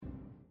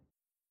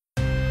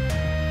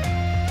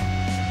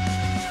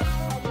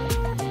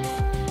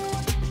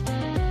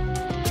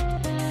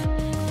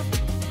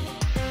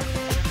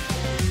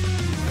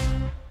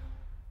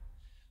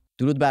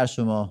درود بر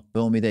شما. به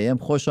امید ایم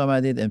خوش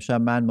آمدید.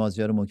 امشب من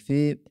مازیار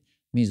مکفی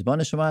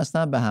میزبان شما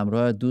هستم به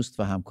همراه دوست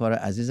و همکار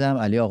عزیزم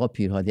علی آقا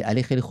پیرهادی.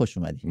 علی خیلی خوش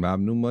اومدی.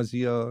 ممنون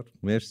مازیار،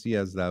 مرسی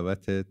از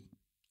دعوتت.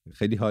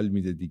 خیلی حال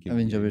میده دیگه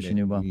اینجا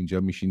بشینیم با اینجا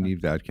میشینیم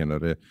در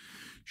کنار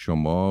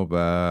شما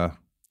و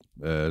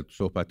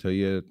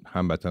صحبت‌های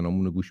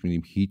هموطنامون رو گوش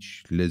میدیم.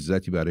 هیچ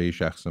لذتی برای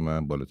شخص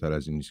من بالاتر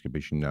از این نیست که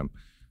بشینم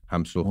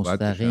هم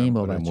صحبت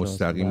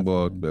مستقیم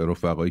با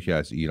رفقایی که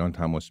از ایران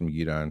تماس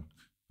میگیرن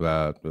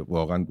و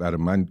واقعا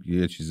برای من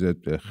یه چیز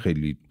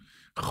خیلی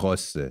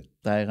خاصه.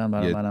 دقیقاً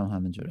برای منم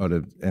همینجوره.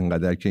 آره،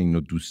 انقدر که اینو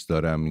دوست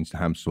دارم، این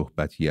هم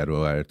صحبتیه رو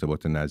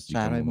ارتباط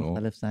نزدیکمون شهرهای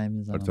مختلف سعی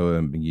می‌زنم.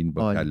 تو میگین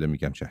با کله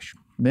میگم چشم.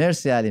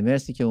 مرسی علی،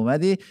 مرسی که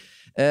اومدی.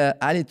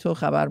 علی تو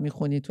خبر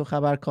میخونی، تو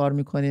خبر کار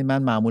میکنی،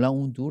 من معمولا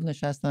اون دور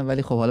نشستم،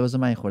 ولی خب حالا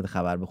بذار من این خورده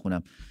خبر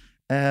بخونم.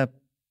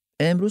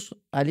 امروز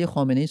علی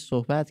خامنه‌ای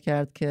صحبت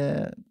کرد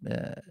که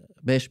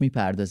بهش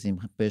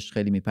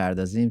خیلی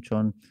میپردازیم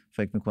چون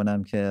فکر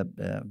میکنم که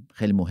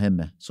خیلی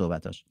مهمه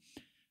صحبتاش،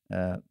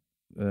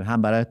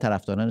 هم برای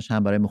طرفدارانش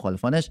هم برای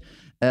مخالفانش.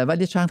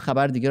 ولی چند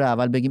خبر دیگه رو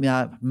اول بگیم.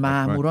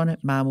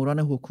 ماموران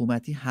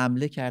حکومتی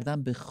حمله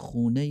کردن به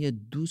خونه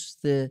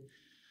دوست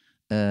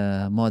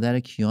مادر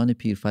کیان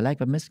پیرفلک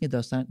و مثل که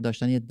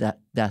داشتن یه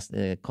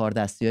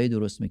کاردستیایی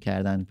درست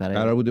میکردن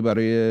قرار بوده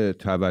برای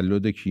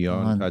تولد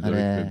کیان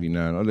تدارک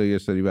ببینن. حالا یه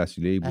سری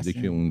وسیله‌ای بوده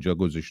که اونجا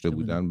گذاشته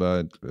بودن،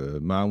 بعد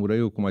مامورای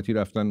حکومتی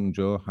رفتن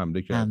اونجا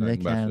حمله کردن،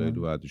 وسایل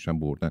رو برداشتن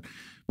بردن.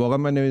 واقعا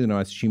من نمیدونم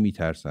از چی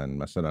میترسن.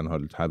 مثلا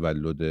حالا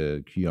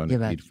تولد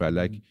کیان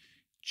پیرفلک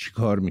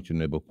چیکار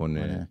میتونه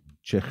بکنه؟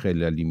 چه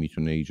خلالی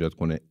میتونه ایجاد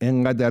کنه؟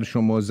 انقدر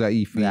شما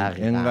ضعیفین،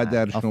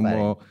 انقدر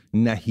شما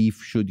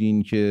نحیف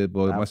شدین که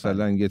با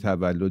مثلا یه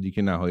تولدی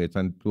که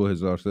نهایتا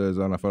 2000-3000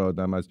 نفر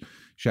آدم از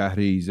شهر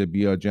ایزه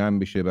بیا جمع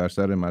بشه بر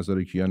سر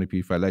مزار کیان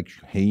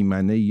پیرفلک،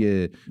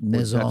 هیمنه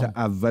قدرت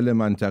اول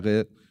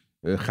منطقه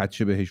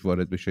خدشه بهش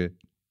وارد بشه.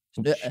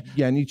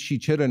 یعنی چی؟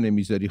 چرا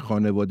نمیذاری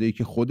خانواده‌ای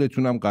که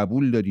خودتونم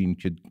قبول دارین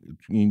که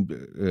این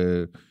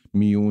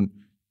میون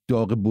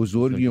داغ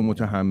بزرگی و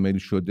متحمل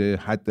شده،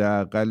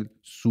 حداقل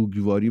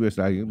سوگواری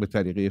به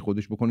طریقه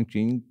خودش بکنه که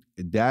این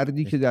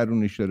دردی که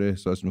درونش داره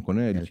احساس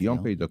میکنه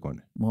التیام پیدا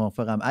کنه.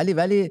 موافقم علی،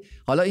 ولی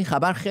حالا این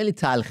خبر خیلی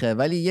تلخه،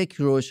 ولی یک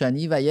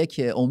روشنی و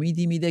یک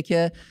امیدی میده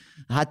که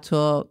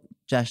حتی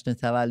جشن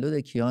تولد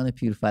کیان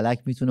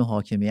پیرفلک میتونه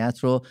حاکمیت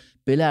رو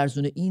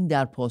بلرزونه. این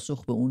در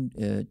پاسخ به اون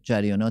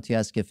جریاناتی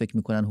است که فکر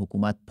میکنن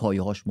حکومت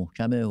پایه‌هاش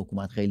محکمه،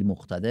 حکومت خیلی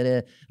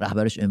مقتدره،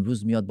 رهبرش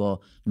امروز میاد با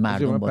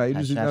مردم با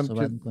تشریف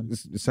صحبت میکنه.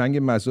 سنگ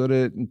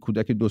مزار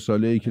کودک 2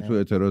 ساله‌ای که تو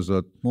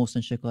اعتراضات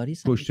محسن شکاری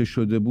کشته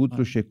شده بود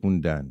رو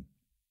شکوندن.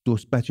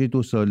 بچه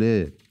 2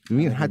 ساله.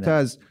 ببین حتی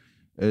از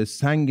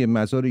سنگ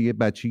مزار یه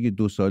بچه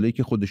 2 ساله‌ای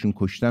که خودشون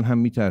کشتن هم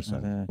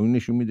میترسن. اون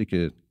نشون میده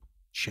که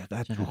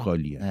چقدر تو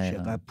خالیه،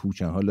 چقدر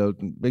پوچن. حالا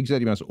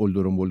بگذاریم از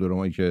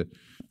اولدرمایی که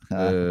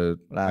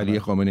علی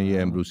خامنه‌ای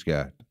امروز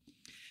کرد.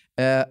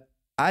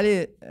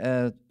 علی،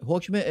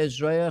 حکم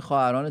اجرای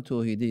خواهران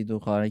توحیدی، 2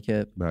 خواهری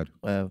که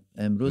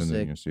امروز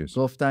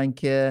گفتن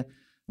که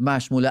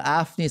مشمول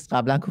عفو نیست.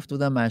 قبلا گفته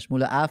بودن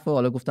مشمول عفو،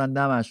 حالا گفتن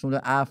نه مشمول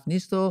عفو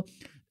نیست و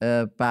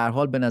به هر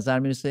حال به نظر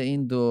میرسه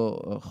این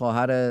 2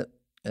 خواهر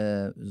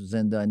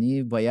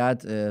زندانی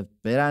باید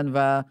برن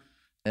و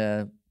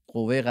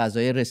قوه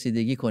قضاییه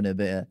رسیدگی کنه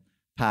به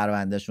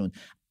پروندهشون.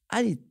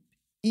 علی،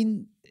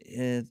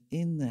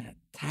 این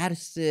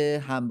ترس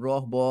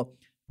همراه با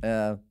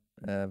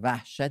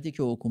وحشتی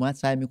که حکومت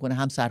سعی میکنه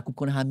هم سرکوب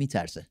کنه هم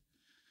میترسه،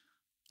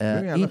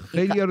 این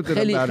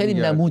خیلی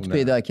نمود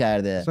پیدا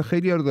کرده.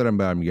 خیلی ها رو دارن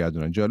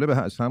برمیگردونن. جالبه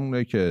هست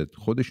همونه که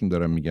خودشون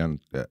دارن میگن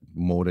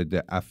مورد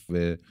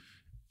عفو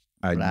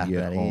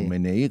علی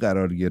خامنه‌ای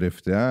قرار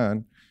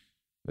گرفتن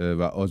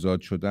و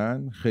آزاد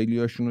شدن، خیلی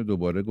هاشون رو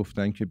دوباره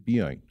گفتن که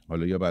بیاین.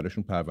 حالا یا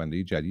براشون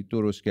پرونده جدید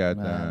درست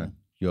کردن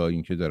یا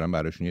اینکه دارن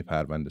براشون یه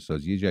پرونده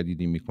سازی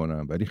جدیدی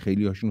میکنن، ولی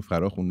خیلی هاشون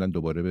فرا خوندن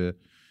دوباره به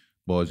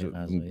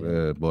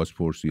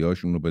بازپرسی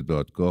هاشون رو به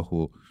دادگاه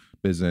و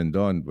به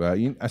زندان. و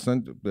این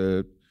اصلا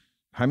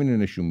همین رو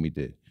نشون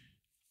میده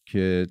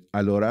که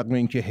علیرغم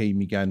اینکه هی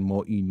میگن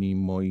ما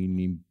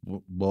اینیم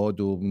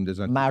باد و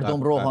میندازن،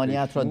 مردم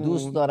روحانیت را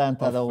دوست دارن،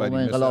 تداوم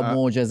انقلاب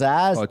معجزه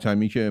است.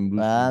 خاتمی که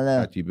امروز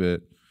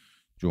خطیب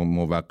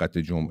موقت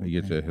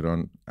جمعه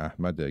تهران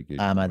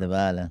احمد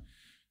بله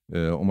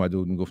اومده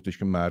بود میگفتش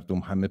که مردم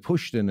همه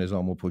پشت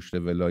نظام و پشت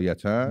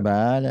ولایتن.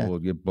 بله.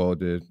 یه باد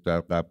در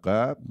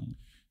قبقب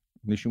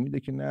نشون میده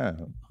که نه،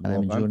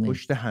 واقعا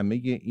پشت همه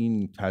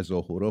این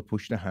تظاهرات،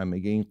 پشت همه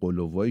این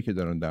قلوایی که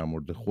دارن در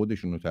مورد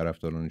خودشون و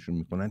طرفدارانشون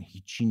میکنن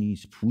هیچی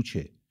نیست،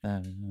 پوچه.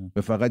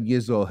 به فقط یه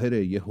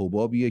ظاهره، یه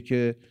حبابیه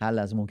که هر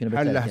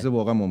لحظه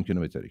واقعا ممکنه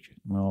بترکه.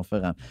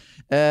 موافقم.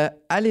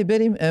 علی،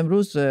 بریم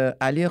امروز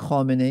علی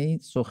خامنه‌ای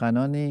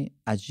سخنانی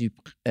عجیب،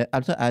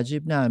 البته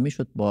عجیب نه،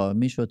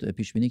 میشد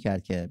پیش بینی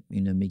کرد که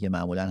اینو میگه،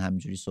 معمولا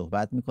همینجوری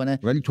صحبت میکنه،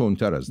 ولی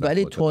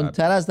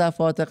تندتر از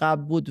دفعات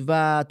قبل بود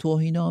و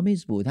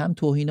توهین‌آمیز بود. هم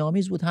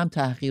توهین‌آمیز بود هم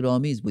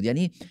تحقیرآمیز بود.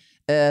 یعنی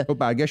تو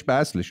برگشت به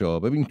اصلش.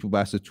 ببین تو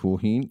بحث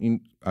توهین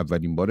این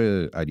اولین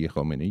بار علی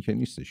خامنه‌ای که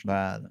نیستش.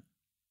 بله.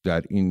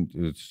 در این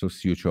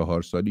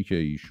 34 سالی که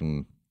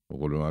ایشون به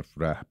قول معروف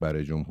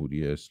رهبر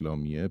جمهوری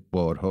اسلامیه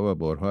بارها و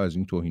بارها از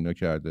این توهینا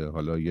کرده.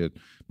 حالا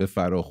به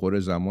فراخور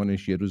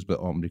زمانش یه روز به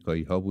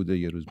آمریکایی ها بوده،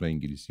 یه روز به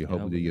انگلیسی ها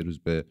بوده، یه روز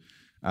به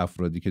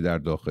افرادی که در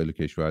داخل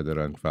کشور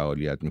دارن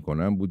فعالیت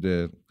میکنن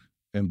بوده.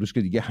 امروز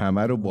که دیگه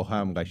همه رو با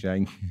هم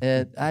قشنگ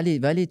علی،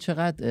 ولی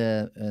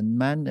چقدر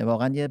من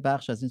واقعا یه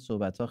بخش از این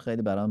صحبت ها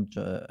خیلی برام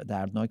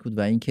دردناک بود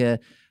و اینکه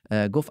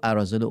گفت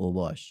اراذل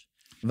اوباش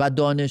و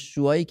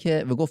دانشجوهایی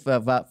که گفت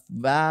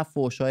و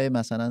فحشای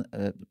مثلا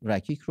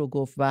رکیک رو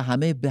گفت و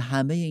به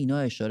همه اینا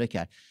اشاره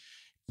کرد.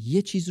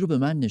 یه چیز رو به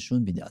من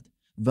نشون میداد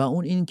و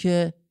اون این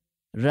که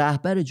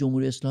رهبر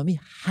جمهوری اسلامی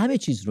همه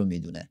چیز رو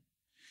میدونه.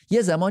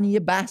 یه زمانی یه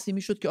بحثی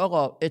میشد که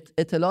آقا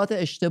اطلاعات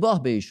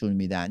اشتباه به ایشون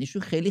میدن،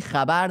 ایشون خیلی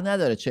خبر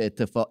نداره چه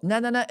اتفاق.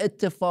 نه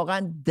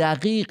اتفاقا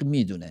دقیق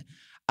میدونه،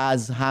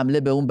 از حمله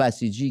به اون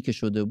بسیجی که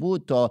شده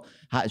بود تا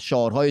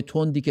شعارهای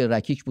تندی که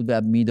رکیک بود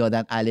و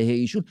میدادن علیه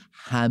ایشون،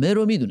 همه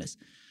رو میدونست.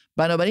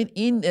 بنابراین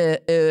این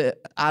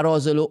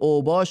اراذل و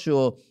اوباش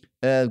و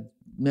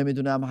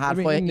نمیدونم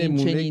حرفای این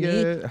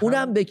چنینی،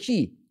 اونم به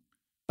کی؟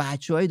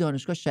 بچه‌های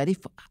دانشگاه شریف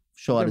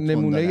شعار تند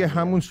نمونه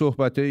همون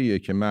صحبتاییه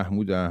که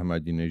محمود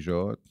احمدی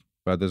نژاد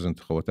بعد از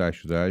انتخابات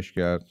 88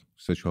 کرد.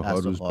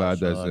 3-4 روز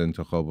بعد از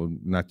انتخاب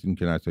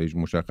که نتایج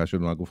مشخص شد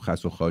اومد گفت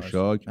خس و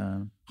خاشاک.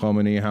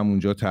 خامنه ای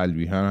همونجا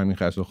تلویحا همین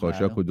خس و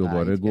خاشاک رو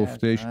دوباره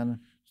گفتش،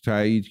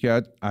 تایید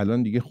کرد.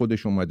 الان دیگه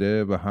خودش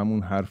اومده و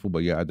همون حرفو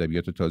با یه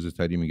ادبیات تازه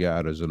تری میگه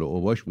اراذل و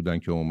اوباش بودن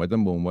که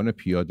اومدن به عنوان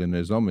پیاده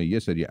نظام یه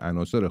سری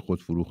عناصر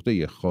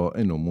خودفروخته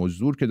خائن و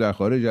مزدور که در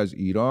خارج از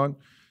ایران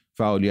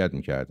فعالیت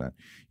میکردن.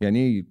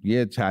 یعنی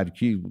یه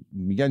ترکیب،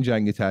 میگن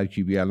جنگ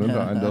ترکیبی الان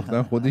را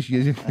انداختن، خودش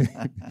یه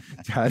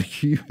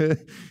ترکیب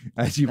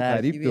عجیب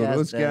غریب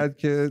درست کرد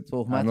که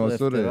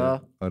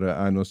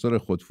عناصر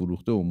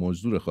خودفروخته و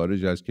مزدور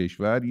خارج از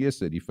کشور یه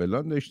سری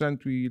فلان داشتن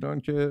توی ایران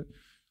که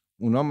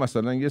اونا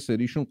مثلا یه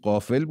سریشون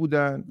غافل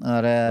بودن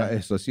و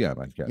احساسی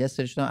عمل کردن، یه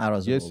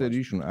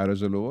سریشون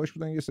اراذل اوباش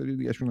بودن، یه سری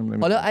دیگه‌شون هم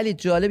نمیدونم. حالا علی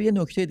جالب یه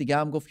نکته دیگه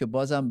هم گفت که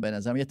بازم به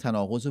نظرم یه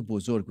تناقض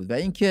بزرگ بود و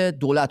اینکه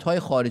دولت‌های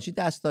خارجی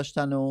دست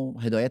داشتن و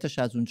هدایتش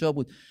از اونجا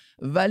بود.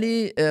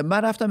 ولی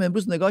من رفتم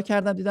امروز نگاه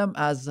کردم دیدم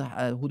از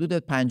حدود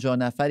 50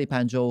 نفری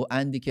 50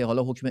 اندی که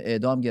حالا حکم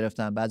اعدام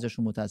گرفتن،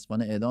 بعضیشون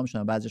متاسفانه اعدام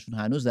شدن، بعضیشون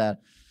هنوز در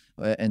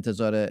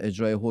انتظار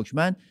اجرای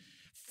حکمن،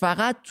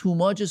 فقط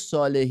توماج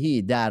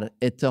صالحی در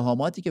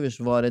اتهاماتی که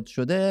بهش وارد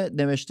شده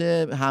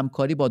نوشته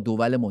همکاری با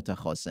دول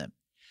متخاصم.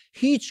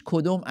 هیچ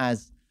کدوم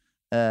از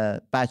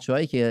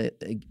بچه‌هایی که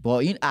با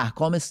این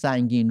احکام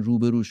سنگین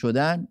روبرو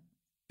شدن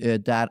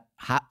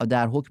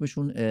در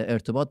حکمشون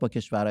ارتباط با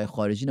کشورهای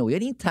خارجی نبود.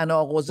 یعنی این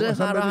تناقضه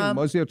هم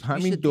مازیار،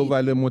 همین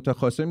دول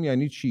متخاصم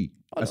یعنی چی؟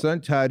 اصلا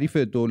تعریف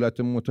دولت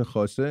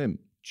متخاصم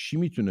چی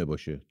میتونه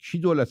باشه؟ کی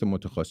دولت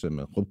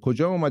متخاصمه؟ خب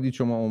کجا اومدید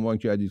شما عنوان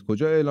کردید،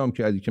 کجا اعلام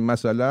کردید که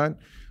مثلا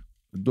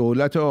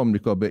دولت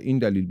آمریکا به این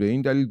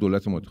دلیل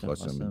دولت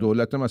متخاصمه،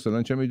 دولت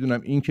مثلا چه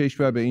میدونم این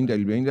کشور به این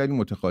دلیل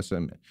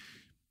متخاصمه.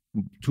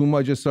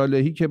 توماج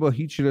صالحی که با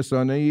هیچ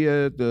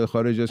رسانه‌ای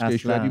خارج از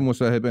کشوری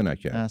مصاحبه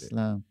نکرده،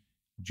 اصلا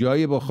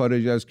جایی با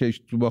خارج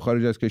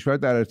از کشور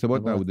در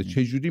ارتباط نبوده،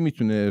 چه جوری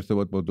میتونه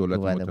ارتباط با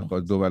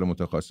دول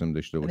متخاصم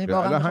داشته باشه؟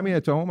 الان همین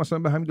اتهام مثلا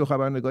به همین 2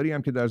 خبرنگاری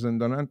هم که در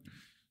زندانن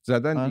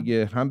زدن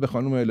دیگه، هم به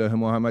خانم الهه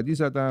محمدی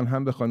زدن،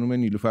 هم به خانم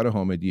نیلوفر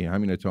حامدی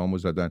همین اتهامو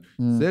زدن.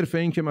 صرف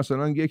این که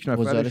مثلا یک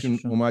نفرشون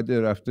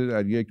اومده رفته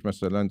در یک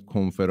مثلا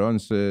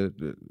کنفرانس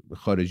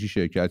خارجی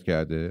شرکت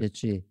کرده،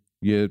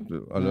 یه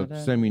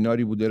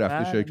سمیناری بوده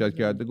رفته شرکت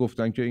کرده،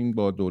 گفتن که این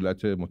با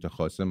دولت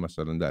متخاصم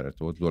مثلا در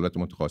ارتباط، دولت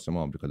متخاصم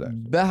آمریکا در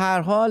ارتباط. به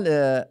هر حال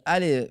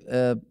علی،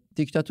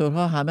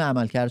 دیکتاتورها همه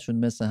عملکردشون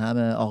مثل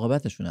همه،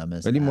 عاقبتشون هم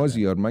مثل ولی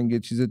مازیار، من یه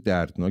چیز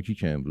دردناکی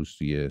که امروز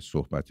توی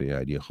صحبت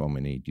علی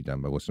خامنه ای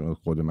دیدم و واسه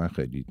خود من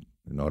خیلی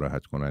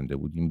ناراحت کننده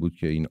بود، این بود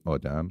که این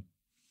آدم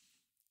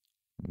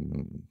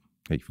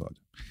حیف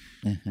آدم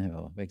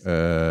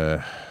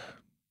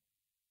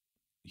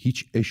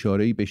هیچ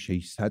اشاره‌ای به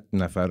 600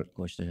 نفر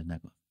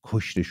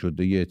کشته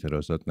شده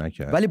اعتراضات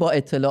نکرد، ولی با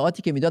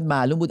اطلاعاتی که میداد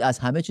معلوم بود از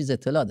همه چیز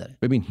اطلاع داره.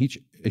 ببین هیچ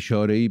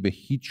اشاره‌ای به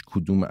هیچ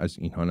کدوم از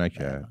اینها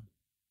نکرد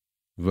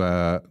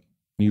و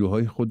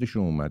نیروهای خودش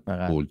رو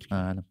اومد بولد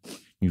کرد.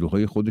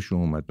 نیروهای خودش رو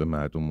اومد به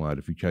مردم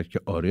معرفی کرد که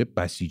آره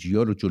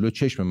بسیجی‌ها رو جلو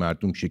چشم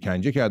مردم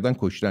شکنجه کردن،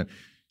 کشتن.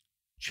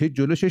 چه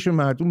جلو چشم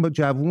مردم؟ با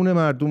جوون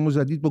مردم رو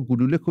زدید، با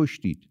گلوله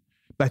کشتید،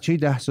 بچه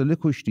 10 ساله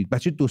کشتید،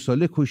 بچه 2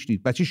 ساله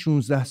کشتید، بچه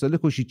 16 ساله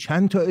کشتید.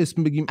 چند تا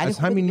اسم بگیم از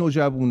همین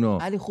نوجوانا؟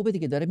 علی خوبه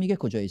دیگه، داره میگه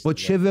کجا ایستاده. با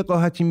چه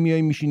وقاحتی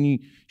میای میشینی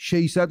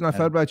 600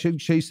 نفر بچه،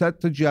 600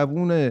 تا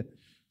جوون،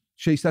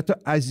 600 تا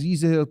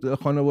عزیز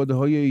خانواده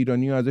های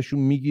ایرانی رو ازشون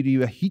میگیری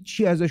و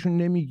هیچی ازشون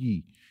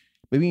نمیگی.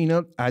 ببین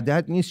اینا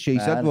عدد نیست،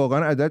 600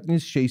 واقعا عدد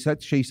نیست،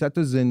 600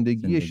 تا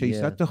زندگی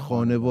 600 تا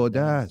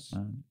خانواده است.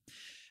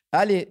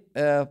 علی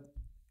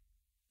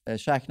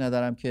شک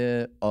ندارم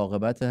که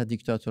عاقبت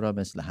دیکتاتورها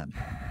مثل همه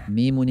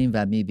میمونیم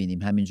و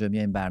میبینیم. همینجا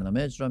میایم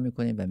برنامه اجرا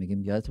میکنیم و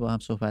میگیم یادت با هم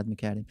صحبت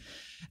میکردیم.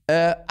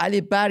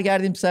 علی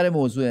برگردیم سر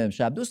موضوع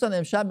امشب. دوستان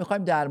امشب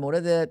میخوایم در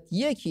مورد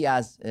یکی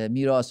از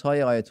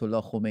میراث‌های آیت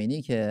الله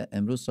خمینی که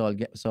امروز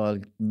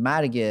سال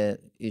مرگ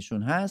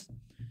ایشون هست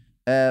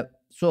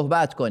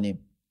صحبت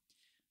کنیم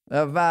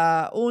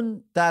و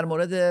اون در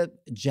مورد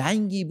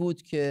جنگی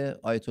بود که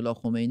آیت الله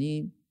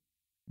خمینی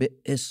به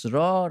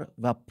اصرار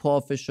و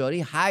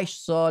پافشاری 8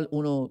 سال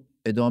اونو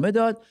ادامه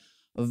داد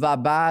و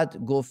بعد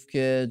گفت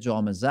که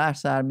جام زهر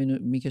سر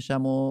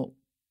میکشم و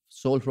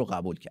صلح رو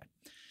قبول کرد.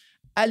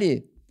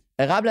 علی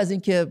قبل از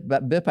اینکه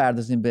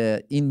بپردازیم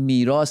به این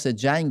میراث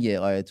جنگ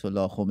آیت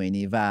الله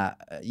خمینی و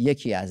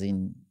یکی از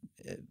این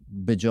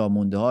به جا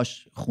مونده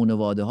هاش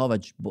خانواده ها و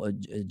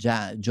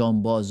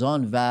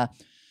جانبازان و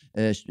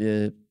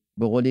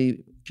به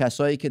قولی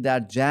کسایی که در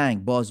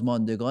جنگ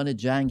بازماندگان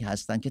جنگ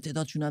هستن که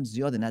تعدادشون هم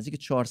زیاده، نزدیک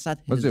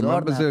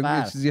 400,000 نفر.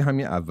 یه چیزی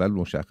همین اول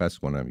مشخص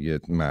کنم، یه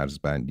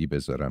مرزبندی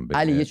بذارم.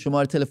 علی یه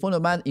شماره تلفن رو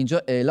من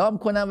اینجا اعلام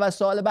کنم و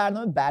سوال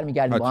برنامه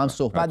برمیگردیم با هم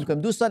صحبت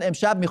میکنیم. دوستان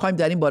امشب میخوایم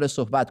در این باره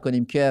صحبت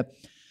کنیم که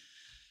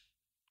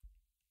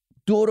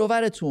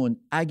دوروبرتون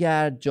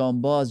اگر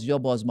جانباز یا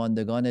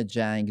بازماندگان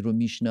جنگ رو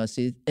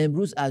میشناسید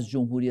امروز از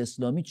جمهوری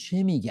اسلامی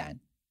چه میگن؟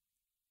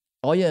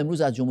 آیا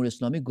امروز از جمهوری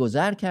اسلامی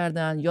گذر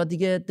کردن یا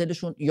دیگه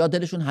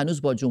دلشون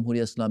هنوز با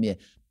جمهوری اسلامیه؟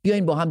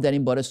 بیاین با هم در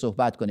این باره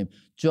صحبت کنیم.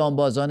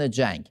 جانبازان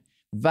جنگ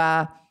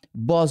و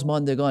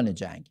بازماندگان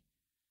جنگ،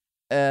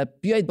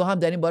 بیایید با هم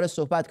در این باره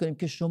صحبت کنیم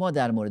که شما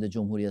در مورد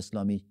جمهوری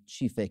اسلامی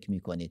چی فکر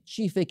میکنید،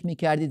 چی فکر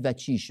میکردید و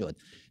چی شد.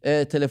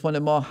 تلفن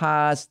ما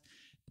هست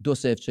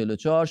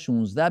 2044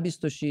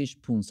 1626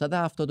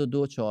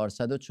 572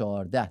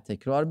 414.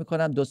 تکرار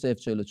میکنم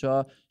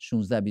 2044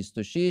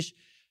 1626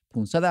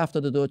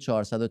 572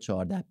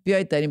 414.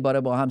 بیایید در این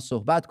باره با هم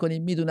صحبت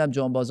کنیم. میدونم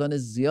جانبازان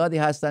زیادی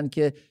هستن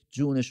که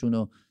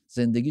جونشونو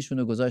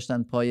زندگیشونو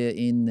گذاشتن پای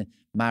این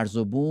مرز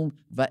و بوم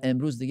و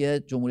امروز دیگه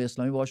جمهوری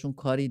اسلامی باشون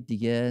کاری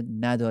دیگه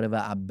نداره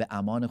و به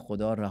امان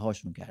خدا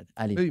رهاشون کرده.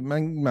 علی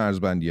من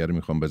مرزبندیه رو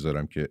میخوام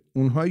بذارم که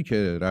اونهایی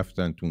که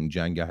رفتن تو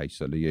جنگ 8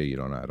 ساله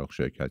ایران و عراق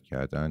شرکت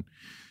کردن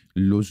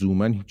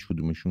لزوما هیچ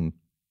کدومشون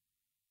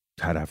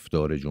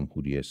طرفدار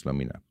جمهوری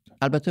اسلامی نبودن.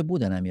 البته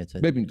بودن هم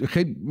ببین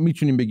خیلی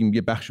میتونیم بگیم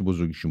یه بخش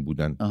بزرگیشون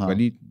بودن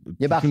ولی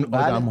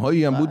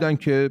آدم‌هایی هم بودن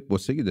که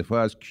واسه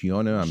دفاع از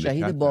کیان مملکت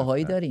شهید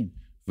باهایی داریم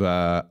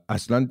و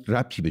اصلا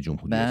ربطی به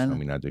جمهوری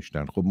اسلامی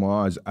نداشتن. خب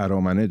ما از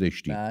ارامنه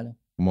داشتیم،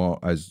 ما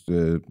از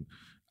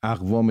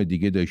اقوام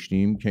دیگه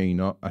داشتیم که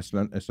اینا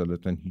اصلا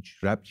اصالتا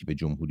هیچ ربطی به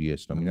جمهوری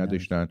اسلامی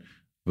نداشتن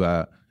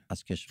و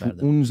از کشور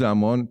اون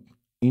زمان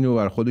اینو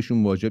بر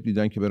خودشون واجب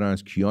دیدن که برن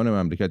از کیان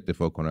مملکت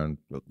دفاع کنن.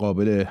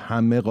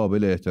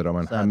 قابل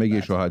احترامن،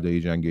 همه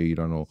شهدای جنگ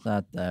ایران و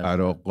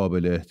عراق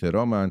قابل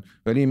احترامن.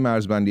 ولی این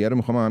مرزبندیه رو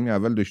میخوام همین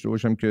اول داشته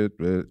باشم که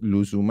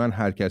لزوما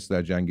هر کس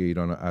در جنگ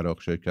ایران و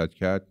عراق شرکت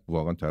کرد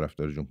واقعا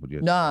طرفدار جمهوری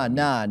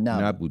اسلامی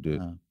نبوده.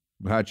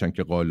 هرچند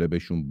که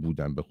غالبشون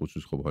بودن، به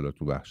خصوص خب حالا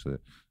تو بحث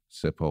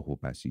سپاه و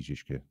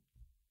بسیجش که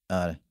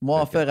آره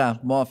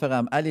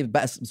موافقم. علی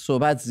بس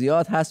صحبت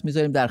زیاد هست،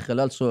 میذاریم در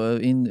خلال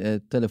این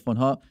تلفن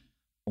ها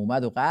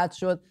اومد و قطع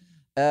شد.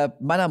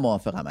 منم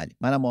موافقم علی،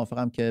 منم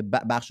موافقم که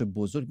بخش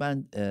بزرگ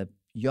من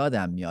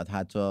یادم میاد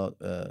حتی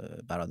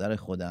برادر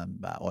خودم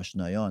و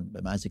آشنایان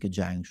به محض که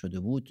جنگ شده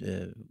بود،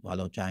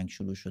 حالا جنگ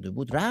شروع شده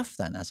بود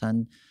رفتن،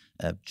 اصلا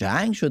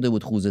جنگ شده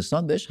بود،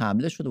 خوزستان بهش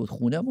حمله شده بود،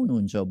 خونمون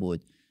اونجا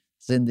بود،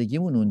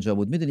 زندگیمون اونجا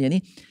بود، میدونی.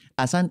 یعنی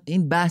اصلا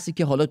این بحثی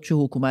که حالا چه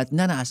حکومت،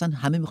 نه اصلا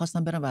همه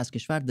میخواستن برن و از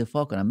کشور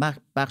دفاع کنن،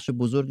 بخش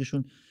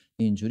بزرگشون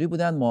اینجوری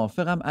بودن.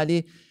 موافقم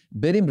علی.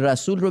 بریم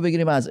رسول رو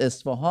بگیریم از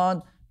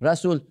اصفهان.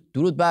 رسول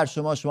درود بر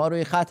شما، شما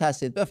روی خط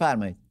هستید،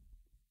 بفرمایید.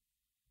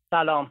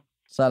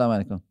 سلام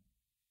علیکم.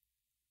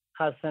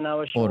 خسته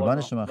نباشید.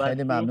 قربان شما،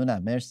 خیلی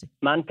ممنونم، مرسی.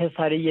 من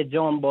پسری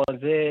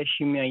جانباز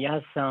شیمیایی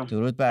هستم.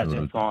 درود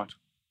بر شما.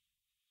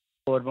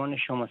 قربان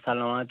شما،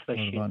 سلامت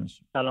باشید.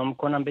 سلام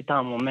کنم به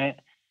تمام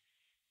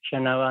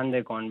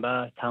شنوندگان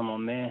و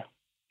تمام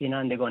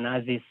بینندگان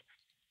عزیز.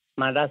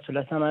 من رسول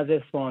هستم از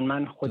اصفهان.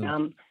 من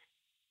خودم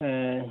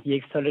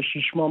 1 سال و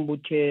 6 ماه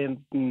بود که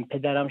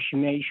پدرم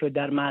شیمیایی شد.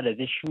 در معرض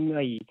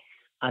شیمیایی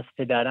از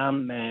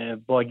پدرم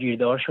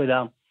باگیردار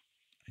شدم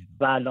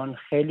و الان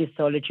خیلی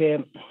ساله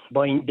که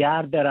با این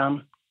درد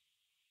دارم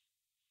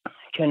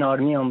کنار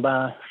میام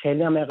و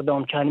خیلی هم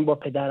اقدام کردیم با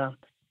پدرم.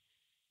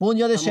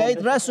 بنیاد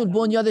شهید رسول،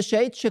 بنیاد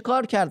شهید چه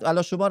کار کرد؟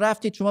 الان شما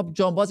رفتید، شما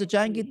جانباز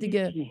جنگید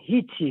دیگه.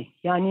 هیچی.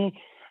 یعنی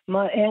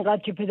ما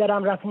اینقدر که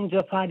پدرم رفت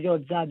اونجا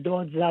فریاد زد،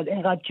 داد زد،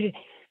 اینقدر که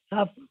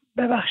رفت،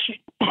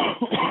 ببخشید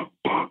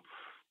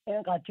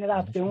اینقدر که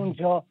رفته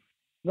اونجا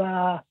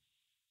و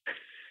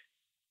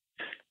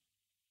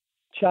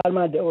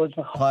شرمنده عذر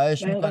میخوام.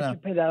 خواهش میکنم.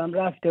 پدرم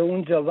رفته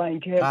اونجا و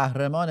اینکه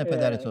قهرمان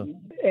پدرتو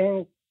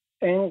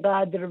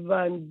اینقدر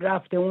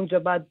رفته اونجا،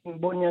 بعد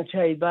بنیاد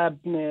شهید و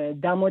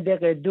دم و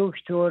دغدغه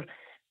دکتر،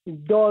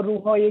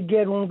 داروهای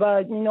گرون و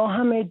اینا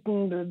همه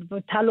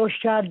تلاش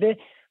کرده،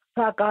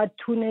 فقط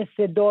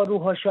تونسته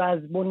داروهاشو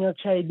از بنیاد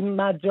شهید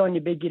مجانی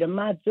بگیره.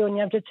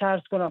 مجانی هم که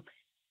چرس کنم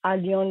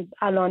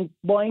الان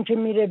با اینکه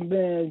میره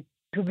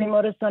تو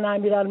بیمارستان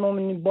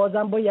امیرالمومنین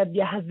بازم باید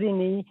یه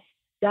هزینه‌ای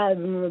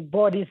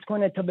واریز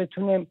کنه تا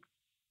بتونه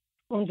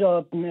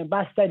اونجا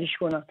بستریش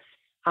کنن.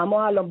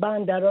 اما الان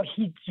بنده را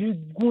هیچ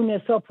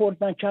گونه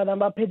ساپورت نکردم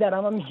و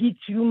پدرم هم هیچ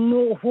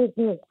نوع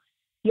حقوق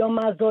یا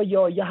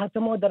مزایا یا حتی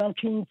مادرم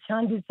که این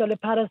چند سال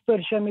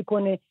پرستاریش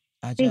میکنه.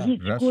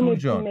 رسول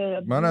جان،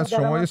 من از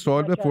شما یه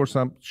سوال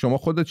بپرسم، شما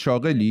خودت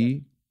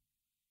شاغلی؟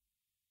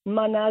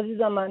 من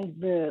عزیزم من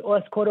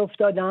از کار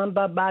افتادم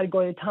و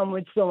برگاه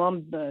تمام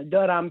چیزام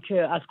دارم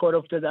که از کار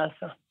افتاده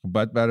هستم.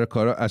 بعد برای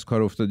از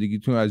کار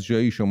افتادگیتون از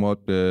جایی شما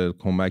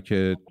کمک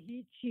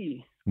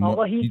هیچی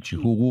آقا هیچ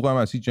حقوق هم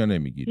از هیچ جا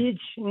نمیگیری؟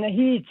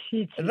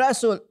 هیچ.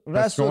 رسول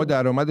شما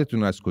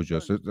درآمدتون از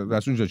کجاست؟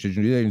 رسول جان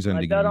چجوری در این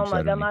زندگی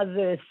درآمدم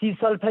از 30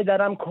 سال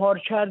پدرم کار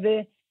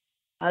کرده.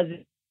 از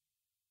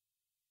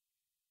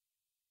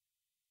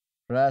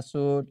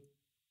رسول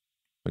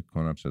فکر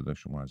کنم صدا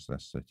شما از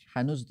دست دادی.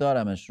 هنوز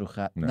دارمش رو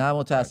خط. نه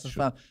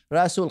متاسفم.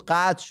 رسول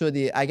قطع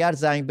شدی. اگر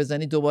زنگ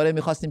بزنی دوباره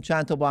میخواستیم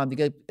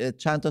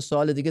چند تا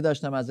سوال دیگه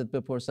داشتم ازت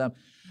بپرسم.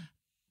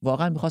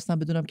 واقعا میخواستم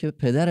بدونم که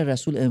پدر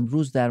رسول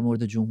امروز در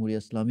مورد جمهوری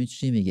اسلامی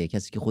چی میگه،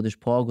 کسی که خودش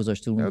پا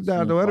گذاشته اون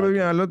درباره.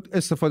 ببین الان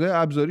استفاده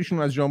ابزاریشون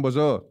از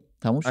جانبازان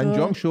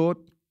انجام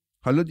شد.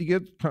 حالا دیگه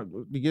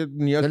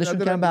نیاز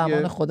ندارن به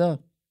امان خدا.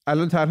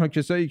 الان تنها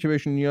کسایی که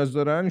بهشون نیاز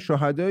دارن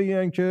شهدایی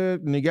هستن که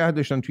نگه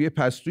داشتن توی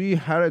پستویی،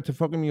 هر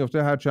اتفاقی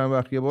میفته هر چند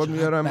وقت یه بار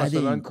میارن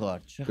مثلا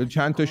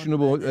چند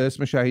تاشونو به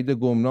اسم شهید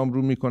گمنام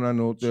رو میکنن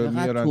و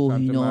میارن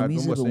سمت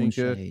مردم واسه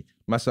اینکه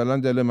مثلا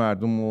دل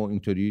مردم رو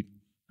اینطوری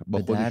با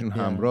خودشون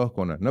همراه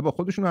کنن. نه با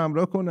خودشون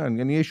همراه کنن،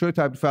 یعنی یه شوی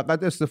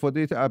فقط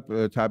استفاده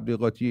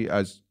تبلیغاتی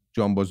از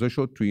جانبازا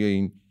شد توی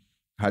این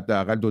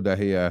حداقل 2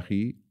 دهه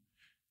اخیر.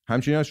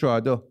 همچنین از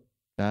شهدا،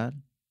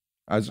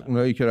 از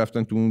اونایی که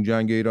رفتن تو اون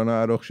جنگ ایران و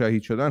عراق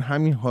شهید شدن،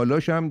 همین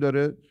حالاش هم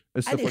داره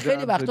استفاده.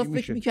 خیلی وقتا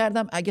فکر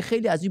می‌کردم اگه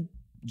خیلی از این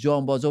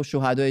جانبازا و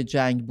شهدای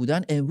جنگ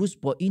بودن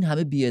امروز با این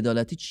همه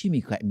بی‌عدالتی چی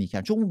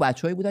می‌کردن، چون اون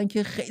بچه‌هایی بودن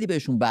که خیلی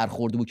بهشون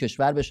برخورده بود،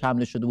 کشور بهش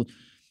حمله شده بود.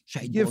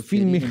 یه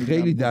فیلمی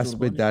خیلی دست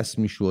به دست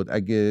میشد،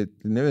 اگه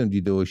نمیدونم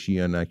دیده باشی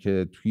یا نه،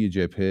 که توی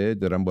جبهه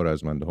دارن با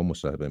رزمنده‌ها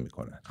مصاحبه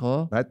میکنن.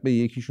 بعد به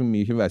یکیشون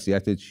میگه که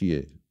وصیتت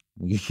چیه؟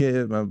 میگه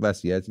که من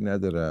وصیتی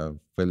ندارم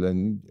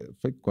فلانی،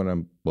 فکر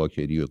کنم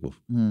باکری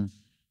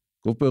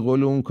گفت به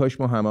قول اون کاش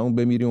ما هممون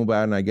بمیریم و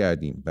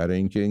برنگردیم، برای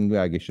اینکه این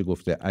برگشته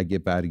گفته اگه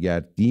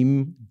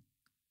برگردیم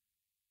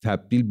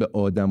تبدیل به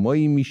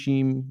آدمایی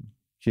میشیم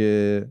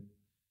که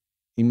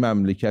این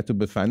مملکت رو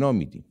به فنا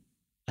میدیم.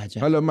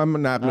 حالا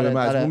من نقل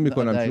مضمون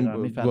میکنم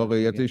چون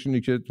واقعیتش اینه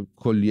که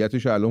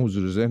کلیتش الان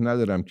حضور ذهن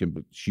ندارم که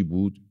چی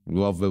بود،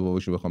 واو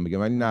باباشو بخوام بگم،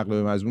 ولی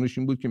نقل مضمونش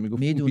این بود که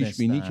میگفت پیش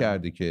بینی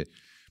کرده که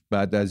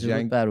بعد از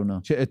جنگ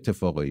چه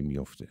اتفاقایی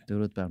میفته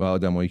و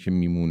آدمایی که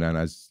میمونن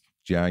از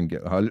جنگ،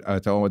 حالا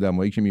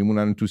آدمایی که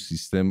میمونن تو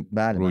سیستم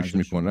رشد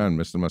میکنن،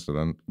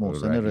 مثلا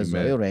محسن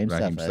رضایی و رحیم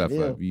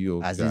صفوی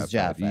و عزیز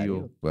جعفری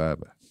و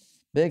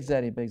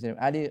بگذاریم.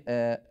 علی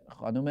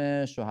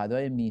خانم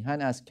شهدای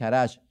میهن از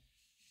کرج،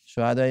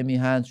 شهدای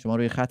میهن شما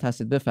روی خط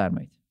هستید،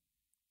 بفرمایید.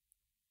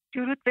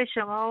 درود به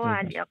شما و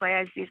علی آقای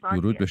عزیز.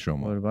 درود به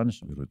شما. قربان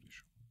شما.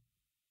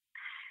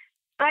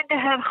 من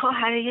هم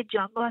خواهر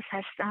جانباز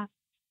هستم.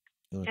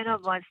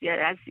 جناب مازیار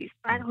عزیز،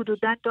 من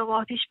حدوداً 2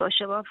 ماه پیش با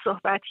شما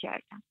صحبت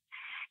کردم.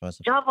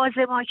 جانباز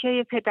ما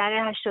که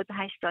پدر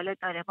 88 ساله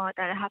داره،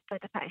 مادر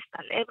 75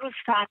 ساله، امروز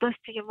فرداست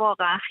دیگه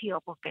واقعا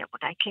خیابون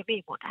بمونن که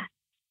میمونن.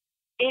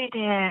 این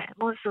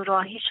موضوع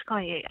را هیچ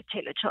کاری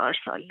 44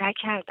 سال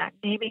نکردن،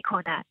 نمی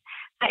کنن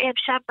و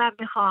امشب من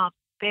میخوام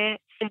به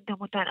زنده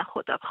موندن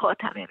خدا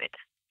خاتمه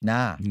بدم.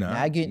 نه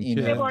نگین این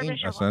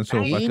اصلا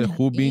صحبت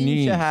خوبی نیست.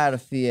 این چه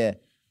حرفیه؟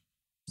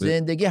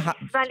 زندگی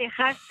ولی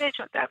خسته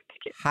شدم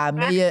دیگه.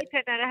 همه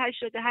پدر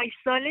 88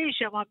 ساله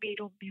شما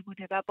بیرون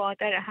میمونه و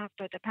مادر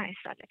 75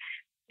 ساله.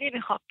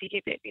 نمیخوام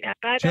دیگه ببینم.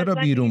 چرا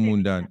بیرون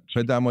موندن؟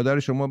 پدر مادر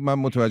شما من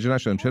متوجه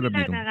نشدم چرا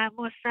بیرون؟ نه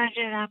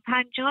مستاجرم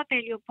 50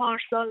 میلیون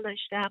پارسال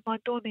داشته، اما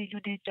 2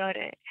 میلیون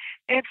داره.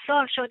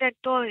 امسال شده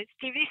 200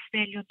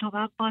 میلیون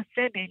تومان با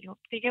 3 میلیون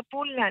دیگه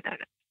پول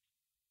نداره.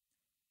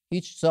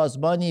 هیچ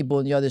سازمانی،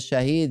 بنیاد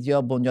شهید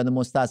یا بنیاد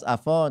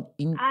مستضعفان،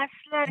 این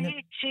اصلا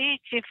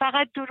هیچی،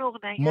 فقط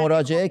دروغ نگن.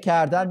 مراجعه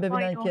کردن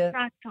ببینن که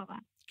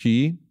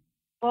کی؟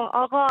 با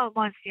آقا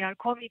مازیار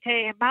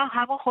کمیته، من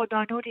همون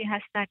خدا نوری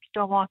هستم که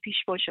 2 ماه پیش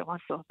با شما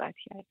صحبت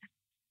کردم.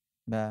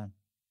 بله.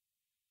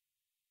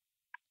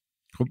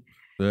 خب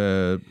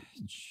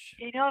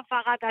اینا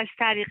فقط از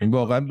طریق این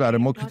واقعا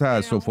برای ما که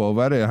تأسف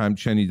آوره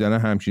شنیدن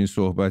همچین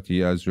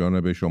صحبتی از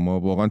جانب شما،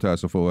 واقعا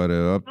تأسف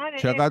آوره.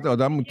 چقدر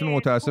آدم میتونه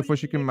متاسف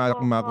باشه که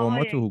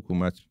مقامات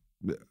حکومت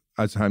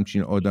از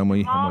همچین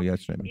آدمایی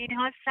حمایت نمی‌کنه.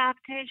 اینها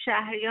سمت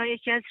شهریار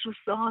یکی از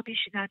روستاها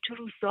میشینن، تو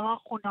روستاها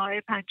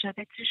خونه‌های 5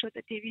 متری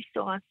شده 200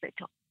 تومان 3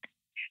 تومن.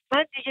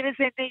 من دیگه به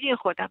زندگی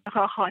خودم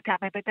میخوام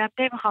خاتمه بدم،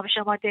 نمیخوام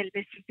شما دل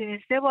بسوزین.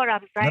 3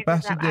 بارم زنگ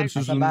بحث دل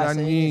سوزوندن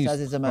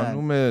نیست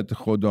خانم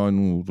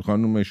خدانور،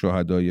 خانم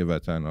شهدای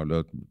وطن،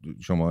 حالا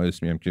شما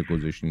اسمی هم که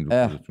گذاشتین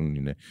رو خودتون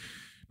اینه،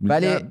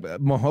 ولی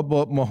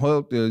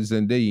ماها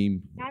زنده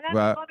ایم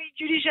و میخوام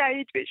اینجوری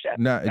شهید بشم.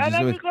 نه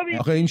اجازه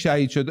آخه این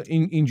شهید شدن،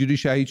 اینجوری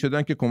شهید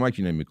شدن که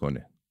کمکی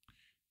نمیکنه.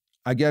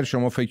 اگر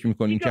شما فکر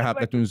میکنین که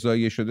حقتون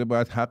ضایع شده،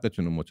 باید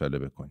حقتون رو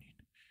مطالبه کنین.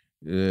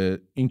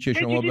 این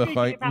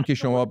که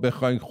شما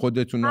بخواین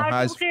خودتون رو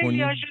حذف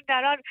کنین،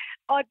 دران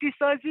عادی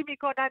سازی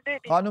میکنن.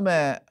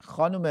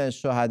 خانم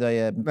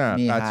شهدای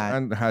نه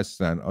قطعا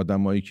هستن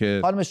آدمایی که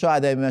خانم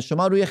شهدای میهن،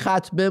 شما روی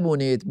خط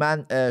بمونید،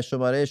 من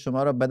شماره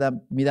شما رو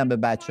میدم به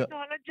بچه.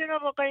 حالا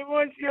جناب آقای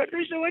مازیار به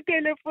شما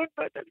تلفن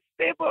دادم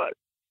 3 بار.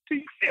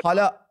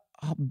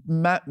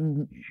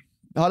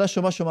 حالا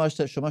شما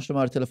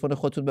شماره تلفن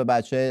خودتون به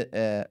بچه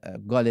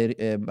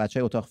گالری،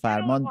 بچه اتاق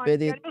فرمان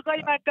بدید.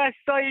 میخوایی من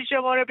دستای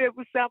شما رو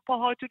ببوسم،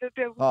 پاهاتون رو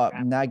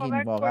ببوسم؟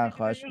 نگین واقعا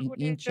خواهش.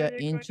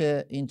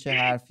 این چه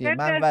حرفیه؟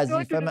 من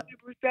وظیفه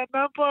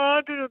من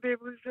پاهاتون رو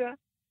ببوسم.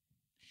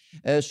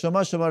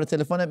 شما شماره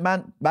تلفن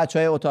من،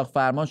 بچهای اتاق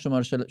فرمان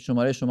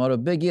شماره شما رو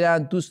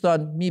بگیرن.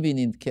 دوستان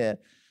میبینید که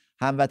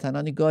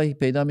هموطنانی گاهی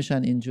پیدا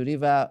میشن اینجوری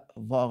و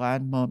واقعا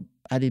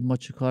ما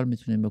چه کار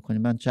میتونیم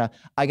بکنیم؟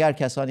 اگر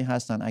کسانی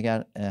هستن،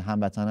 اگر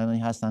هموطنانی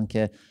هستن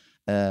که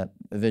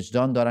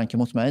وجدان دارن، که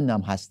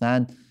مطمئنم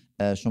هستن،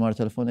 شماره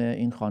تلفن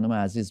این خانم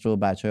عزیز رو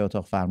بچهای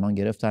اتاق فرمان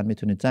گرفتن،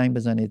 میتونید زنگ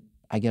بزنید.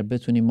 اگر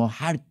بتونیم ما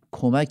هر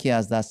کمکی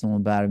از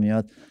دستمون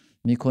برمیاد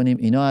میکنیم.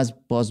 اینا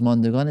از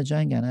بازماندگان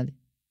جنگن علی.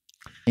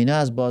 اینا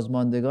از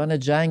بازماندگان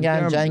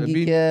جنگن،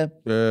 جنگی که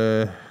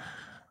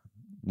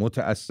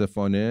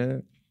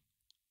متاسفانه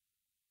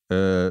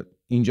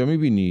اینجا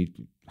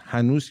میبینید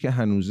هنوز که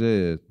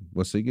هنوزه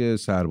واسه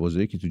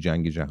سربازایی که تو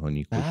جنگ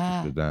جهانی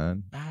کشته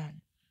شدن،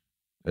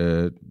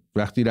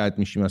 وقتی رد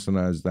میشی مثلا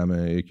از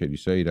دم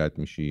کلیسایی رد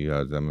میشی یا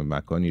از دم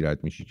مکانی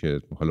رد میشی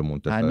که حالا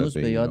منتظر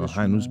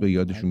هنوز به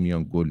یادشون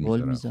میان گل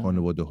میذارن،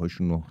 خانواده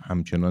هاشون رو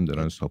همچنان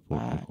دارن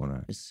ساپورت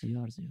میکنن.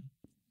 بسیار زیاد.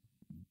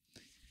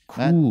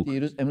 من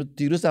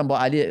دیروز هم با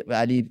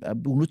علی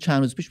اون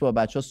چند روز پیش با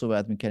بچه‌ها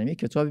صحبت می‌کردیم، یه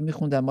کتابی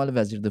می‌خوندم مال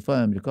وزیر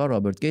دفاع آمریکا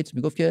رابرت گیتس،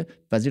 میگفت که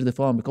وزیر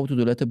دفاع آمریکا تو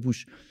دولت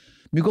بوش،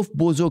 میگفت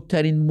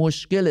بزرگترین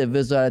مشکل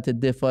وزارت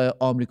دفاع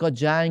آمریکا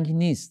جنگ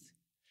نیست،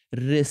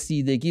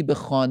 رسیدگی به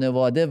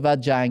خانواده و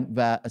جنگ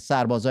و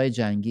سربازای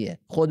جنگیه،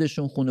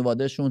 خودشون،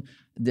 خانوادهشون،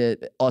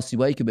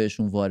 آسیبایی که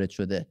بهشون وارد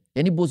شده.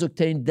 یعنی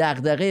بزرگترین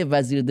دغدغه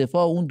وزیر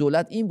دفاع اون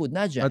دولت این بود،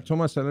 نه جنگ. تو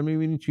مثلا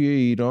می‌بینی توی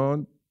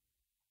ایران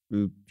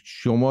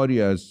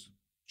شماری از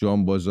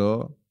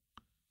جانبازا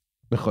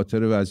به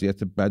خاطر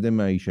وضعیت بد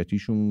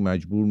معیشتیشون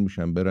مجبور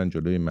میشن برن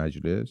جلوی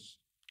مجلس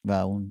و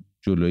اون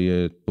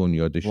جلوی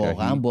بنیاد شهید،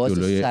 واقعا باعث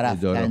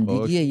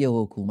شرفکندگی یه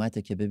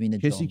حکومته که ببینه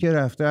کسی که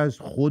رفته از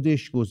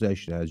خودش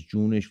گذشته، از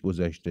جونش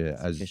گذشته،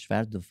 از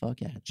کشور دفاع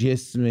کرد،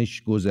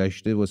 جسمش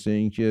گذشته واسه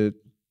اینکه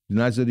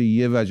نذاری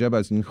یه وجب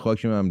از این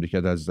خاک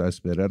مملکت از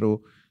دست بره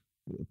رو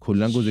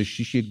کلا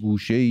گذاشتیش یه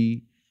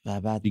گوشه‌ای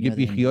و بعد دیگه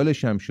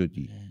بیخیالش هم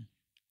شدی.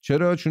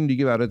 چرا؟ چون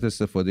دیگه برات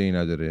استفاده ای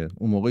نداره.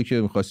 اون موقعی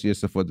که می‌خواستی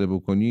استفاده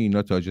بکنی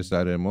اینا تاج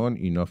سرمان،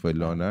 اینا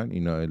فلانن،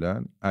 اینا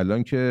الان،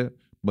 الان که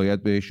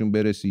باید بهشون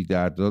برسی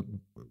درداد.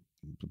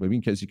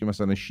 ببین کسی که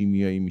مثلا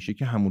شیمیایی میشه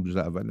که همون روز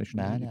اول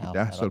نشون میده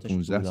 10 سال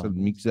 15 سال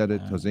میگذره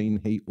تازه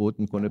این هی عود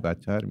میکنه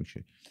بدتر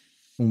میشه.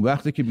 اون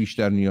وقتی که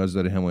بیشتر نیاز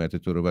داره حمایت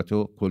تو رو و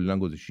تو کلا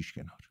گذاشتیش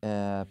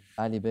کنار.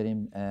 علی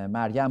بریم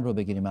مریم رو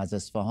بگیریم از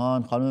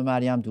اصفهان. خانم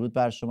مریم درود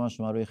بر شما،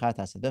 شما روی خط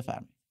هستید،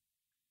 بفرمایید.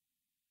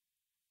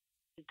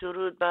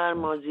 درود بر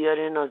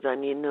مازیار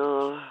نازنین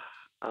و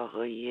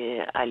آقای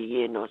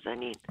علی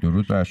نازنین.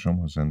 درود بر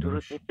شما، زنده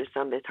درود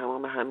می‌فرستم به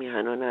تمام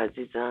همیهنان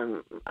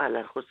عزیزم،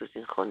 علل خصوص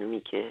این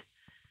خانمی که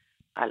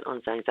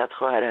الان زنگ زد.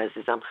 خواهر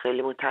عزیزم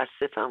خیلی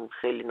متاسفم،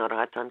 خیلی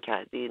ناراحتم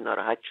کردی،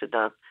 ناراحت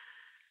شدم.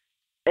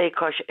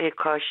 ای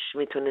کاش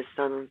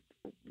میتونستم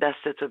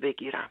دستتو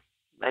بگیرم،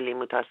 ولی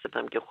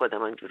متاسفم که خودم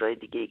من جورای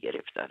دیگه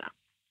گرفتارم.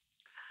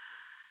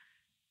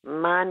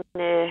 من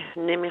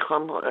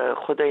نمیخوام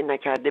خدای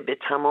نکرده به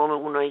تمام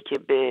اونایی که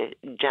به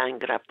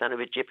جنگ رفتن و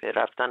به جبهه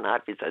رفتن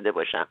حرفی زده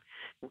باشم.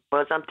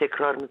 بازم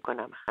تکرار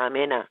میکنم،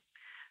 همه نه،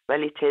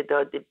 ولی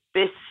تعداد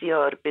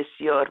بسیار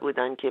بسیار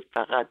بودن که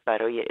فقط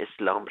برای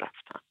اسلام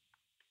رفتن.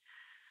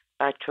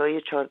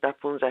 بچهای 14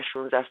 15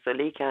 16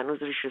 ساله‌ای که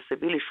هنوز ریش و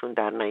سبیلشون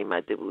در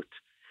نیامده بود،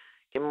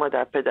 که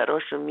مادر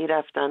پدراشون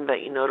میرفتن و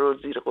اینا رو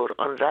زیر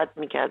قرآن رد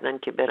میکردن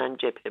که برن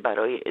جبهه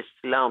برای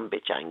اسلام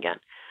بجنگن.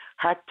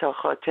 حتی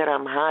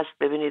خاطرم هست،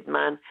 ببینید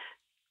من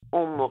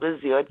اون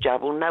موقع زیاد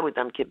جوان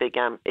نبودم که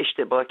بگم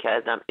اشتباه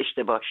کردم،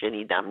 اشتباه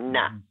شنیدم،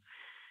 نه.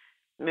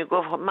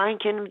 میگفت من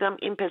که نمیدم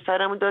این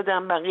پسرمو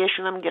دادم،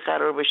 بقیه‌شون هم که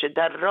قرار بشه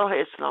در راه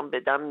اسلام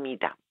بدم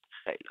میدم.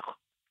 خیلی خوب.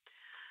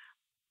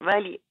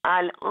 ولی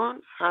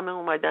الان همه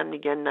اومدن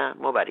میگن نه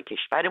ما برای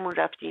کشورمون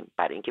رفتیم،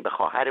 برای اینکه به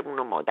خواهرمون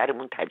و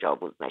مادرمون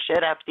تجاوز نشه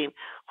رفتیم.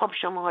 خب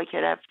شماها که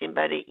رفتیم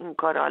برای این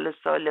کار حالا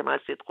سالم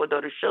هستید خدا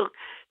رو شکر،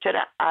 چرا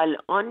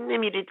الان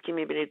نمیرید که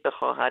میبینید به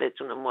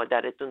خواهرتون و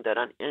مادرتون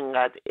دارن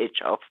اینقدر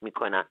اچاف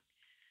میکنن؟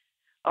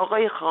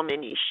 آقای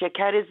خامنه‌ای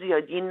شکر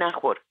زیادی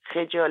نخور،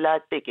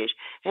 خجالت بکش.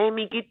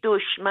 میگی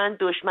دشمن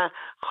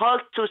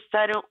خاک تو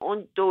سر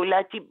اون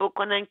دولتی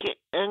بکنن که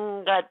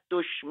انقدر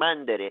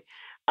دشمن داره،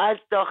 از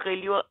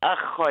داخلی و از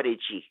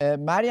خارجی.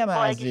 مریم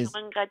عزیز،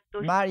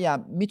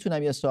 مریم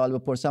میتونم یه سوال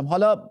بپرسم؟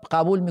 حالا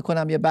قبول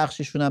میکنم یه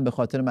بخششون هم به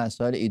خاطر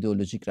مسائل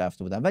ایدئولوژیک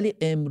رفته بودن، ولی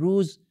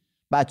امروز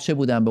بچه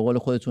بودن به قول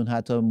خودتون،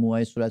 حتی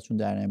موهای صورتشون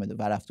در نمیاد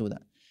و رفته بودن،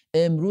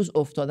 امروز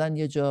افتادن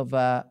یه جا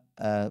و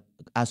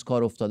از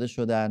کار افتاده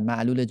شدن،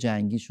 معلول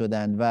جنگی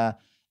شدن و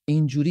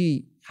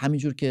اینجوری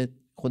همینجور که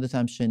خودت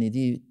هم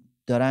شنیدی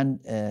دارن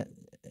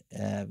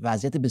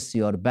وضعیت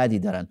بسیار بدی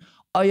دارن.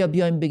 آیا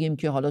بیایم بگیم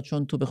که حالا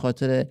چون تو به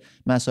خاطر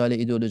مسائل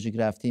ایدئولوژیک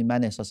رفتی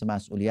من احساس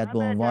مسئولیت به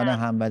عنوان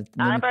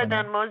هموطن نمی‌کنم؟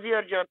 ابداً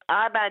مازیار جان،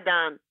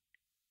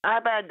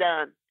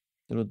 ابداً.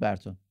 درود بر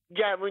تو.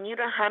 جوونی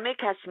رو همه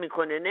کس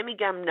میکنه،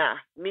 نمیگم نه،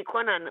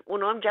 میکنن.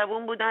 اونا هم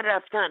جوون بودن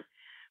رفتن،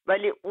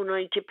 ولی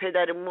اونایی که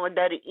پدر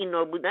مادر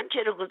اینا بودن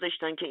چرا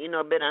گذاشتن که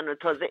اینا برن و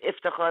تازه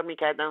افتخار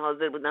میکردن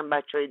حاضر بودن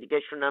بچهای دیگه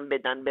شونم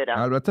بدن برن؟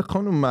 البته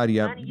خانم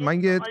مریم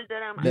من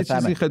یه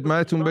چیزی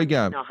خدمتتون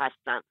بگم.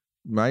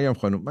 مریم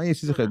خانم من یه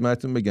چیزی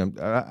خدمتتون بگم.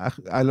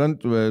 الان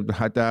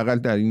حداقل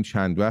در این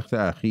چند وقت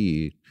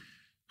اخیر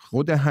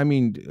خود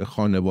همین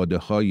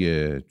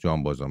خانواده‌های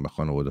جانبازان و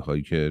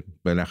خانواده‌هایی که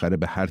بالاخره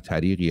به هر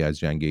طریقی از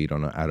جنگ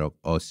ایران و عراق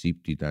آسیب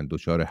دیدن،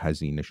 دچار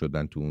هزینه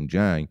شدن تو اون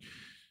جنگ،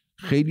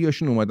 خیلی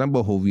هاشون اومدن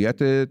با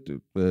هویت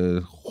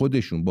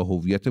خودشون، با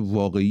هویت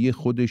واقعی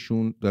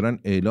خودشون دارن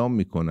اعلام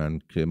میکنن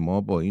که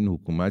ما با این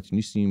حکومت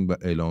نیستیم و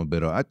اعلام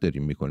براءت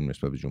داریم میکنیم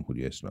نسبت به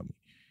جمهوری اسلامی.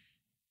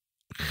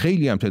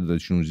 خیلی هم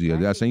تعدادشون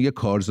زیاده. اصلا یه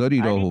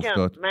کارزاری راه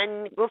افتاد.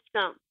 من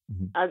گفتم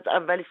از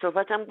اولی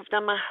صحبتم گفتم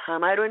من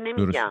همه رو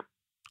نمیگم.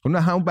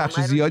 نه همون بخش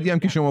زیادی هم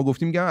که شما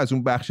گفتیم میگم، از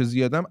اون بخش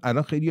زیادم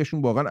الان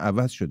خیلیشون واقعا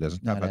عوض شده.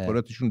 از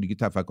تفکراتشون دیگه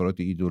تفکرات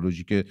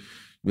ایدئولوژیک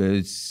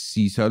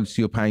 30 سال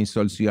 35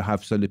 سال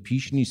 37 سال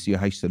پیش نیست،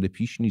 38 سال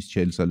پیش نیست،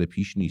 40 سال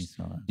پیش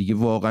نیست، دیگه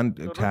واقعا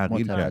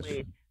تغییر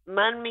کرده.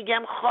 من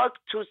میگم خاک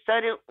تو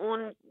سر اون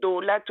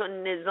دولت و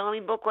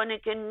نظامی بکنه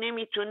که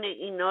نمیتونه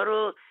اینا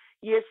رو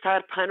یه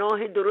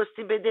سرپناه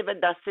درستی بده و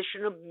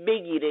دستشون رو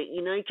بگیره.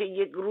 اینایی که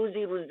یک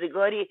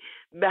روزگاری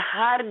به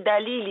هر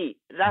دلیلی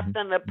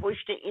رفتن و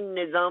پشت این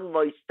نظام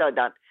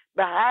وایستادن،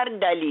 به هر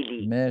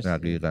دلیلی.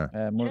 دقیقاً.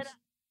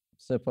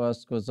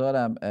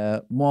 سپاسگزارم.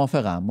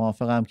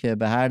 موافقم که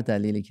به هر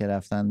دلیلی که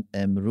رفتن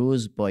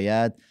امروز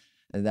باید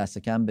دست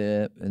کم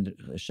به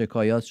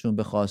شکایاتشون،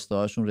 به خواسته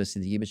هاشون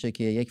رسیدگی بشه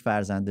که یک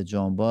فرزند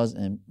جانباز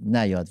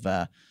نیاد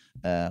و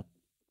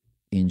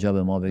اینجا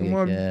به ما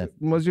بگه که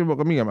مازیار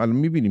واقعا میگم الان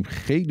میبینیم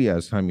خیلی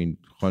از همین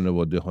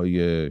خانواده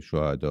های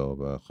شهدا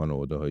و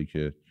خانواده هایی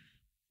که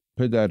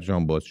پدر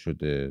جانباز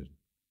شده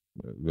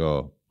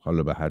یا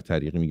حالا به هر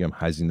طریقی میگم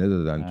هزینه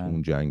دادن تو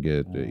اون جنگ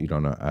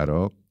ایران و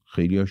عراق،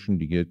 خیلی هاشون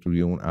دیگه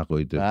توی اون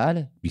عقاید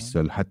 20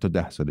 سال حتی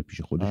 10 سال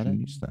پیش خودشون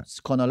نیستن.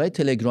 کانال‌های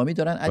تلگرامی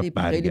دارن علی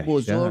خیلی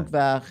بزرگ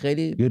و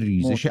خیلی یه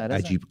ریزش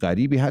عجیب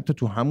غریبی حتی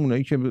تو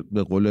همونایی که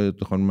به قول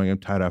خانم میگم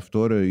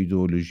طرفدار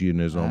ایدئولوژی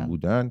نظام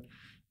بودن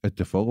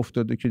اتفاق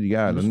افتاده که دیگه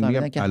الان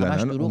میگم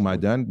علنا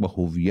اومدن با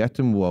هویت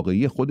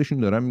واقعی خودشون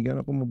دارن میگن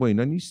آقا ما با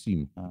اینا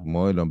نیستیم،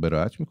 ما اعلام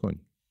براءت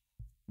میکنیم.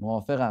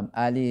 موافقم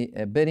علی.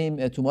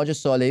 بریم توماج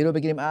صالحی رو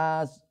بگیریم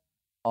از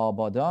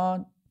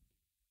آبادان.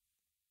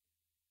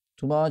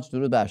 توماج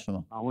درود بر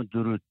شما.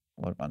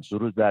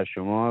 درود بر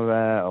شما و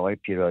آقای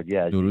پیرهادی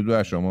عزیز. درود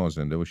بر شما،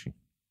 زنده باشین.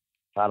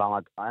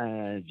 سلامت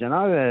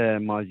جناب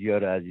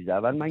مازیار عزیز.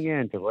 اول من یه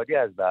انتقادی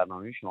از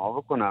برنامه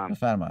شما بکنم.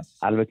 بفرمایید.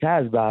 البته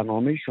از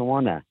برنامه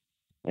شما نه.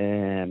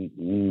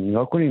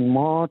 نگاه کنید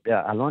ما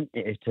الان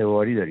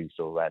اعتباری داریم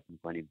صحبت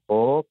میکنیم.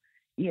 خب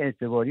این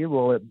اعتباری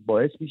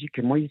باعث میشه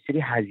که ما یه سری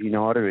هزینه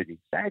ها رو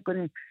بدیم. سعی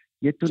کنیم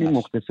یه طوری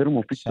مختصر و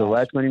مفید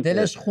صحبت کنیم.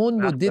 دلش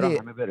خون بود دیدی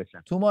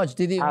توماج،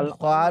 دیدی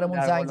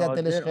خواهرمون زنگ زد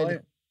دلش خیلی.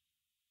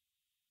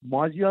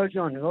 مازیار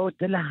جان نگاه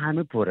دل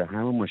همه پره،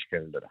 همه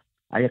مشکل دارن.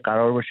 اگه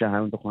قرار باشه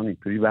همه بخوان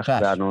اینطوری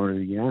وقت برنامه رو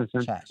بگیرن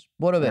اصلا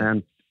برو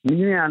بریم.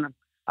 میدونی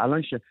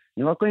الان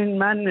نگاه کنید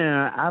من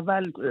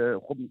اول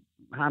خب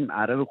هم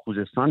عرب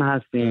خوزستان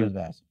هستیم،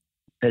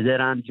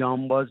 پدرم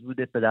جانباز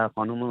بوده، پدر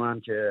خانومم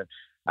هم که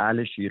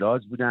اهل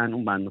شیراز بودن.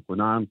 اون بنده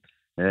خدا هم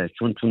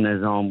چون تو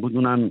نظام بود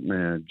اونم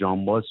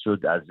جانباز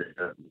شد، از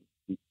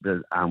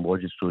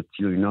امواج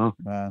صوتی و اینا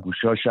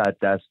گوشاش از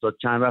دست داد.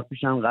 چند وقت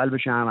پیش هم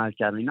قلبش عمل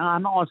کرد. اینا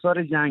همه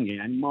آثار جنگه.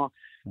 یعنی ما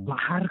با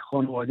هر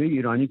خانواده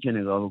ایرانی که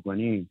نگاه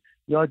بکنیم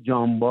یا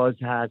جانباز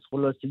هست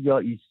خلاصه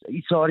یا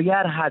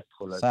ایثارگر هست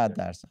خلاصه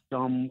 100%.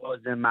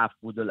 جانباز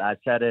مفقود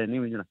الاثر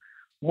نمیدونم.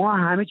 ما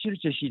همه چی رو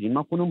چشیدیم.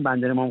 ما خودمون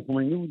بندر امام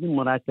خمینی بودیم،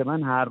 مرتبا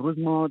هر روز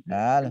ما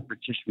به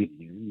چشم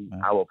می‌دیدیم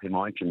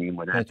هواپیماهایی که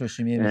میومدن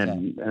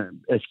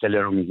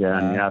اسکله رو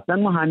می‌زدن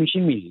میرفتن، ما همیشه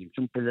می‌دیدیم.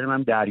 چون پدرم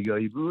هم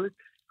دریایی بود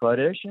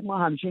کارش ما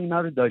همیشه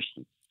اینا رو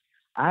داشتیم.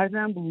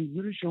 عرضم به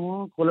حضور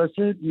شما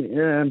خلاصه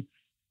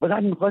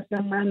فقط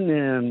میخواستم من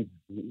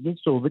یه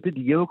صحبت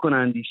دیگه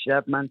بکنم.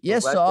 دیشب من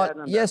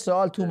یه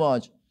سوال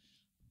توماج،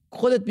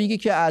 خودت میگی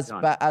که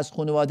از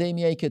خانواده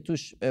میایی که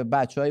توش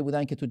بچه‌هایی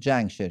بودن که تو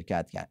جنگ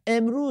شرکت کردن.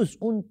 امروز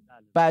اون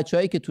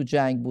بچه‌هایی که تو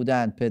جنگ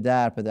بودن،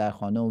 پدر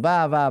خانم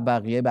و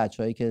بقیه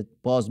بچه‌هایی که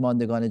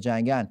بازماندگان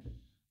جنگن،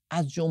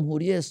 از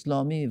جمهوری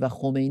اسلامی و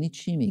خمینی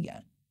چی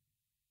میگن؟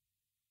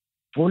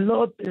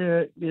 والا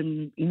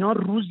اینا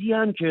روزی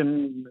هم که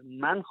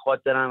من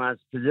خاطرم از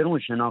پدرمو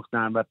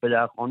شناختم و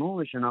پدر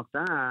خانومو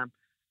شناختم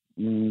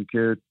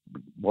که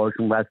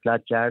باشون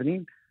وصلت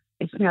کردیم،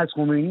 اسمی از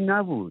خمینی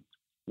نبود.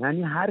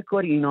 یعنی هر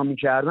کاری اینا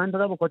میکردن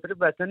دادا به خاطر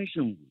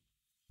وطنشون بود.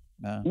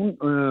 اون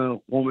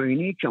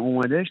خمینی که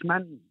اومدش،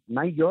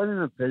 من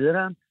یادم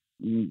پدرم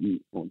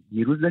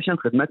دیروز داشتم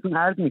خدمتتون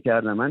عرض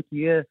میکردم، من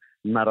توی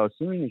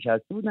مراسمی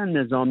نشسته بودن،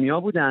 نظامیا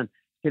بودن،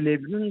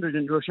 تلویزیون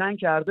روشن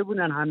کرده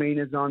بودن، همه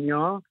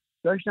نظامیا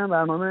داشتن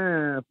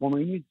برنامه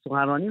خمینی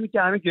سخنرانی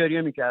میکردن، همه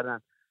گریه میکردن.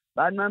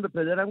 بعد من به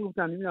پدرم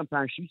گفتم، نمیدونم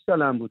 5-6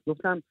 سالم بود،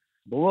 گفتم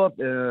بابا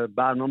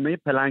برنامه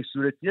پلنگ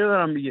صورتی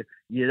دارم دیگه.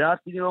 یه دفعه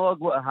دیدیم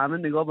آقا همه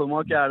نگاه به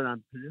ما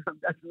کردن، پدرم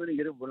دست من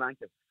گرفت بلند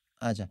کرد.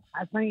 عجب.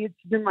 اصلا یه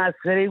چیز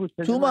مسخره‌ای بود.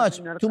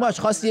 توماج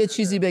خواستی یه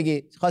چیزی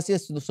بگی، خواستی یه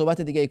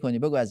صحبت دیگه ای کنی،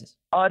 بگو عزیز.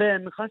 آره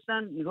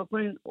میخواستم نگاه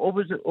کنین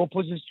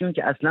اپوزیسیون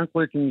که اصلا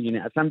خودتون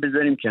میگین اصلا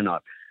بذاریم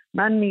کنار.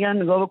 من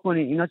میگم نگاه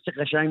بکنین اینا چه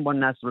قشنگ با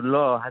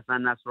نصرالله،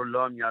 حسن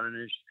نصرالله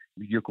میارنش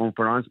ویدیو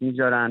کنفرانس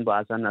میذارن، با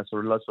حسن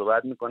نصرالله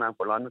صحبت میکنن،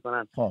 فلان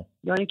میکنن.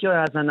 یا اینکه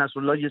حسن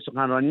نصرالله یه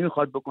سخنرانی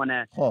میخواد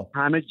بکنه،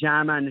 همه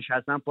جمع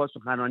نشستن پا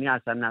سخنرانی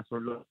حسن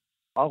نصرالله.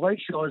 آقای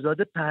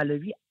شاهزاده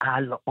پهلوی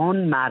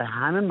الان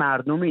مرهم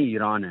مردم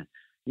ایرانه.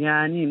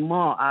 یعنی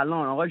ما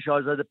الان آقای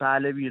شاهزاده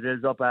پهلوی،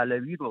 رضا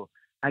پهلوی رو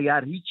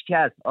اگر هیچ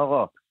کس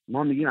آقا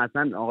ما میگیم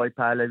اصلا آقای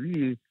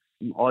پهلوی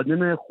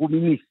آدم خوبی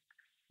نیست،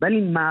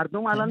 ولی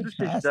مردم الان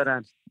دوستش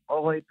دارن.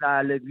 آقای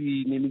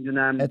پهلوی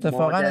نمیدونم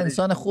اتفاقا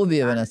انسان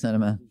خوبیه به نظر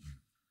من.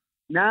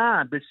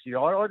 نه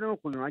بسیار آدم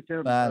خوبی. من که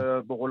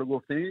به قول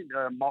گفتنی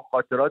ما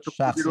خاطرات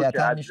خوبی رو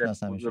که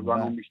از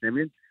بزرگانمون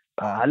میشنویم،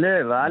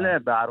 بله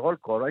به هر حال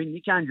کارهای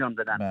نیک انجام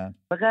دادن.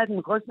 فقط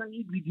میخواستم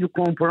این ویدیو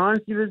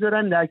کنفرانسی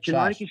بذارن در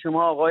کناری که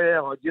شما آقای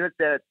حاجی رو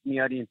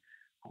میارین،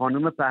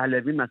 خانم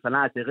پهلوی مثلا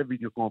از طریق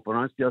ویدیو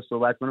کنفرانس یا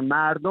صحبت کنه.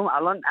 مردم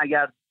الان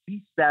اگر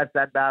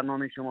 20%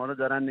 برنامه شما رو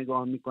دارن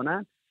نگاه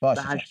میکنن به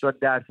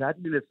 80%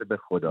 میرسه به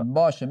خدا.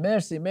 باشه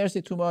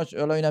مرسی توماج.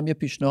 حالا اینم یه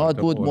پیشنهاد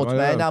بود،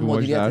 مطمئنم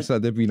مدیریت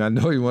درصد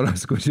بیننده‌های ما رو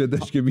از کجا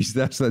داشت که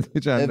 20%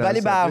 چند،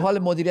 ولی به هر حال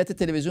مدیریت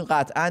تلویزیون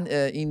قطعا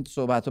این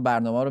صحبت و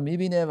برنامه رو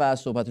میبینه و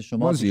صحبت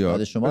شما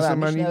پیشنهاد شما رو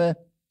میشنوه.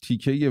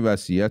 تیکه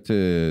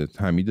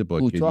حمید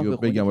باکری رو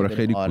بگم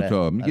خیلی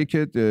کوتاه. میگه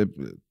که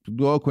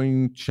دعا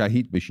کنین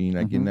شهید بشین،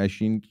 اگه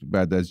نشین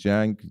بعد از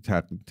جنگ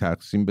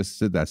تقسیم به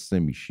 3 دسته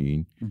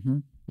میشین.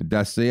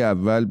 دسته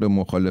اول به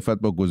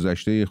مخالفت با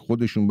گذشته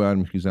خودشون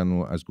برمیخیزن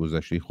و از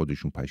گذشته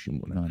خودشون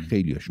پشیمونن.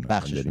 خیلی هاشون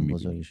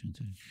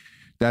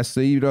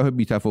دسته ای راه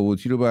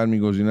بی‌تفاوتی رو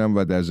برمیگزینن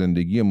و در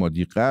زندگی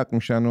مادی غرق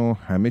میشن و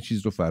همه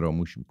چیز رو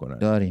فراموش میکنن.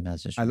 داریم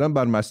ازش. الان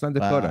بر مسند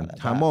کارن.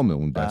 تمام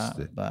اون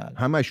دسته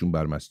همشون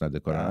بر مسند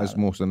کارن. از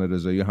محسن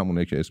رضایی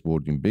همونه که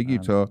اسپوردیم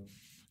بگیر تا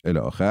الی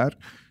آخر.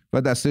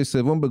 و دسته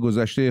سوم به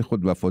گذشته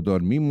خود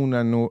وفادار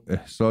میمونن و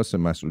احساس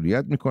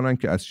مسئولیت میکنن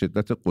که از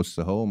شدت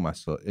قصه ها و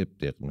مصائب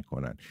دق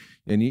میکنن.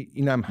 یعنی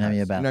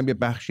اینم یه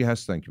بخشی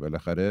هستن که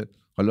بالاخره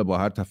حالا با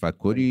هر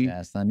تفکری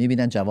هستن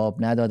میبینن جواب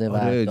نداده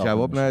و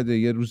جواب نداده.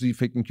 یه روزی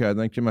فکر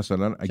میکردن که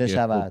مثلا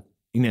اگه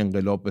این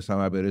انقلاب به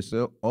ثمر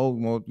برسه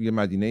ما یه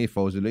مدینه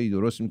فاضله‌ای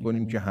درست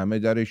میکنیم که همه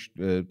درش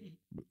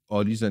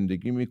عالی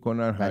زندگی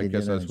میکنن، هر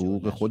کس از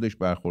حقوق خودش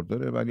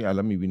برخورداره. ولی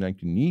الان میبینن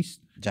که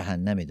نیست،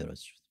 جهنمی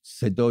درست شد.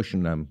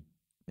 صداشونم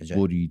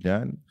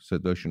بریدن،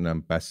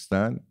 صداشونم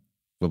بستن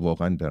و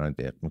واقعا دارن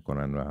دق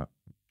میکنن. و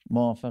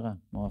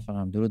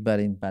موافقم. درود بر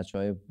این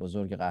بچهای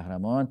بزرگ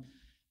قهرمان.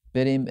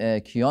 بریم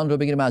کیان رو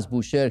بگیریم از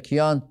بوشهر.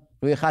 کیان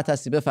روی خط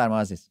هستی، بفرما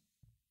عزیز.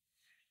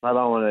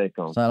 سلام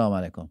علیکم. سلام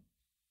علیکم.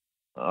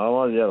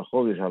 مازیار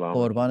خوبی؟ سلام.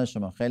 قربان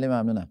شما، خیلی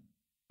ممنونم.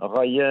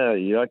 آقا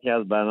یکی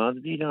از برنامه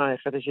دیدم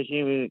حقیقتش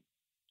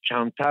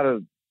کمتر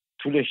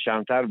طولش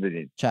کمتر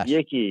بدین.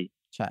 یکی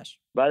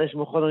بعدش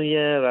ما خودم یه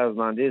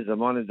رزمنده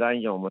زمان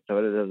زنگ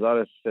متولد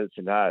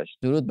 1338.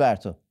 درود بر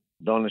تو.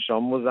 دانش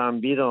آموزم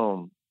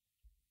بیرم،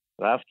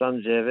 رفتم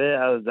جوه،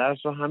 از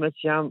درس و همه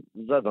چی هم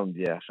زدم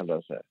دیگه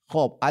خلاصه.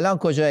 خب الان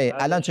کجایی؟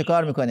 الان چه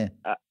کار میکنه؟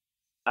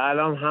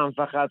 الان هم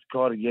فقط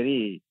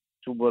کارگری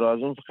تو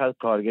برازون، فقط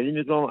کارگری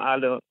میکنم.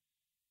 الان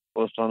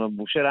استان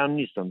بوشهر هم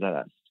نیستم در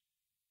است.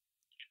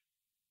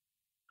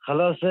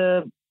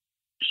 خلاصه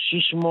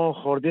 6 ماه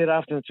خورده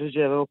رفتم تو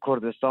جبهه و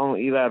کردستان و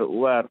ایور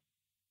اوور.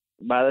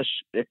 بعدش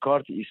یک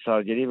کارت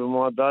ایثارگری به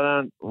ما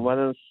دادن،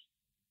 اومدن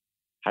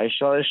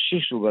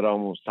 86 رو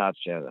برامون ثبت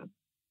کردن.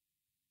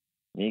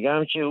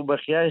 میگم که او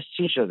بخیرش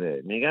چی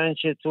شده؟ میگن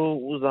که تو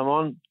او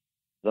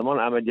زمان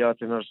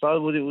عملیات مرسال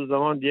بودی، او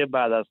زمان دیگه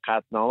بعد از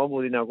قطعنامه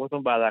بودی.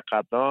 نگفتم بعد از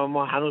قطعنامه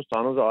ما هنوز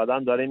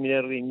آدم داره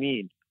میره روی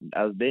میل.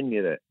 از بین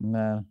میره،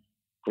 نه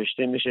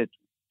کشته میشه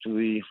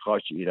توی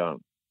خاک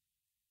ایران.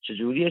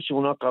 چجوریه که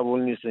اونا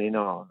قبول نیست؟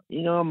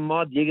 اینا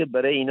ما دیگه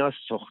برای اینا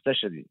سوخته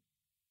شدیم.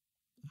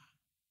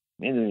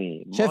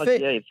 میدونی ما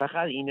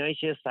فقط اینایی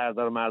که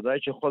سردار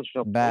مردایی که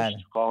خودشون پشت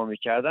قام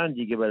میکردن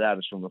دیگه به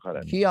دردشون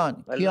میخوره.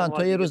 کیان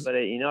تو یه روز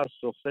برای اینا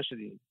سوخته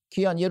شدیم.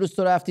 کیان یه روز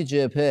تو رفتی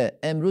جبهه،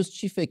 امروز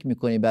چی فکر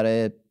میکنی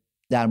برای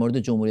در مورد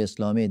جمهوری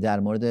اسلامی، در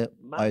مورد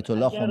آیت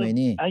الله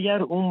خمینی؟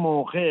 اگر اون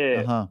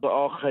موقع به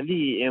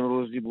آخلی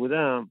امروزی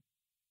بودم،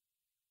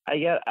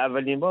 اگر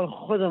اولین بار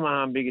خودم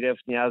هم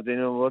بگرفتی از بین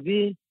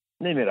آوردی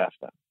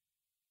نمیرفتم.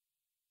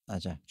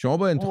 عجب. شما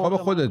با انتخاب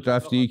خودت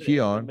رفتی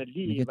کیان؟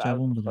 میگه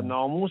جوون بودم.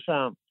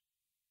 ناموسم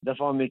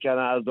دفاع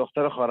میکردن از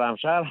دختر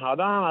خرمشهر،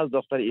 حالا هم از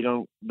دختر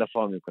ایران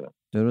دفاع میکنم.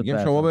 میگم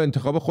شما با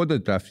انتخاب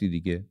خودت رفتی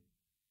دیگه.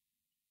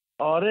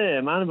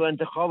 آره من با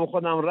انتخاب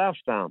خودم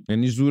رفتم.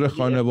 یعنی زور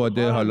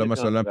خانواده، حالا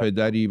مثلا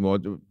پدر با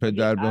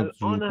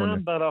زور کنه.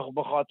 هم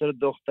به خاطر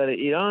دختر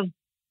ایران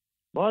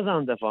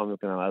بازم دفاع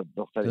میکنم از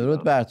دختر ایران.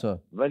 درود بر تو.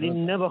 ولی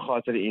نه به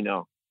خاطر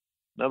اینا،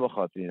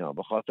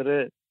 به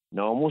خاطر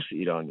ناموس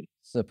ایرانی.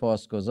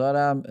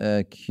 سپاسگزارم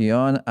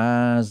کیان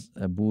از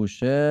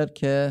بوشهر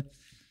که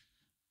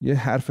یه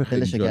حرف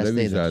خیلی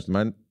جالبی زد.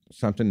 من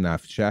سمت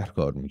نفت شهر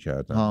کار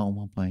میکردم.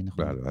 اون پایین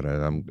خود.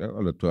 بله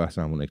حالا تو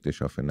اصلا همون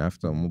اکتشاف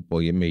نفت ما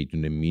با یه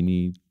میدون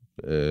مینی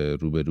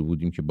روبرو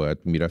بودیم که باید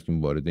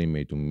میرفتیم وارد این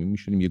میدون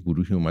میشدیم. یه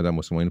گروهی اومدن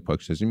واسه ما اینو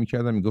پاکسازی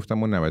میکردن، میگفتن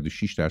ما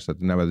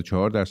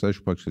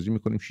 94% پاکسازی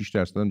میکنیم،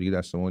 6% هم دیگه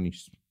دست ما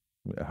نیست.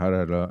 هر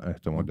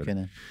احتمال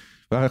داره.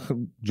 و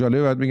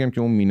جالبه باید بگم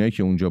که اون مینایی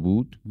که اونجا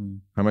بود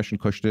همشون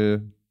کاشت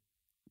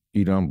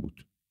ایران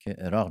بود که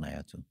عراق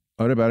نیاتون.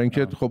 آره برای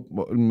اینکه خب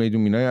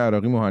میدون مینای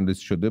عراقی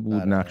مهندسی شده بود،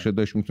 نقشه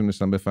داشت،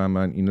 میتونستن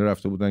بفهمن. اینا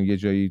رفته بودن یه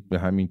جایی به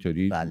همین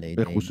طوری،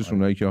 به خصوص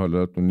اونایی که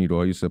حالا تو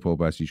نیروهای سپاه و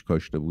بسیج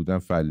کاشته بودن،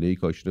 فله‌ای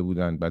کاشته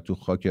بودن، بعد تو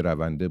خاک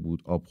رونده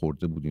بود، آب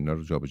خورده بود، اینا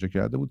رو جابجا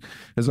کرده بود.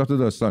 هزار تا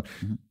داستان.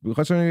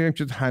 می‌خواستم بگم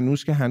که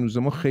هنوز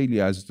ما خیلی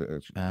از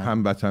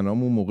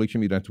هموطنامون موقعی که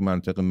میرن تو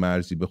منطقه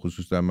مرزی، به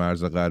خصوص در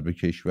مرز غرب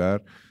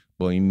کشور،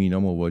 با این مینا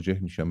مواجه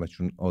میشن و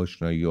چون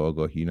آشنایی و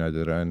آگاهی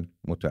ندارن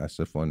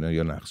متاسفانه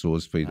یا نقص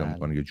عضو پیدا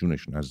میکنن یا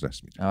جونشون از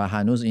دست میدن. و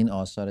هنوز این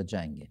آثار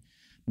جنگه.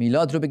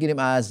 میلاد رو بگیریم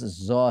از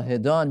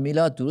زاهدان.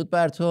 میلاد درود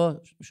بر تو،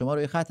 شما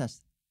روی خط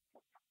هست.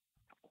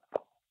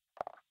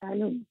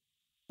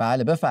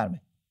 بله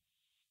بفرمایید.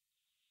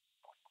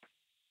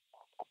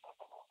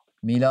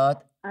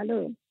 میلاد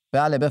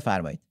بله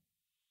بفرمایید.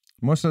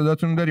 ما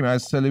صداتون داریم.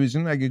 از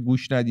تلویزیون اگه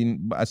گوش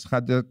ندین،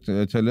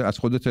 از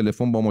خود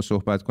تلفن با ما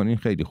صحبت کنین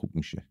خیلی خوب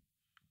میشه.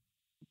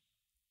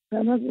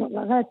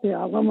 فقط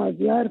آقا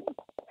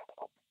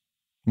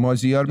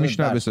مازیار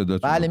میشنوه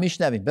صداتون؟ بله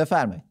میشنویم،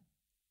 بفرمایید.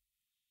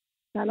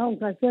 سلام،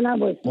 خسته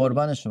نباشید.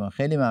 قربان شما،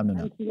 خیلی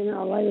ممنونم.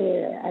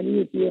 آقای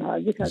علی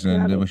پیرهادی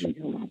زنده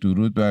باشید.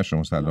 درود بر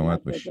شما،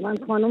 سلامت باشید. من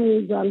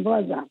خانم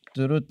جانبازم.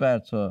 درود بر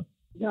تو.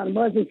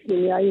 جانباز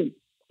شیمیایی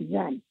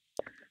جنگ.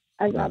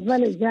 از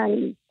اول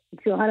جنگ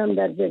شوهرم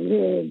در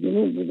جبهه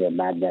جنوب بوده،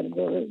 بعد در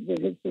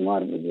جبهه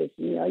شمال بوده،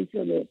 شیمیایی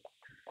شده.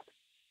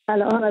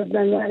 الان از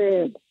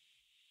نظر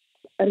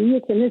ریه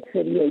که نصف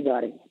ریه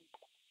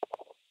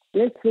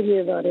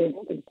داره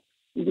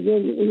دیگه.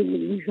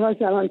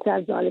 بیشهاش الان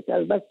 4 ساله که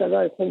از بس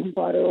صدای خون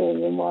پاره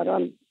و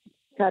ماران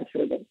تر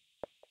شده.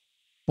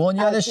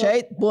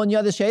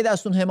 بنیاد شهید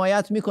از اون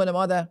حمایت میکنه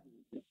مادر؟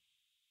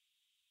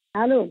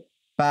 الو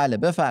بله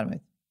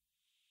بفرمایید.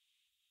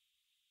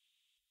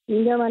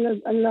 اینجا من از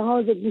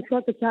لحاظ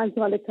گوشات 4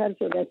 ساله تر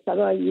شده،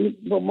 صدای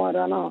با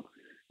مارانا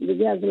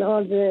دیگه. از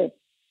لحاظ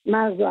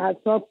مغز و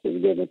اعصاب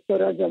دیگه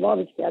دکترها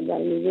جوابش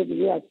کردن، میگه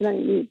دیگه اصلا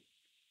این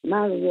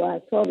مغز و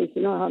اعصابش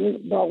اینا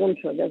همین داغون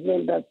شده از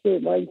این دسته.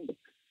 باید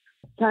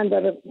چند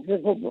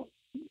دقیقه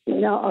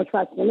اینا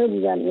آشپزخونه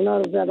بودن، اینا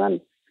رو زدن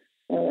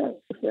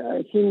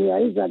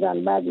شیمیایی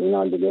زدن، بعد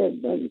اینا دیگه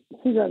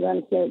چی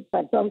زدن که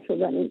پرتاب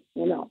شدن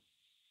اینا.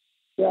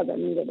 یادم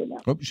میره بدن.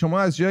 خب شما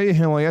از جای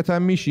حمایت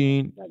هم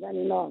میشین؟ زدن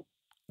اینا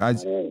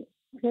از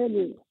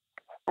خیلی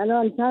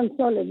الان چند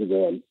سال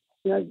دیگه،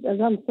 از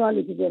هم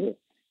سالی که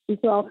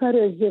بیت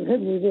آخر جبهه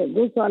بوده،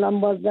 2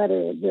 سالم باز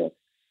در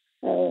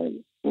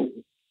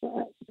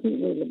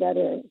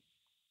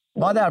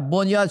مادر.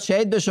 بنیاد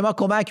شهید به شما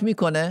کمک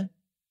میکنه؟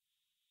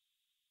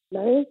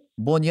 نه.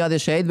 بنیاد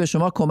شهید به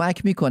شما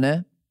کمک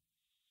میکنه؟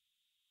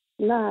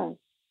 نه.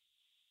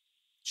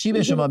 چی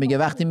به شما میگه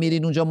وقتی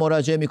میرین اونجا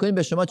مراجعه میکنین؟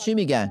 به شما چی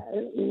میگن؟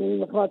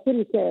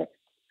 خاطری که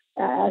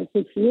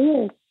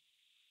ارتشیه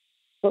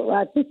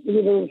ارتش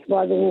دیگه به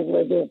باید حقوق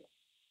بده،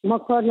 ما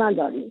کار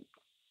نداریم.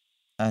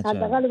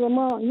 حداقل به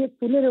ما یه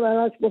پولی رو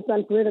براش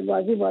گفتن کولر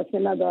گازی باشه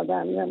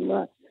ندادن،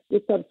 یا یه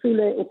کپسول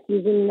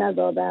اکسیژن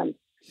ندادن،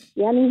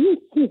 یعنی هیچ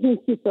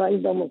چیزی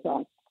سایید و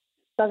مساعد.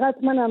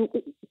 فقط منم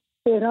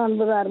تهران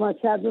ببر، ما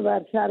شهر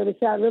ببر، شهر به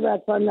شهر ببر،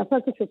 تا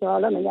نفسشو تا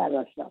حالا نگه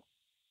داشتم.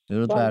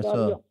 درود بر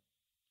تو.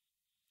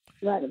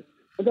 بله.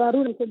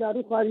 دارو که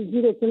دارو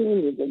خارجی رو که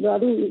نمیده،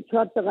 دارو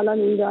 4 قلم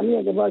ایرانی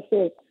اگه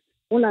باشه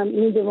اونم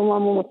میده به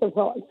ما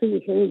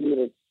متفاوتش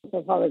میگیره.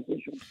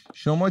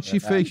 شما چی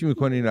فکر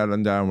میکنین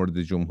الان در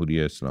مورد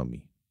جمهوری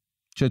اسلامی؟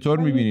 چطور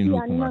میبینین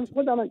حکومت؟ من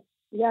خودم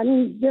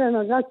یعنی دلم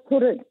انقدر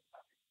پره،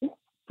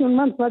 چون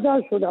من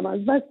فدا شدم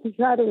از بس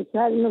شهر و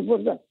شهر اینو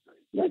بردم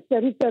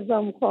دستری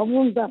کردم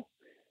خوابوندم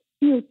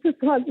 33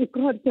 سال این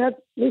کار کرد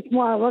هیچ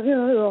معوقی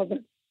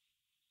ندادم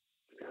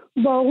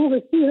با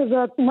حقوق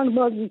 30,000 تومان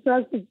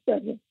بازنشست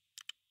کردم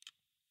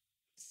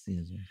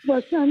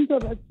با چند تا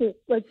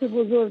بچه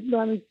بزرگ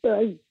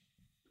دانشگاهی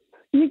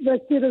یک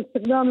بچه رو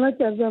استخدام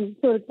نکردم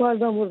طور کار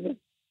نبردم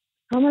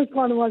همه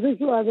خانواده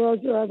شهدا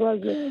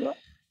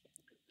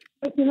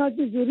اینا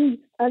که جوری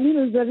علی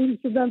رو زلیل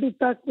شدن تو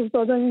تخت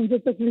افتادن اینجا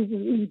تکلیف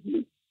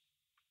میگیری.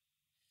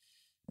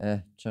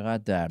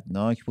 چقدر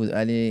دردناک بود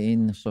علی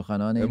این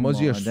سخنان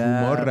مازیار.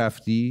 سومار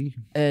رفتی؟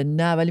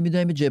 نه ولی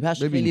میدونم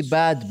جبهش خیلی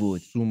بد بود.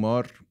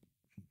 سومار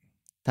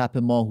تپ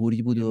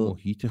ماهوری بود و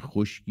محیط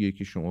خشکیه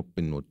که شما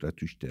به ندرت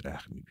توش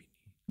درخت میبینی.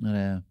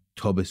 آره.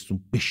 تابستون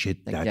به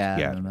شدت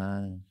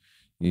گرم،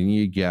 یعنی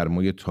یه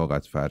گرمای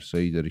طاقت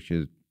فرسایی داره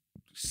که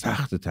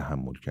سخت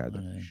تحمل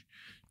کردنش.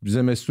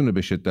 زمستون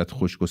به شدت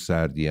خشک و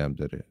سردی هم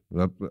داره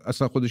و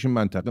اصلا خودش این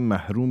منطقه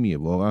محرومیه،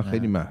 واقعا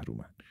خیلی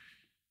محرومن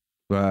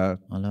و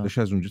داشت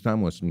از اونجا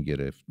تماس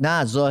میگرفت.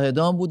 نه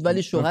زاهدان بود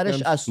ولی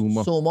شوهرش از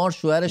سومار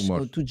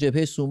تو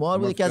جبهه سومار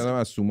بود که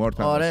از سومار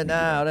تماس آره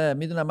نه آره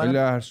میدونم من. ولی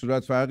هر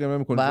صورت فرقی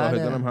نمیکنه،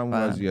 زاهدان هم همون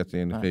وضعیته.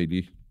 این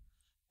خیلی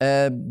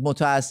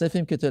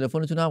متاسفیم که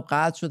تلفنتون هم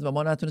قطع شد و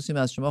ما نتونستیم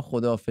از شما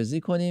خداحافظی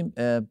کنیم.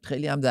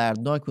 خیلی هم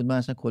دردناک بود، من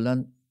اصلا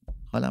کلا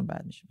حالم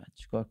بد میشه. بعد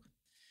چیکار کنم؟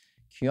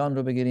 کیان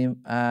رو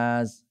بگیریم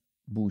از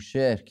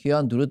بوشهر.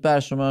 کیان درود بر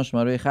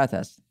شما روی خط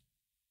هست.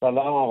 سلام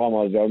آقا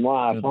مازیار،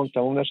 ما حرفام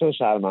تموم نشد،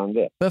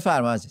 شرمنده.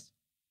 بفرما عزیز.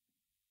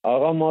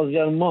 آقا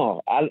مازیار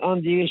ما الان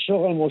دیگه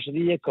شغل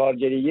مرشدی یه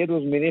کارگری، یه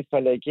روز میری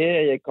فلکه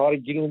یه کار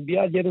گیرون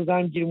بیاد، یه روز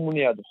هم گیرون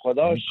میاد.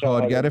 خدا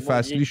کارگر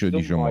فصلی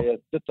شدی شما.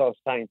 2 تا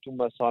سنگ تو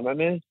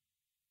مسانمه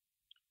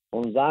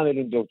 15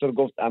 میلیون دکتر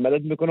گفت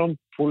عملت میکنم،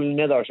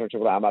 پول نداشتم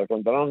چون عمل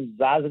کنم، دارم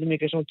زجر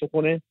میکشم تو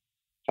خونه،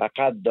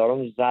 فقط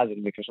دارم زجر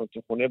میکشم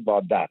تو خونه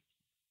با درد.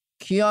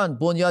 کیان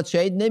بنیاد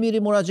شهید نمیری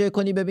مراجعه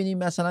کنی ببینیم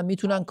مثلا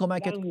میتونن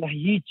کمکت؟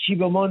 هیچی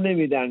به ما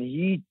نمیدن،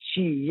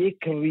 هیچی، 1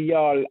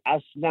 ریال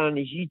اصلا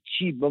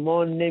هیچی به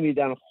ما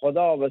نمیدن.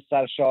 خدا به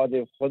سر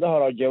شاده، خدا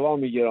را جوا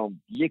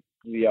میگیرم 1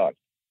 ریال.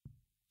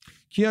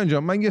 کیان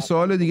جان من یه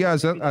سوال دیگه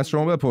از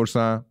شما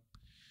بپرسم.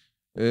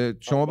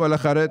 شما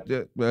بالاخره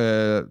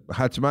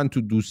حتما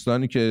تو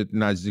دوستانی که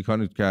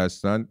نزدیکانت که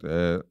هستن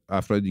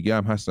افراد دیگه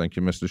هم هستن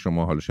که مثل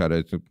شما حالا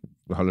شرایط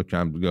حالا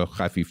کم یا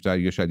خفیفتر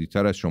یا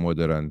شدیدتر از شما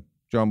دارن،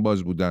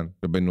 جانباز بودن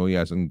به نوعی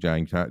از این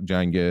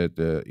جنگ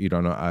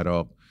ایران و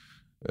عراق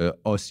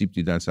آسیب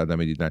دیدن،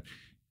 صدمه دیدن.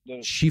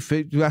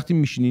 وقتی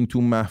میشینین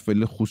تو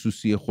محفل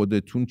خصوصی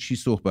خودتون چی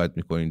صحبت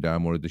میکنین در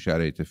مورد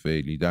شرایط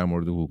فعلی، در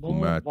مورد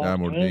حکومت، در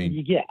مورد این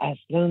دیگه؟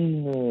 اصلا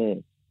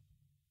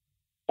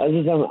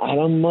عزیزم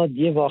الان ما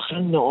دیگه واقعا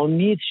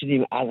ناامید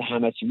شدیم از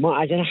همه چی. ما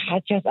اگر هر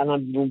کس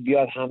الان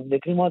بیاد حمله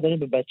کنه ما داریم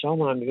به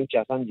بچه‌هامون هم میگیم که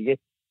اصلا دیگه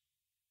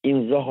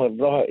این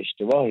راه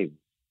اشتباهی بود.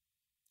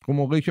 خب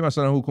موقعی که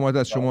مثلا حکومت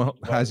از شما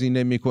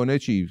هزینه میکنه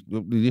چی؟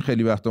 دیدی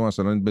خیلی وقتا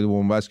مثلا به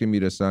بنبست که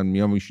میرسن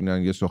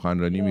میشینن یه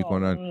سخنرانی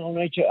میکنن.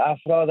 اونایی که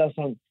افراد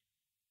هستن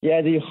یه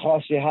عده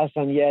خاصی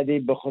هستن، یه عده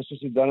به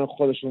خصوصی دارن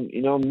خودشون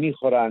اینا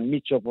میخورن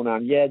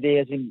میچپونن، یه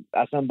عده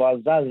اصلا باز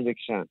زجر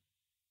بکشن.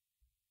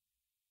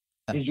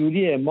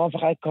 اینجوریه. ما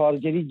فقط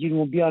کارگری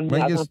گیرمون بیان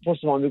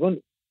اصلا بگن.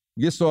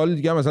 یه سوال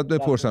دیگه هم ازت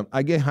بپرسم.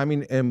 اگه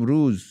همین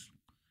امروز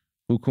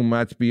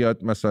حکومت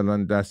بیاد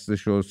مثلا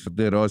دستشو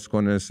دراز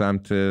کنه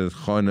سمت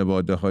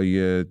خانواده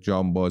های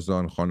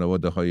جانبازان،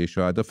 خانواده های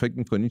شهدا، فکر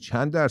میکنی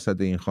چند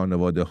درصد این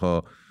خانواده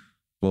ها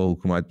با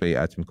حکومت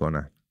بیعت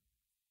میکنن؟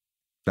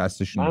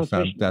 دستشون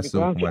سمت دست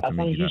حکومت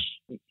میگیرن؟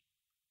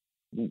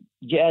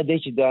 یه عده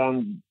که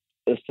دارن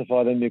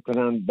استفاده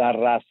میکنن در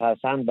رأس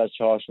هستن،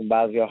 بچه هاشون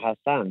بعضی ها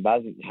هستن،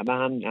 بعضی همه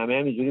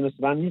همینجوری مثل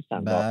من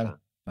نیستن.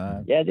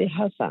 یه عده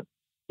هستن،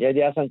 یه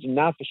عده هستن که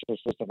نفعشون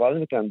استفاده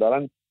میکنن،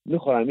 دارن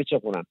میخورن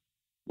میچپونن،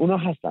 اونا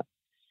هستن.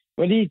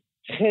 ولی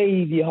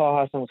خیلی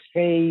ها هستن،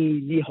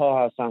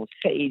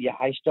 خیلی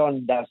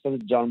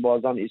 80%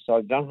 جانبازان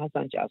ایستادگان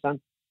هستن که اصلا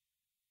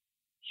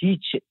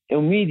هیچ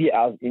امیدی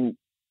از این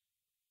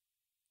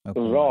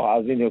راه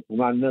از این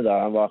حکومت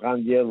ندارن. واقعا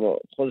دیگه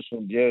خودشون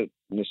دیگه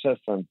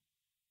نشستن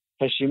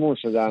پشیمون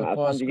شدن،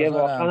 اصلا دیگه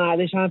واقعا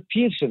علیش هم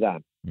پیر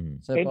شدن.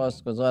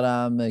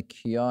 سپاسگزارم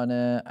کیان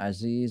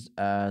عزیز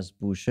از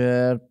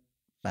بوشهر.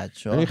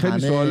 بچه‌ها خیلی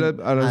سوال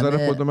از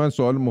نظر خود من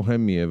سوال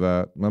مهمیه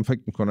و من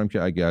فکر میکنم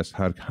که اگه از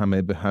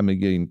همه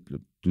این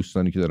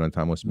دوستانی که دارن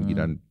تماس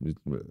میگیرن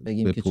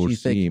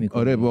بپرسیم،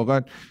 آره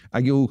واقعا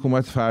اگه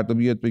حکومت فردا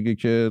بیاد بگه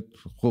که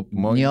خب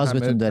ما نیاز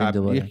بهتون داریم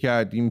دوباره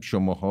کردیم،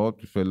 شماها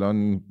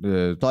فلان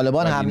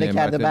طالبان حمله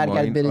کرده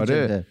برگردید برید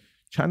جده،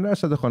 چند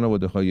درصد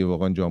خانواده های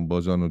واقعا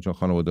جانبازان و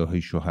خانواده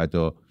های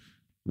شهدا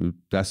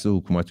دست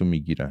حکومت رو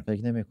میگیرن؟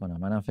 فکر نمی کنم.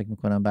 منم فکر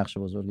میکنم بخش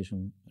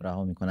بزرگشون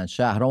رها میکنن.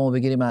 شهرامو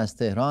بگیریم از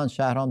تهران.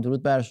 شهرام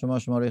درود بر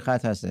شما روی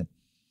خط هسته.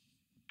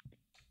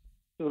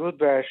 درود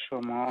بر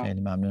شما. خیلی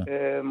ممنون.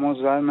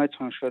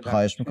 مزاحمتون شدم.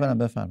 خواهش میکنم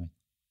بفرمایید.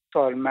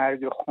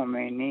 سالمرگ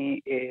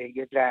خمینی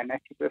یه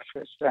لعنتی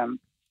بفرستم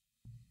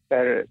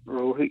در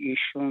روح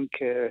ایشون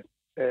که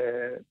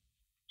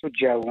تو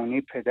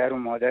جوانی پدر و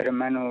مادر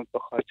منو به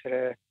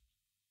خاطر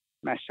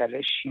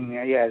مسئله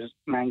شیمیایی از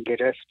من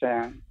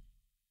گرفتن.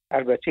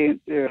 البته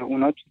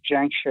اونا تو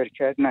جنگ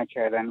شرکت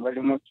نکردن، ولی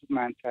ما تو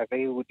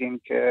منطقه بودیم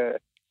که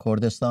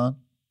کردستان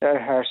در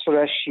هر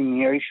صورت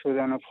شیمیایی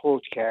شدن و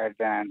فوت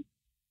کردن.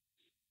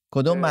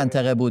 کدوم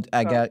منطقه بود؟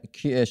 اگر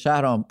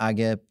شهرام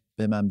اگه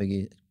به من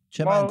بگی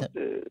چه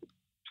منطقه؟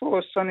 تو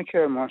استان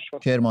کرمانشاه.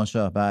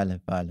 کرمانشاه، بله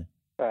بله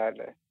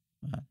بله.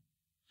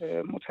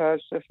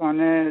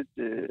 متاسفانه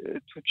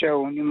تو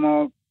جوانی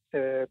ما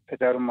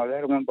پدر و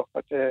مادرمون به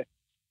خاطر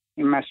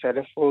این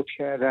مسئله فوت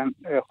کردن.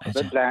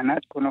 خدا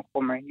لعنت کنه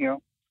خمینی و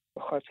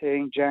به خاطر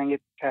این جنگ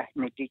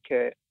تحمیلی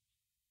که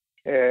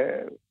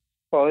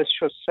باعث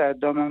شد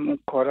صدام اون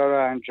کارا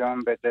رو انجام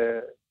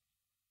بده،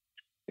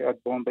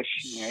 یاد بمب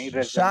شیمیایی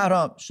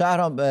بزنه.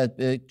 شهرام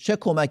چه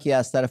کمکی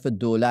از طرف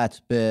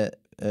دولت به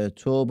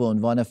تو به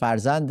عنوان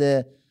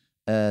فرزند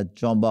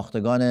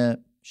جانباختگان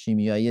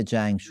شیمیایی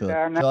جنگ شد؟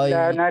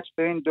 لعنت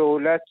به این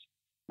دولت.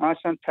 ما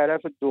اصلا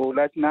طرف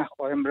دولت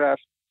نخواهیم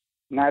رفت،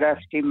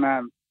 نرفتیم،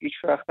 هم هیچ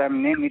وقت هم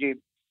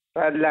نمیریم.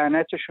 بعد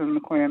لعنتشون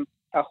میکنیم.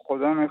 از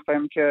خدا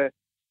میخوایم که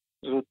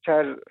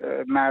زودتر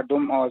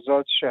مردم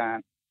آزاد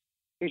شن.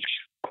 هیچ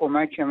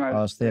کمک هم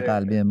از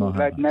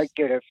دولت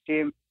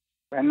نگرفتیم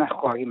و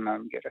نخواهیم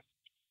هم گرفت.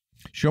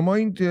 شما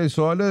این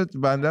سوال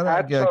بنده رو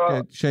اگر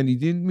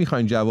شنیدین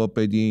میخواین جواب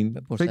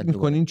بدین؟ فکر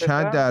میکنین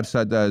چند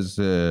درصد از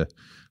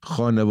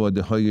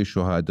خانواده های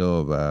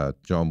شهدا و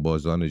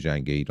جانبازان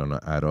جنگ ایران و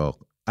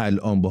عراق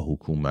الان با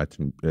حکومت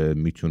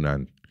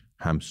میتونن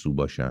همسو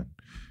باشن؟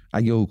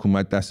 اگه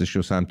حکومت دستش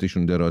رو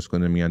سمتشون دراز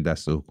کنه میان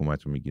دست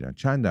حکومت رو میگیرن.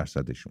 چند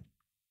درصدشون؟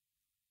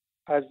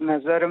 از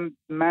نظر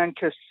من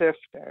که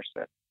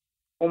 0%.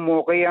 اون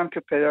موقعی هم که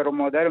پدر و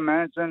مادر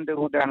من زنده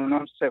بودن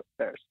اونام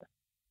 0%.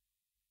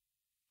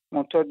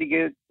 منتها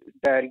دیگه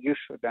درگیر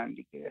شدن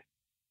دیگه.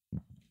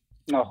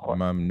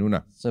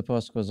 ممنونم.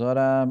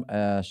 سپاسگزارم.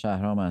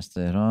 شهرام از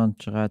تهران.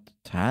 چقدر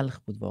تلخ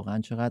بود واقعا،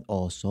 چقدر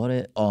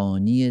آثار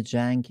آنی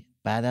جنگ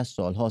بعد از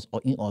سالهاست.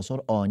 این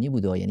آثار آنی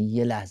بوده، یعنی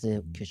یه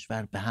لحظه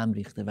کشور به هم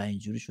ریخته و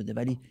اینجوری شده،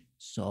 ولی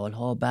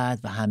سالها بعد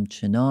و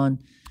همچنان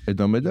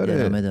ادامه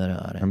داره.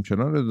 آره.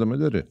 همچنان ادامه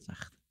داره.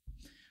 سخت.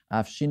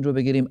 افشین رو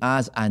بگیریم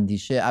از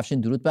اندیشه.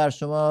 افشین درود بر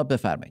شما،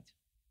 بفرمایید.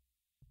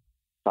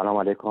 سلام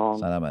علیکم.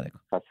 سلام علیکم.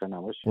 خسته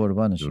نباشید.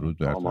 قربان شما. درود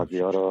بر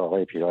مازیار و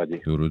آقای پیرهادی.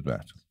 درود بر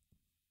تو.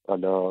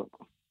 حالا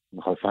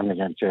می‌خواستم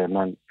بگم که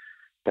من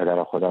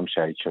پدر خودم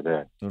شهید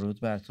شده.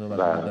 درود بر تو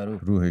و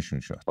روحشون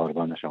شاد.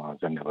 قربان شما،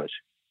 زنده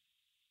باشید.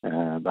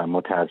 و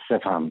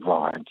متاسفم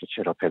واقعا که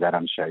چرا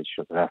پدرم شهید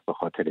شد، رفت به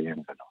خاطر این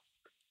انقلاب.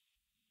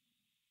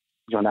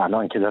 جان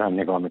الان که دارم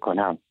نگاه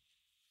میکنم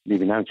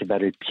میبینم که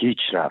برای پیچ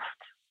رفت.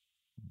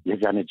 یه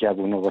زن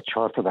جوونو با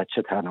 4 تا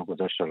بچه تنها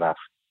گذاشت و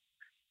رفت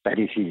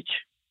برای هیچ.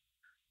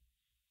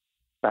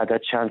 بعد از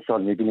چند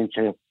سال میبینیم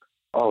که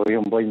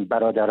آقایون با این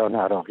برادران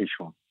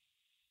عراقیشون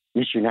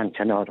میشینن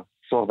کنار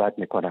صحبت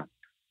میکنن.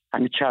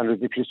 همین چند روز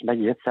پیش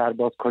مگه یه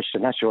سرباز کشته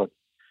نشد؟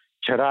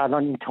 چرا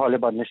الان این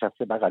طالبان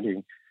نشسته بغل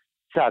این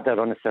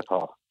سرداران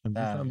سپاه؟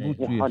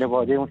 این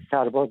خانواده اون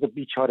سرباز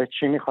بیچاره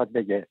چی میخواد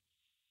بگه؟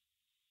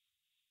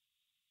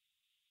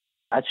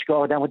 اشک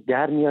آدمو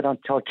در میارن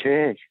تا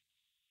که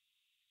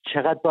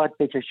چقدر باید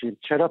بکشیم؟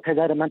 چرا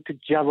پدر من تو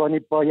جوانی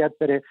باید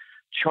بره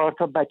 4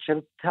 تا بچه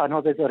رو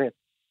تنها بذاره؟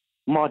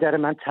 مادر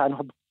من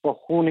تنها با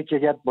خون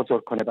جگر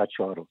بزرگ کنه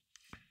بچه‌ها رو.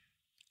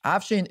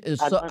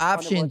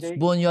 افشین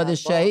بنیاد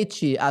شهید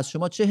چی؟ از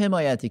شما چه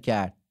حمایتی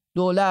کرد؟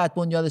 دولت،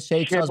 بنیاد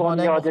شهید،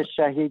 سازمانه؟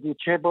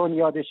 چه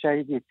بنیاد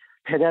شهیدی؟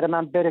 پدر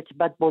من بره که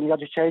بعد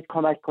بنیاد شهید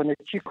کمک کنه.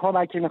 چی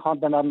کمکی میخوام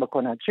به من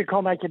بکنن؟ چی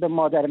کمکی به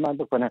مادر من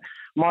بکنن؟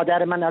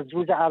 مادر من از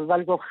روز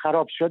اول گفت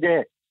خراب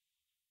شده.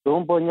 به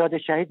اون بنیاد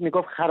شهید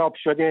میگفت خراب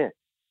شده.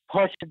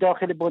 پاش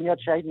داخل بنیاد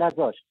شهید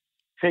نذاشت.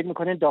 فکر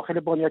میکنین داخل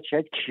بنیاد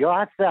شهید کیا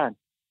هستن؟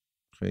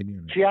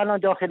 کی الان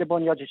داخل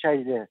بنیاد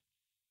شهیده؟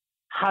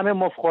 همه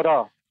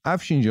مفخورا.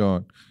 افشین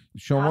جان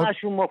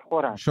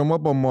شما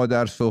با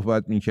مادر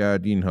صحبت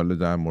میکردین، حالا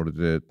در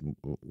مورد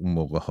اون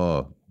موقع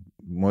ها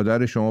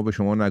مادر شما به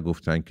شما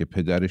نگفتن که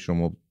پدر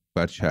شما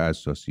بر چه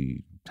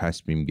اساسی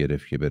تصمیم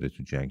گرفت که بره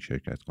تو جنگ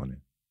شرکت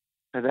کنه؟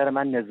 پدر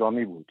من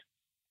نظامی بود.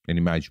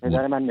 یعنی مجبور؟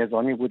 پدر من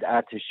نظامی بود،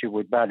 ارتشی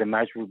بود. بله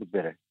مجبور بود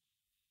بره.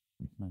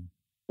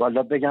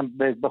 والا بگم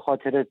به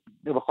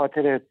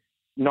خاطر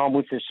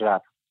ناموسش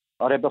رفت.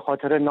 آره به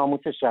خاطر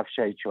ناموسش رفت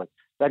شهید شد.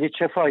 ولی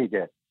چه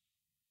فایده؟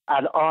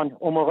 الان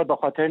اون موقع به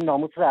خاطر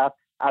ناموس رفت.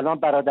 الان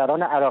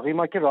برادران عراقی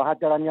ما که راحت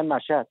دارن میان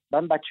مشهد.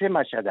 من بچه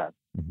مشهدم.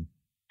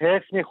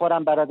 حس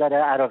میخورم برادر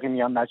عراقی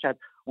میان مشهد.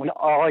 اون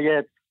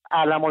آقای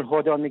علم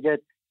الهدا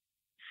میگه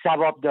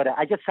ثواب داره.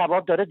 اگه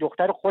ثواب داره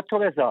دختر خودتو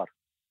بذار.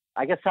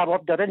 اگه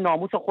ثواب داره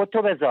ناموس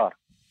خودتو بذار.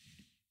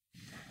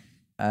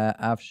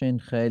 افشین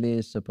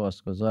خیلی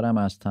سپاسگزارم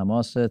از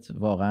تماست.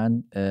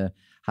 واقعا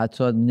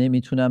حتی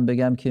نمیتونم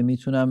بگم که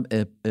میتونم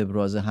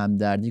ابراز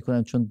همدردی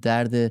کنم، چون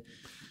درد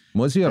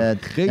مازیار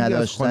خیلی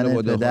از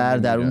خانواده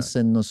در اون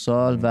سن و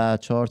سال و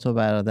 4 تا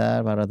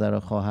برادر و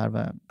خواهر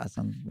و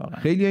اصلا واقعا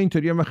خیلی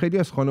اینطوریه و خیلی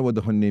از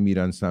خانواده ها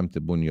نمیرن سمت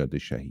بنیاد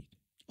شهید.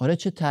 آره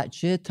چه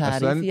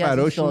تعریفی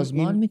از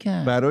سازمان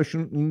میکنن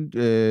براشون این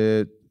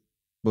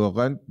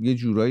واقعا یه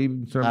جورایی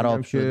میتونم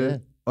خراب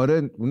شده.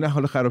 آره نه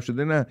حالا خراب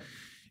شده نه،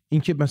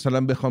 اینکه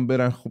مثلا بخوام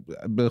برن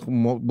به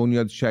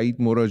بنیاد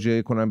شهید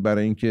مراجعه کنن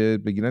برای اینکه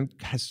بگیرن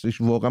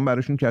کسرش واقعا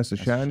براشون کسر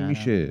شأن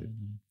میشه.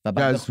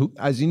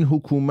 از این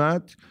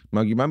حکومت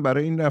مگه من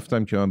برای این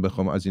رفتم که من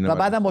بخوام از این و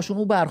بعدم باشون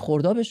اون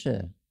برخوردا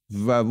بشه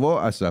و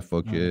وا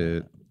اسفا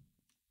که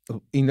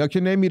اینا که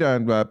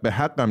نمیرن و به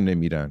حقم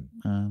نمیرن.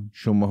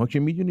 شماها که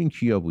میدونین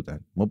کیا بودن،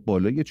 ما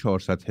بالای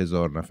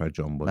 400,000 نفر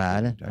جانباز.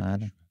 بله.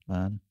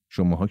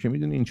 شماها که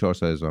میدونین این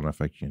 400,000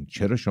 نفر کیان،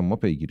 چرا شما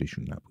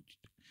پیگیرشون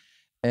نبودید؟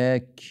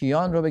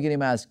 کیان رو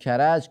بگیریم از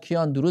کرج.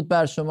 کیان درود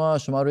بر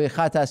شما روی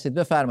خط هستید،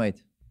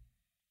 بفرمایید.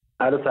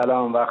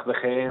 سلام، وقت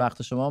بخیر.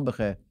 وقت شما هم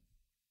بخیر.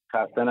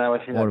 خسته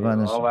نباشید.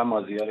 و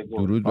مازیار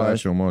درود بر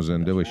شما،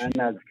 زنده باشید.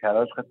 من از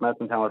کرج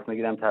خدمتتون تماس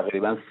میگیرم،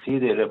 تقریبا 30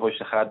 دقیقه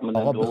پشت خط موندم.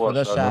 آقا به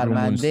خدا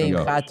شرمنده این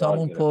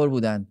خطامون پر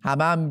بودن،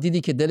 هم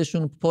دیدی که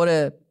دلشون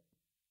پره.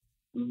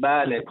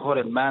 بله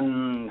پره. من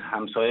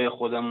همسایه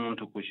خودمون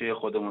تو کوچه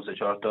خودمون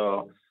 3-4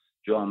 تا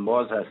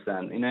جانباز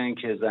هستن. این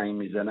که زنگ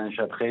میزنن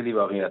شاید خیلی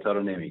واقعیت‌ها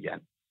رو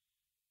نمیگن.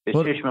 به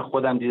چشم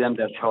خودم دیدم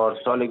در 4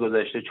 سال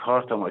گذشته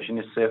 4 تا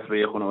ماشین صفر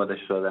روی خانواده‌اش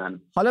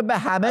دادن. حالا به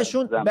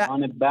همه‌شون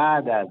زمان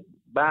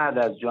بعد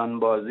از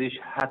جانبازیش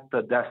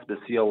حتی دست به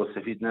سیاه و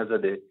سفید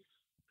نزده.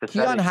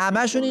 کیان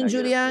همه‌شون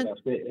اینجوریان؟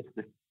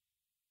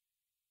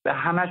 به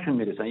همه‌شون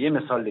میرسن. یه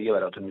مثال دیگه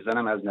براتون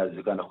میزنم از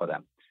نزدیکان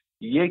خودم.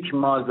 یک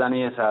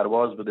مازنه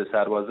سرباز بوده،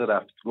 سربازه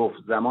رفت گفت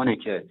زمانی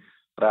که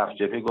رفت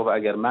جبهه گفت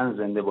اگر من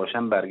زنده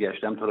باشم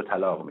برگشتم تو رو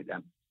طلاق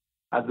میدم.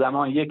 از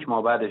زمان 1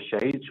 ماه بعد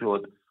شهید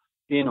شد.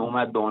 این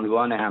اومد به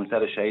عنوان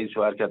همسر شهید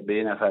شوهر کرد به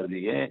 1 نفر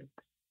دیگه.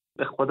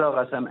 به خدا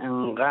قسم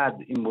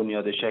انقدر این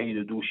بنیاد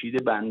شهید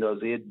دوشیده به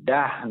اندازه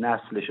 10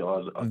 نسلش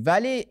آزاد.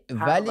 ولی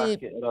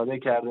که اراده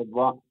کرده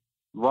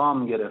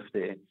وام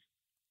گرفته.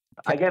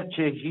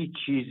 اگرچه هیچ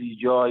چیزی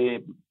جای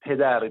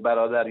پدر،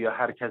 برادر یا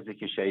هر کسی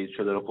که شهید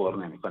شده رو پر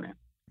نمیکنه،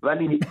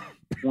 ولی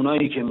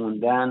اونایی که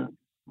موندن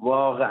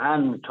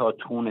واقعا تا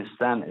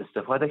تونستن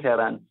استفاده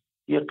کردن.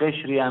 یه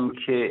قشری هم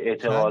که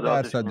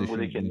اعتقاداتشون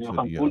بوده که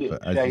نمیخوان پول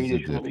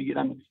شهیدشون رو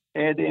بگیرن،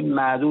 عده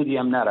معدودی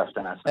هم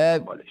نرفتن اصلا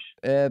بالش.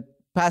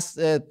 پس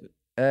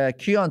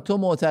کیان تو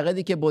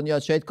معتقدی که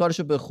بنیاد شهید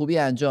کارشو به خوبی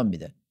انجام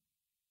میده؟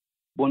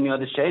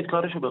 بنیاد شهید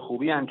کارشو به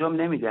خوبی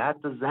انجام نمیده.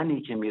 حتی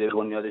زنی که میره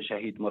بنیاد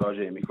شهید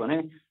مراجعه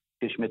میکنه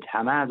چشم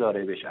طمع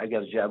داره بهش.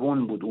 اگر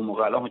جوان بود اون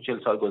موقع، الان 40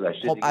 سال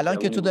گذشته. خب الان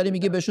که تو داری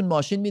میگی بهشون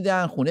ماشین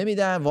میدن، خونه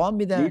میدن، وام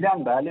میدن.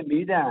 بله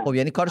میدن. خب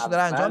یعنی کارشو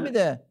داره انجام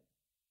میده.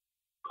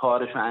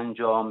 کارشو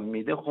انجام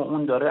میده. خب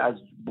اون داره از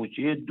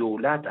بودجه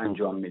دولت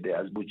انجام میده،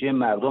 از بودجه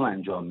مردم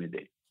انجام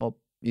میده. خب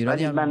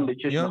ایرانی هم من به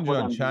چشم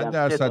خودم چند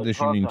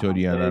درصدشون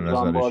اینطوری از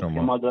نظر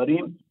شما؟ ما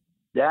داریم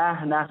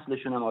 10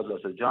 نسلشون هم آزاد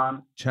شد.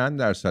 چند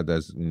درصد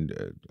از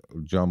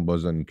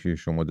جانبازان که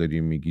شما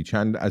داریم میگی،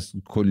 چند از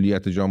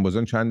کلیت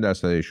جانبازان چند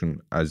درصدشون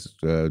از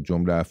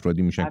جمله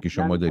افرادی میشن که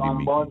شما داریم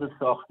میگی؟ جانباز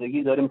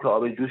ساختگی داریم که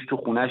آب جوش تو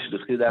خونش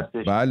ریخته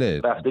دستش.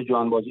 بله. رفته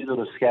جانبازی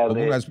درست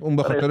کرده. اون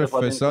به خاطر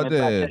فساد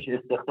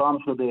استخدام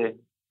شده.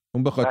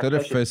 اون به خاطر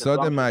فساد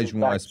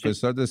مجموعه است،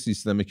 فساد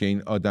سیستمی که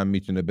این آدم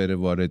میتونه بره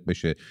وارد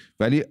بشه.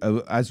 ولی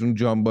از اون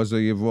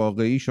جانبازای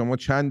واقعی شما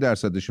چند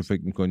درصدشو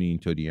فکر میکنی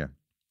اینطوریه؟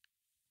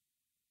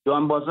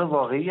 جانبازا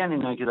واقعی ان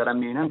اینا که دارم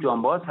میبینم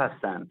جانباز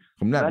هستن.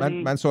 خب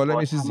نه من سوالم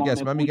یه چیز دیگه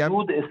است. من میگم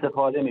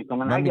استفاده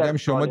میکنن. من میگم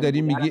شما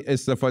داری میگی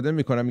استفاده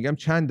میکنن، میگم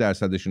چند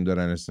درصدشون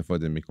دارن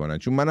استفاده میکنن؟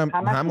 چون منم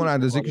همون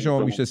اندازه که شما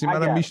میشناسید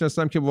منم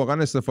میشناسم که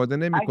واقعا استفاده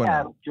نمیکنن.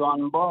 اگر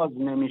جانباز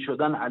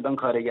نمیشدن الان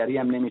کارگری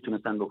هم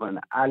نمیتونستن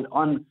بکنن.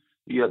 الان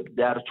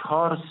در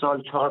 4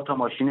 سال 4 تا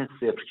ماشین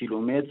 0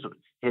 کیلومتر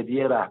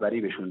هدیه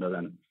رهبری بهشون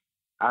دادن.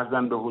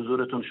 عرضم به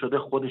حضورتون شده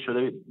خود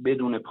شده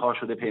بدون پا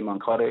شده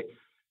پیمانکار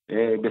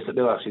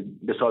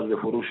ببخشید به ساز به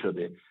فروش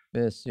شده.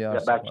 بسیار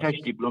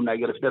بچه‌ش دیپلم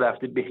نگرفته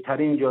رفته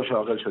بهترین جا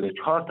شاغل شده.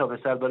 4 تا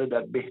پسر داره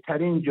در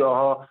بهترین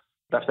جاها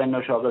رفتن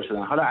اینا شاغل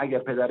شدن. حالا اگر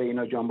پدر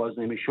اینا جانباز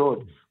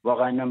نمیشد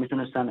واقعا اینا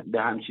میتونستن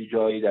به همچی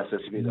جایی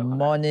دسترسی پیدا کنن.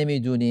 ما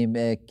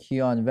نمیدونیم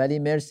کیان، ولی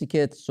مرسی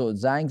که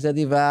زنگ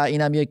زدی و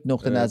اینم یک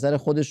نقطه نظر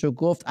خودشو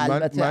گفت.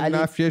 البته من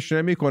نفیش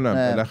نمیکنم،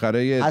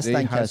 بالاخره یه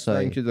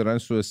هستن که دارن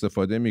سوء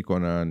استفاده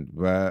میکنن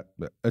و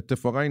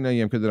اتفاقا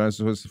اینایی هم که دارن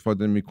سوء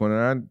استفاده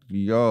میکنن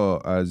یا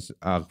از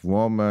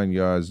اقوامن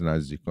یا از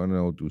نزدیکان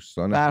و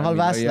دوستان، به هر حال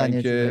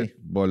وصلن که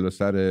بالا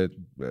سر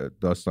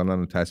داستانن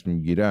رو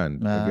تصمیم گیرن.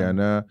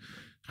 وگرنه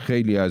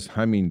خیلی از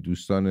همین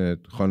دوستان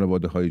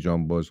خانواده‌های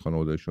جانباز،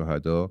 خانواده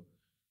شهدا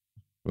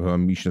و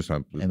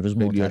میشناسم امروز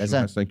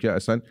معترضن هستن که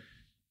اصلا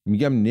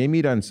میگم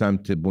نمیرن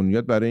سمت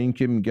بنیاد برای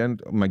اینکه میگن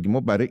مگه ما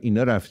برای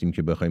اینا رفتیم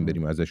که بخوایم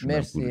بریم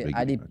ازشون پول بگیریم.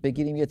 علی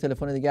بگیریم یه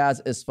تلفن دیگه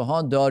از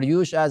اصفهان.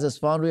 داریوش از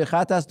اصفهان روی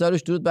خط است.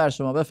 داریوش درود بر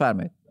شما،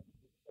 بفرمایید.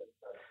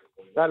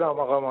 سلام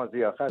آقا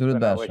مازیار. درود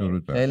بر شما.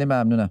 خیلی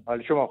ممنونم.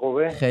 حال شما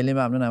خوبه؟ خیلی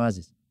ممنونم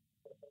عزیز.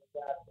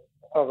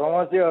 آقا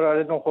مازیار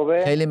حالتون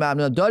خوبه؟ خیلی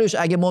ممنون. داریوش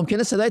اگه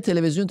ممکنه صدای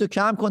تلویزیون تو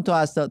کم کن تا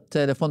از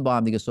تلفن با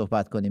هم دیگه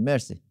صحبت کنیم.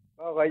 مرسی.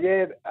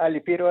 آقای علی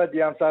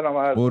پیرهادی هم سلام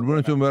عرض می‌کنم.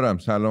 قربونتون برم،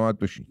 سلامت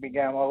باشین.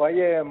 میگم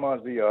آقای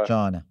مازیار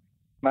جانم،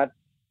 من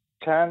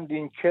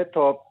چندین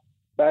کتاب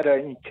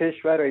برای این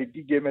کشورهای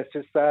دیگه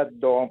مثل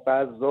صدام،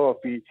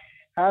 قذافی،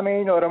 همه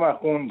اینا رو من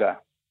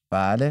خوندم.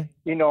 بله.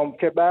 اینا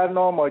که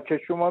برنامه که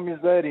شما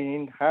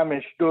میذارین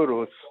همش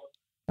درست.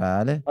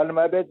 بله. حالا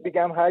من بهت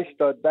بگم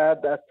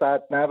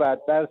 80%،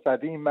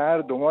 90% این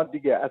مردم ها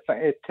دیگه اصلا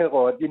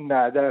اعتقادی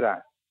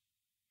ندارن.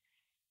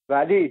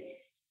 ولی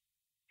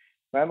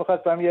من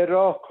میخواستم یه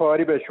راه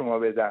کاری به شما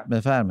بدم.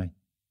 بفرمایید.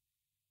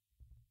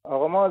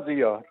 آقا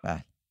مازیار.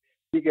 بله.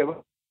 دیگه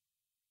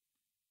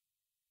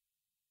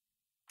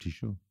چی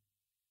شد؟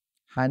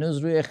 هنوز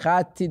روی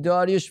خطی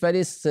داریوش،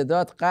 ولی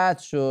صدات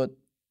قطع شد.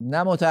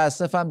 نه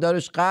متاسفم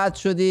داریوش، قطع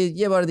شدی.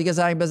 یه بار دیگه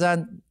زنگ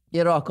بزن.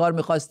 یه راهکار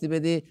میخواستی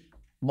بدی،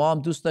 ما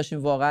هم دوست داشتیم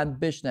واقعا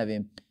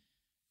بشنویم.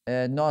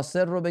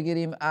 ناصر رو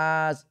بگیریم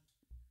از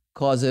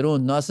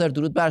کازرون. ناصر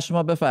درود بر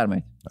شما،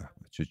 بفرمایید.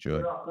 چه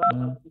جایی؟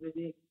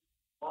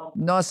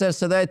 ناصر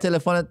صدای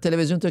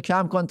تلویزیون تو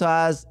کم کن تا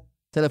از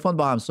تلفن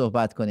با هم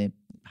صحبت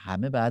کنیم.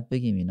 همه بعد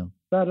بگیم اینو.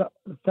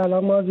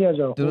 سلام مازیار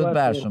جان. درود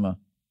بر شما.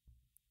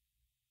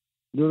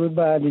 درود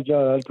بر علی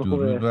جان.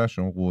 درود بر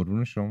شما.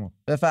 قربون شما.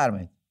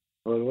 بفرمایید.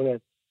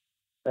 قربونت.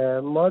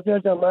 مازیار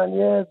جان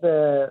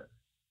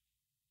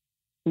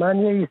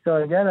من یه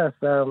ایثارگر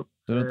هستم.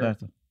 درود بر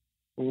تو.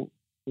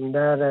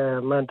 در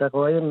منطقه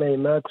های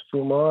میمک،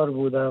 سومار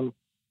بودم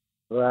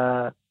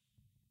و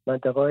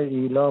منطقه های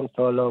ایلام،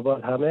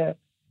 سالاباد، همه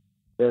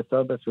به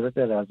حساب به صورت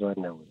رضوان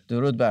نبوده.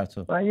 درود بر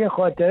تو.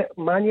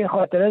 من یه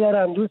خاطره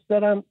دارم، دوست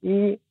دارم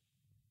این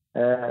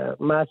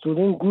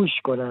مسئولین گوش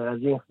کنن، از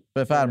این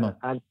بفرما.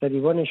 از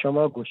تریبون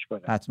شما گوش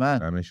کنن. حتما.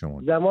 همه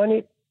شما.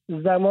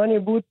 زمانی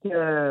بود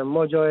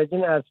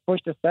مجاهدین از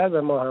پشت سر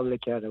به ما حمله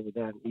کرده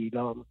بودن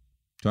ایلام.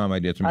 تو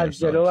عملیات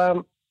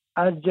مرسا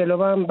از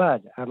جلو هم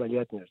بعد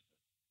عملیات مرسا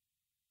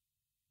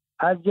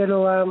از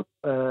جلو هم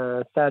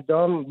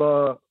صدام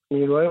با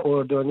نیروهای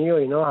اردنی و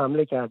اینا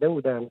حمله کرده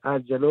بودن،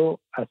 از جلو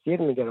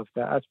اسیر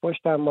میگرفته، از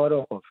پشت هم ما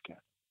رو قفل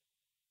کرد.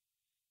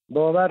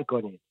 باور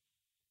کنید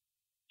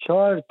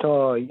 4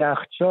 تا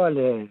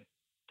یخچال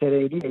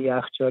تریلی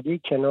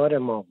یخچالی کنار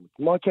ما بود.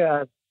 ما که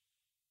از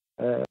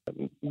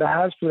به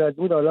هر صورت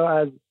بود حالا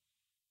از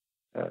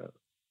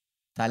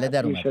تله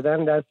در اومد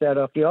شدن دست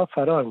عراقی ها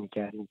فرار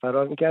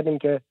میکردیم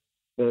که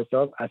به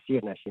حساب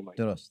اسیر نشیم.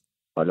 درست.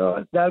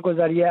 حالا در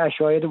گذری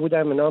اشاعره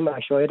بودن به نام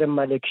اشاعره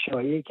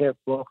ملکشاهی که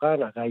واقعا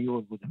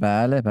غیور بودن.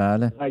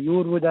 بله.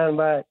 غیور بودن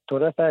و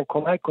تونستن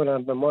کمک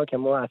کنن به ما که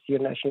ما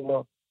اسیر نشیم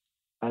و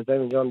از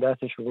اینجا هم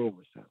دستشون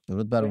میبوسن.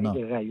 درود بر اونا.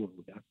 غیور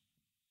بودن.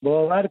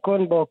 باور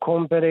کن با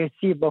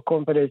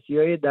کمپرسی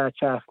های در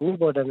چرخ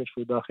میبردنش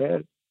رو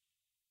داخل،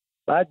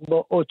 بعد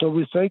با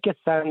اتوبوسایی که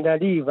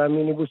صندلی و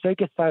مینیبوسایی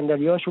که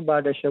صندلیاشو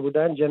برداشته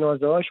بودن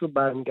جنازه هاشو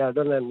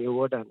برمیگردانن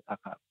میوردن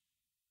عقب.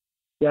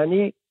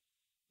 یعنی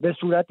به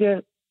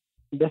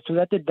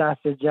صورت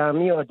دست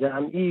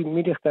جمعی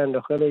میریختن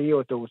داخل این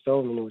اتوبوسا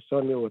و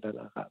مینیبوسا میوردن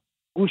عقب.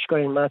 گوش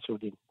کنین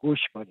مسئولین، گوش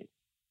کنین.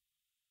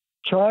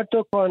 4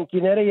 تا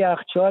کانتینر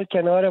یخچال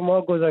کنار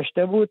ما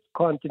گذاشته بود.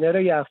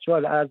 کانتینر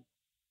یخچال از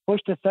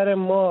پشت سر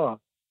ما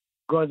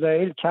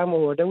گازائیل کم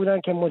آورده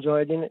بودن که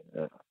مجاهدین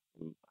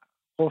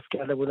قفل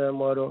کرده بودن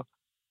ما رو.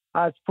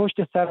 از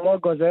پشت سر ما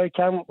گازائیل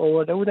کم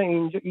آورده بودن.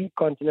 اینجا این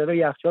کانتینر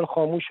یخچال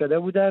خاموش شده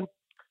بودن.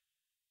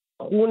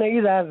 خون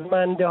این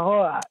رزمنده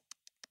ها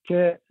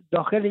که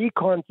داخل این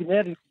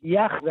کانتینر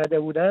یخ زده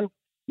بودن،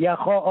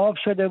 یخها آب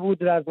شده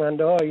بود،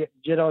 رزمنده ها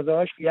جنازه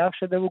هاش یخ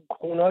شده بود،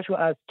 خونهاشو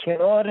از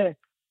کنار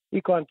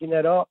این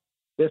کانتینرها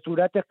به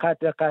صورت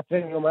قطره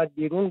قطره می اومد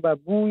بیرون و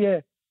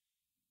بوی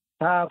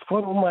تعفن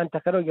اون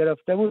منطقه رو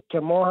گرفته بود که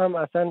ما هم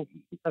اصلا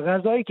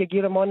غذایی که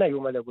گیر ما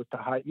نیومده بود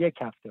تا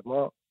 1 هفته.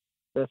 ما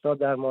به حساب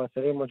در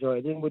محاصره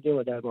مجاهدین بودیم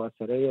و در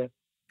محاصره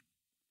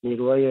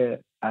نیروهای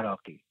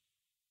عراقی.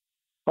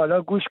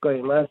 حالا گوش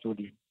کنید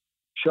مسئولین،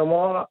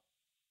 شما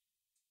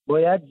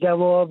باید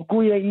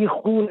جوابگوی این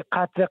خون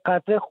قطره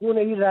قطره خون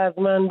این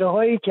رزمنده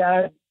هایی که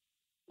از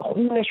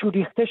خونش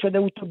ریخته شده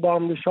بود تو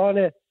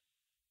بامدوشان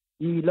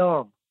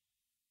ایلام،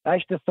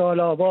 دشت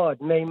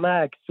سالاباد،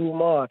 میمک،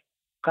 سومار،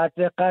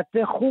 قطره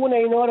قطره خون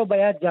اینا رو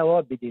باید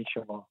جواب بدید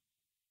شما.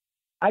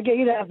 اگه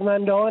این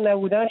رزمنده ها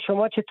نبودن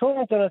شما چطور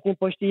میتونستین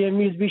پشت یه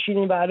میز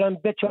بشینین و الان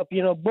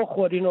بچاپین و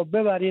بخورین و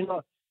ببرین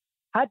و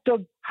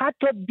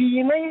حتی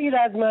بیمه این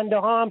رزمنده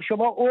ها هم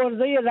شما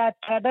عرضه رد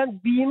کردن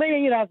بیمه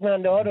این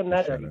رزمنده ها رو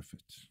ندارید.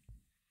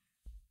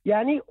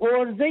 یعنی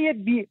عرضه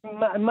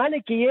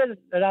من که یه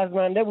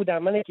رزمنده بودم،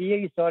 من که یه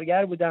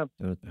ایثارگر بودم،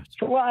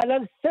 شما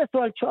الان 3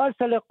 سال 4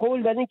 سال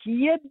قول دادین که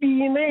یه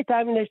بیمه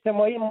تامین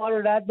اجتماعی ما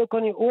رو رد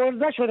بکنین،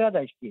 عرضه شو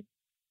نداشتین،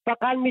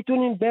 فقط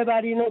میتونین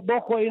ببرین و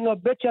بخورین و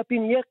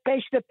بچپین یه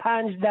قشت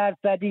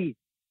 5%.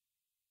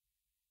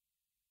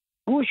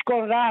 گوش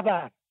کن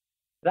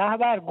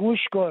رهبر گوش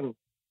کن.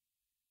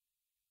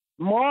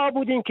 ما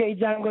بودیم که این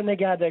جنگ رو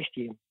نگه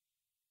داشتیم.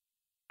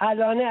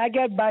 الان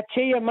اگر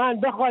بچه من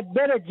بخواد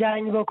بره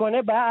جنگ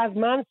بکنه باید از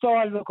من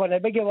سوال بکنه،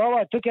 بگه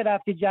بابا تو که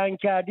رفتی جنگ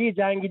کردی،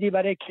 جنگیدی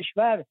برای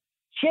کشور،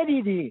 چه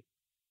دیدی؟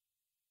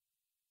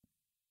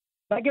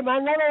 مگه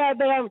من نباید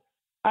برم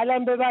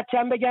الان به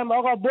بچه‌م بگم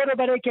آقا برو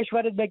برای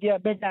کشورت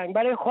بجنگ،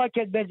 برای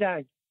خاکت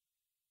بجنگ؟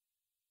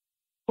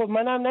 خب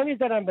منم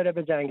نمیذارم بره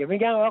بجنگه.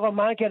 میگم آقا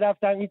من که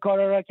رفتم این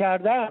کارا را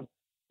کردم،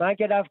 من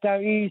که رفتم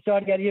این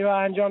ایثارگری رو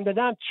انجام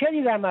دادم، چه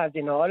دیدم از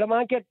اینا؟ حالا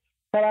من که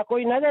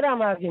توقعی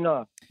ندارم از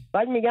اینا.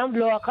 بعد میگم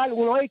لااقل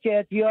اونایی که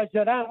احتیاج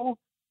دارن،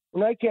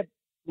 اونایی که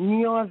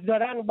نیاز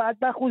دارن، بعد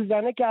بخوز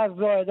زنه که از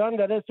زاهدان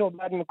داره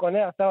صحبت میکنه،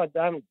 اصلا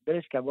آدم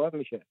دلش کباب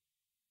میشه.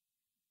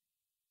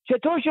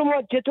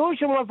 چطور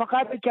شما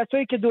فقط به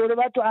کسایی که دور و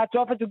بر تو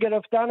اطراف تو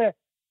گرفتنه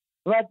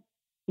و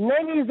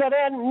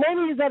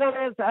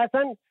نمیذارن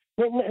اصلا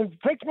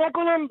فکر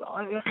نکنم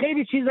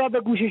خیلی چیزا به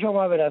گوش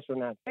شما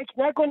برسونن، فکر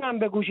نکنم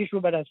به گوششون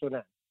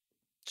برسونن.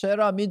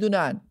 چرا؟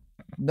 میدونن.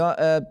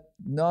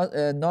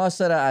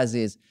 ناصر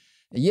عزیز،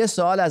 یه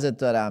سوال ازت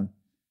دارم.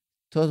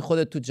 تو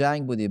خودت تو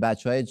جنگ بودی،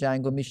 بچهای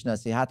جنگ رو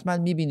میشناسی، حتما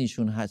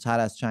میبینیشون هر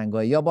از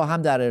چنگایی یا با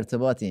هم در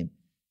ارتباطیم.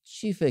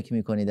 چی فکر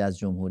میکنید از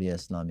جمهوری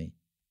اسلامی؟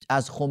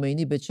 از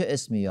خمینی به چه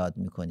اسمی یاد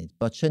میکنید؟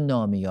 با چه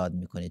نامی یاد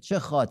میکنید؟ چه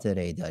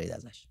خاطره ای دارید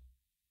ازش؟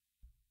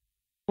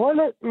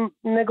 والا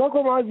نگاه کن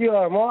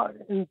مازیار، ما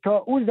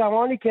تا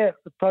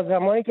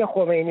زمانی که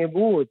خمینی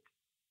بود،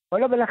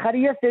 حالا بالاخره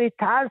یه سری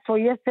ترس و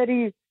یه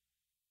سری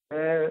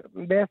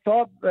به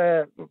حساب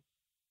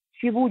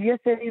چی بود، یه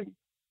سری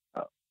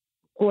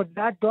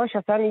قدرت داشت.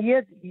 اصلا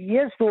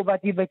یه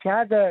صحبتی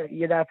بکرد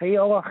یه دفعه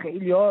آقا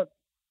خیلی ها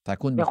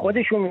به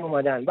خودشون می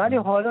اومدن. ولی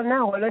حالا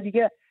نه، حالا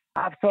دیگه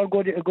افسار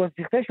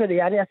گسیخته شده،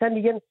 یعنی اصلا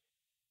دیگه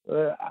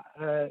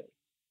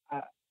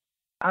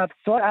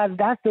افسار از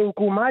دست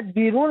حکومت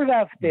بیرون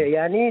رفته.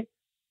 یعنی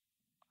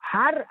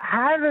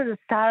هر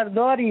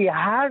سرداری،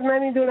 هر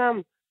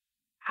نمیدونم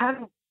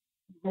هر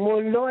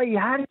ملایی،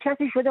 هر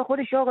کسی شده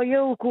خودش آقا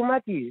یه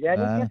حکومتی.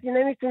 یعنی کسی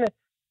نمیتونه.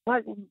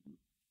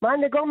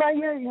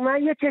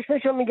 من یه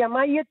چشمشو میگم،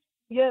 من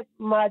یه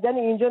معدن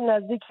اینجا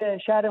نزدیک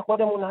شهر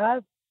خودمون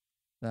هست.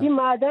 این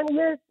معدن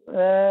یه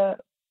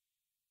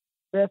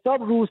به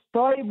حساب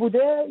روستایی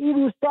بوده،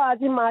 این روستا از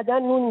این معدن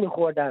نون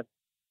میخوردن.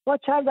 ما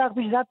چند وقت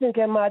پیش رفتیم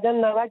که معدن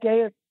نمک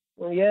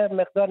یه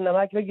مقدار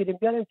نمک بگیریم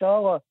بیاریم تا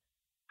آقا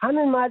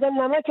همین معدن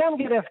نمک هم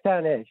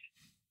گرفتنش.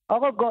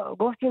 آقا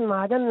گفتیم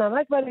معدن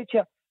نمک برای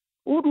چه؟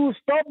 اون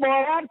روستا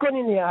باور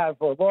کنین یه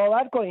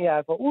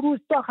حرفا، اون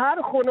روستا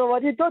هر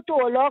خانوادی 2 تا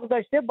الاغ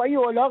داشته، با این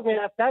الاغ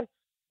میرفتن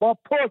با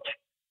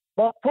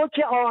پک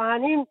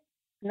آهنین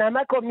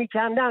نمک رو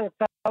میکندن،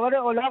 سوار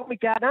الاغ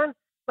میکردن.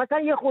 مثلا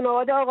یه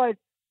خانواده آقا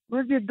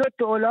روزی 2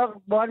 تا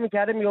الاغ بار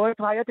میکرده، میوه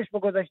تو حیاتش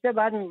بگذاشته،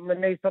 بعد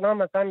نیسان ها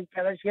مثلا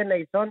میکردش یه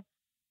نیسان،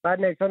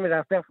 بعد نیسان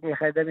میرفته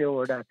میخریده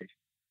میوردتش.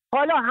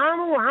 حالا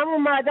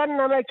همون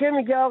معدن نمکه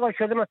میگه آقا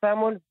شده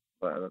مثلا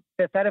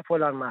پسر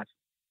فلان مرد،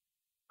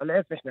 حالا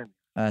اسمش نمیگه.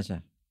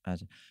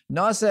 عجب.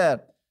 ناصر،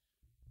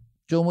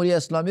 جمهوری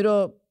اسلامی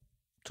رو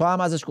تو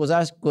هم ازش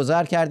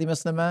گذر کردی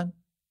مثل من؟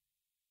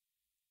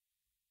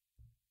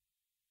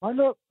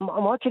 حالا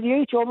ما که دیگه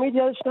هیچ امیدی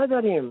ازش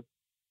نداریم،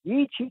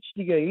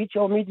 هیچ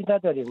امیدی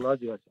نداریم.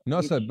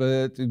 ناصر،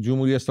 به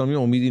جمهوری اسلامی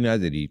امیدی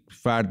نداری؟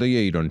 فردای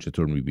ایران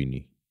چطور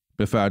میبینی؟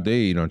 به فردای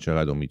ایران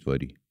چقدر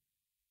امیدواری؟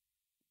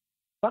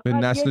 به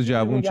نسل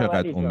جوان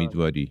چقدر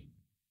امیدواری؟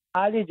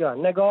 علی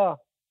جان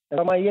نگاه،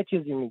 من یه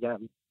چیزی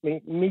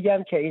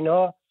میگم که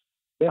اینا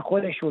به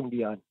خودشون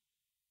بیان.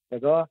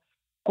 نگاه،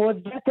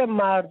 قدرت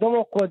مردم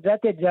و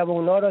قدرت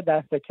جوونا رو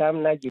دست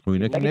کم نگیرید.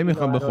 اینا که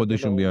نمیخوان به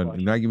خودشون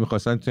بیان. نگی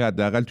میخواستن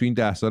حداقل تو این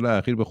 10 سال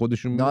اخیر به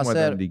خودشون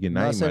میومدن دیگه.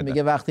 ناصر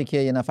میگه وقتی که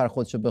یه نفر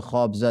خودشو به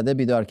خواب زده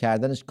بیدار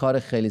کردنش کار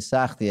خیلی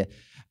سختیه.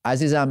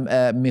 عزیزم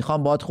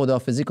میخوام باهات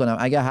خداحافظی کنم.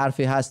 اگه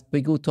حرفی هست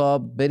بگو تا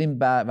بریم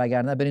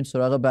وگرنه بریم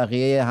سراغ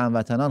بقیه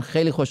هموطنان.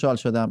 خیلی خوشحال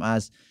شدم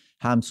از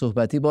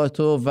همصحبتی با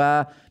تو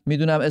و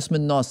میدونم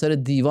اسم ناصر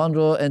دیوان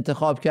رو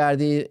انتخاب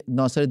کردی.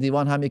 ناصر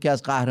دیوان هم یکی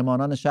از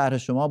قهرمانان شهر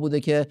شما بوده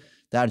که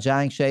در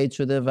جنگ شهید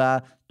شده و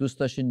دوست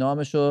داشتین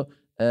نامش رو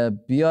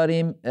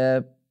بیاریم.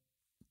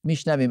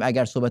 میشنویم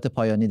اگر صحبت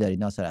پایانی داری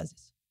ناصر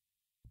عزیز.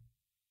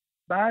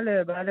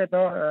 بله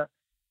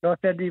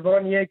ناصر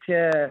دیوان یک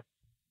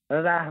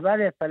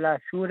رهبر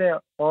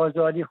فلحشور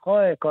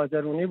آزادیخواه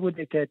کازرونی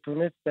بوده که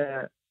تونست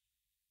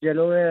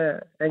جلو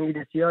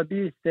انگلیسی‌ها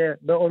بیسته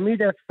به امید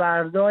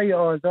فردای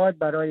آزاد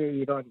برای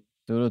ایران.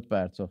 درود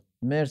بر تو.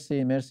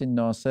 مرسی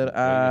ناصر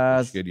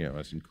از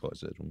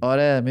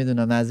آره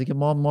میدونم نزدیک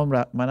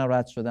منم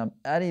رد شدم.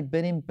 علی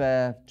بریم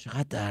به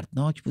چقدر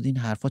دردناک بود این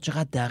حرفا،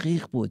 چقدر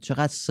دقیق بود،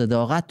 چقدر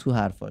صداقت تو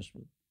حرفاش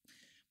بود.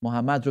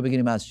 محمد رو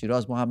بگیریم از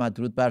شیراز. محمد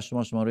درود بر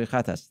شما روی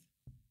خط هست.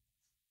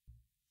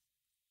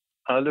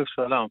 الو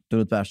سلام.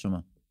 درود بر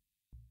شما.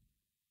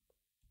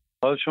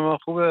 حال شما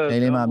خوبه؟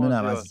 خیلی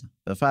ممنونم عزیزم.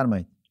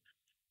 بفرمایید.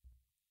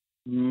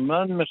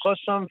 من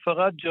میخواستم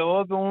فقط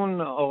جواب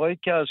اون آقایی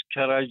که از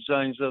کرج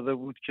زنگ زده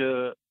بود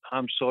که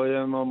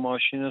همسایه ما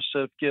ماشین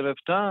صفر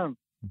گرفتم.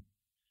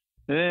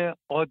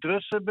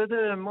 آدرس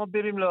بده ما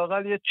بریم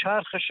لااقل یه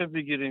چرخش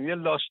بگیریم، یه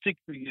لاستیک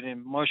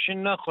بگیریم.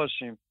 ماشین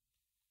نخواستیم.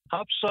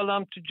 7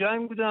 سالم تو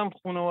جنگ بودم،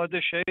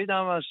 خانواده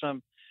شهیدم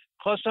هستم.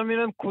 خواستم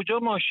میرم کجا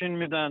ماشین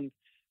میدن؟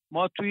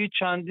 ما توی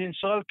چندین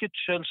سال که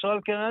 40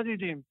 سال که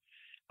ندیدیم.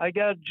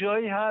 اگر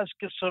جایی هست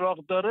که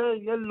سراغ داره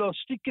یه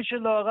لاستیکش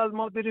لااقل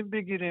ما بریم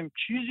بگیریم.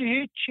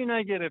 هیچی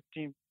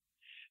نگرفتیم.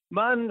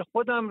 من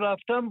خودم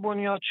رفتم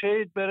بنیاد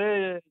شهید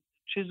بره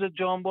چیز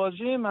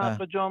جانبازیم،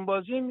 حق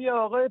جانبازیم. یه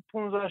آقای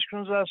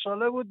 15-16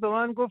 ساله بود به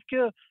من گفت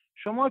که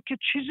شما که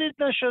چیزی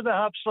نشده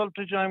 7 سال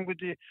تو جنگ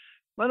بودی.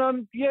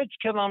 منم یک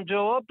کلام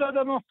جواب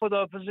دادم و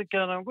خداحافظی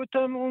کردم.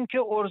 گفتم اون که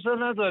عرضه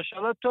نداشت،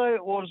 حالا تو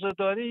عرضه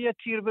داری یه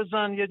تیر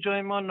بزن یه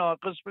جای ما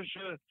ناقص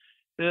بشه،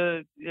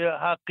 یه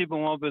حقی به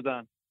ما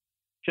بدن.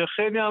 که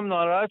خیلی هم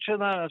ناراحت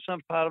شدن، اصلا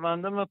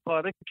پرونده‌مو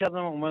پاره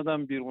کردم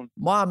اومدم بیرون.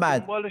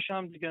 دنبالش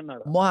هم دیگه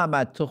نرم.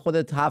 محمد تو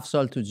خودت 7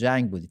 سال تو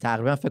جنگ بودی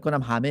تقریبا، فکر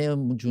کنم همه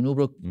جنوب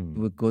رو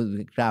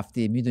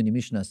رفتی، میدونی،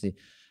 میشناسی.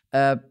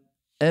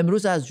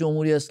 امروز از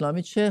جمهوری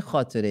اسلامی چه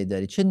خاطره‌ای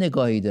داری؟ چه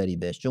نگاهی داری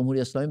بهش؟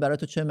 جمهوری اسلامی برای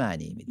تو چه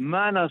معنی میده؟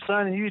 من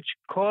اصلا هیچ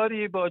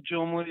کاری با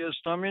جمهوری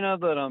اسلامی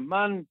ندارم.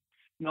 من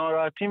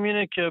ناراحتیم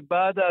اینه که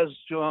بعد از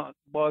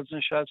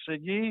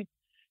بازنشستگی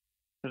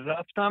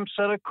رفتم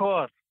سر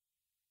کار.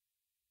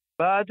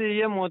 بعد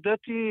یه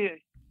مدتی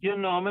یه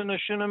نامه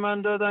نشون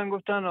من دادن،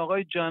 گفتن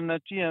آقای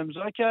جنتی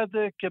امضا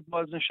کرده که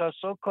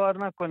بازنشسته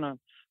کار نکنن.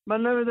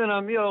 من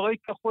نمیدونم یه آقایی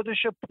که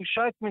خودش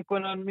پوشک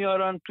میکنن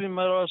میارن توی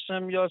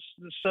مراسم یا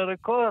سر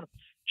کار،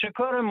 چه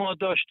کار ما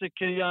داشته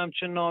که یه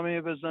همچه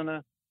نامه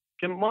بزنه؟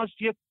 که ما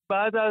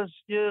بعد از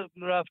یه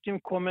رفتیم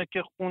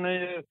کمک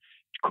خونه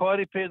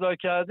کاری پیدا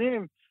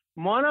کردیم،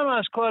 ما هم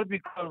از کار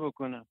بیکار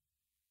بکنم.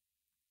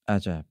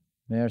 عجب.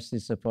 مرسی،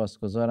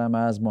 سپاسگزارم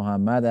از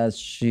محمد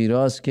از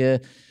شیراز که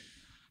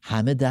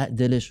همه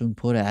دلشون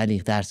پره.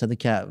 علی درصد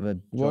که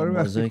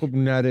وقتی خب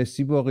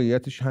نرسی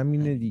واقعیتش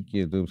همینه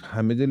دیگه،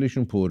 همه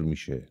دلشون پر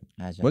میشه.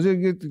 مازیار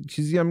یه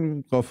چیزی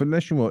هم غافل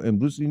نشیم،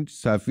 امروز این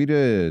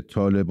سفیر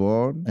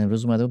طالبان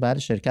امروز اومده بود، بعد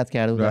شرکت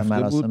کرده بود در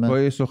مراسم، بود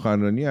پای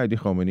سخنرانی علی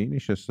خامنه‌ای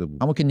نشسته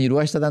بود. اما که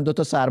نیروهاش زدن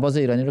 2 سرباز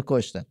ایرانی رو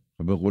کشتن.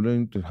 به قول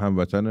این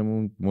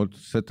هموطنمون ما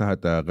 3 تا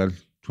حداقل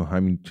تو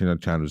همین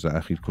چند روز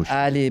اخیر کشتن.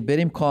 علی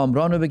بریم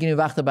کامران رو بگیریم،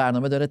 وقت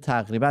برنامه داره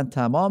تقریبا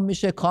تمام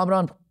میشه.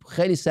 کامران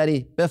خیلی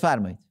سریع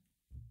بفرمایید.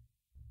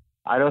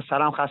 الو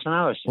سلام، خسته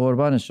نباشید.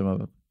 قربان شما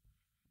بگو.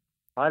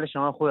 حال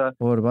شما خوبه؟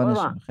 قربان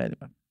شما. خیلی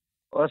ممنون.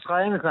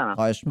 عذرخواهی میکنم.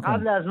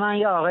 قبل از من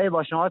یه آقای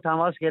با شما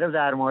تماس گرفت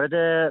در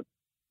مورد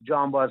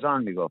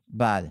جانبازان میگفت.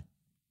 بله.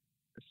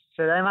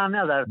 صدای من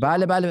میاد؟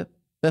 بله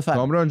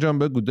بفرمایید. کامران جان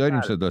بگو،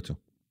 داریم صداتو.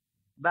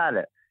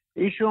 بله.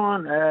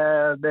 ایشون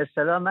به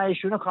اصطلاح من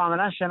ایشونو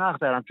کاملا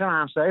شناخت دارم چون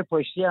همسایه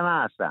پشتی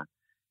من هستن.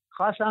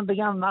 خواستم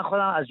بگم من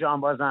خودم از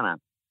جانبازانم.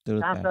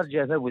 چند سال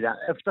جبهه بودم.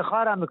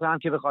 افتخارم میکنم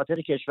که به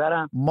خاطر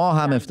کشورم. ما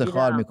هم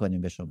افتخار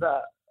میکنیم به شما.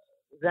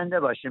 زنده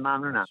باشیم.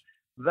 ممنونم.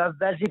 و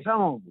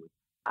وظیفه‌مون بود.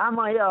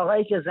 اما یه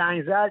آقایی که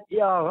زنگ زد،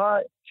 یه آقا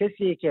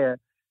کسی که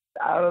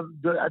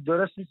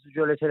درست نیست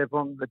جلوی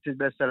تلفن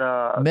به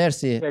اصطلاح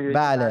مرسی.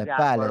 بله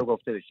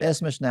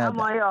اسمش نه.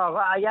 اما یه آقا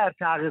اگر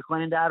تحقیق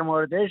کنین در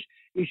موردش،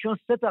 ایشون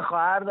 3 تا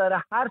خواهر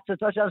داره، هر 3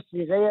 تاش از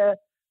صیغه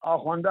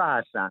آخوندا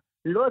هستن.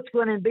 لطف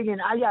کنین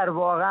بگین اگر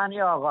واقعا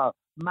یه آقا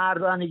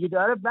مردانگی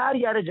داره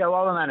برگرده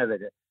جواب منو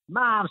بده.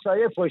 من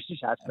همسایه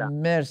پشتیش هستم.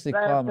 مرسی. و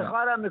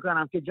افتخارم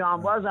میکنم که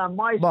جانبازم.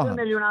 ما 3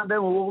 میلیون هم به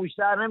حقوق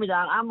بیشتر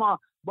نمیدن، اما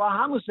با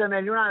همون 3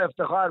 میلیون هم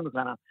افتخار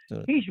میکنم.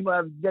 هیچ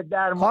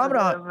در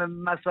مورد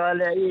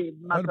مسائل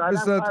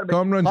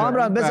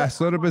کامران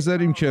بحثا رو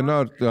بذاریم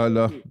کنار.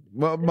 حالا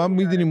ما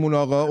میدونیم اون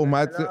آقا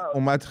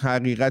اومد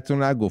حقیقت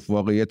رو نگفت،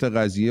 واقعیت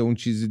قضیه اون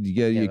چیز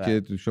دیگریه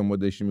که شما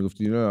داشتی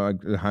میگفتی. اینا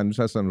هنوز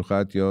هستن رو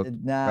خط یا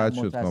قطع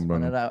شد؟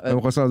 کامران من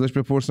می‌خواستم ازش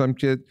بپرسم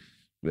که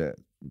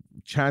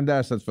چند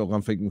درصد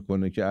فکر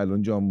میکنه که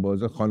الان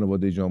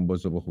خانواده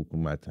جانبازا با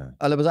حکومتن؟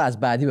 حالا بذار از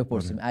بعدی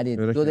بپرسیم. علی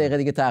 2 دقیقه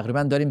دیگه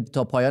تقریبا داریم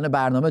تا پایان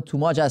برنامه.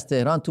 توماج از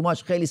تهران.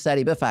 توماج خیلی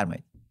سریع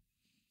بفرمایید.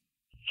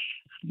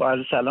 با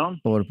عرض سلام.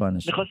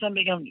 قربانش. میخواستم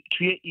بگم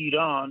توی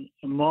ایران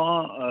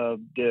ما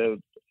 2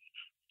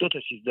 تا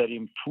چیز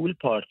داریم، پول،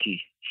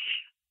 پارتی.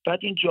 بعد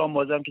این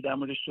جانبازان که در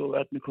موردش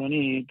صحبت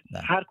میکنید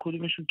هر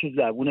کدومشون که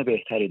زبون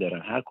بهتری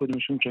دارن، هر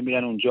کدومشون که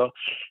میرن اونجا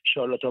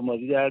شارلاتان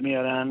بازی در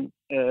میارن،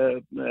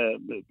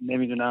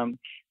 نمیدونم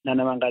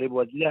ننمنقری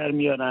بازی در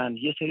میارن،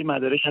 یه سری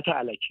مدارک حتی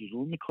الکی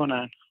رو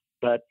میکنن،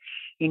 بعد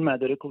این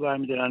مدارک رو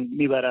برمیدارن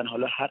میبرن،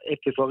 حالا هر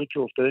اتفاقی که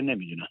افتاده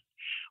نمیدونن،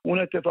 اون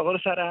اتفاقا رو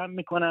سرهم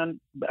میکنن،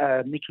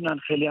 میتونن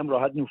خیلی هم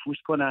راحت نفوذ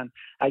کنن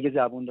اگه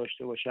زبون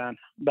داشته باشن،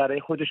 برای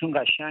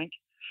خودشون قشنگ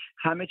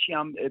همه چی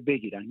هم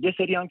بگیرن. یه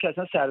سری هم که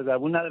اصلا سر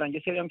زبون ندارن،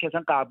 یه سری هم که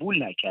اصلا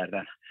قبول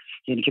نکردن،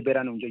 یعنی که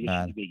برن اونجا یه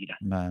چیزی بگیرن.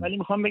 ولی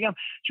میخوام بگم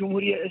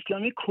جمهوری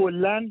اسلامی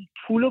کلا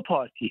پول و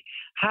پارتی،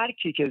 هر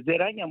کی که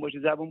زرنگ هم باشه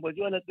زبون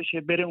بازی حالت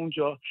بشه بره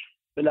اونجا،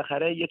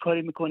 بالاخره یه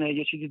کاری میکنه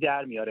یه چیزی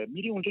در میاره،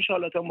 میری اونجا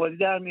شارلاتان بازی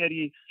در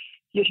میاری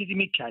یه چیزی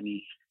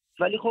میکنی.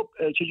 ولی خب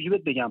چجوری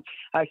بهت بگم،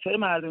 اکثر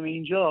مردم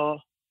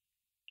اینجا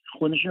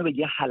خودشونو به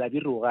یه حلبی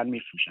روغن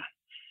میفروشن.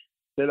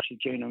 ببخشید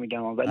که اینو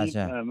میگم، ولی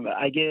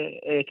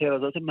اگه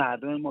اعتراضات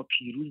مردم ما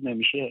پیروز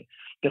نمیشه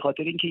به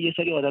خاطر اینکه یه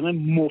سری آدم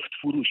مفت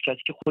فروش،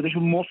 کسی که خودشو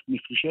مفت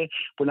میفروشه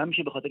بلند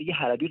میشه به خاطر یه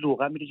حلبی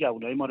روغن میره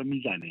جوونای ما رو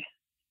میزنه،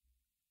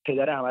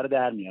 پدر همه رو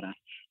در میارن.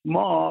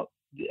 ما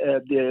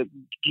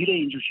گیر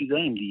اینجور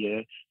چیزاییم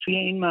دیگه. توی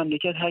این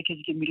مملکت هر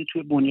کسی که میره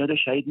توی بنیاد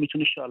شهید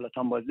میتونه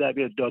شارلاتان بازی در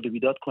بیاره، داد و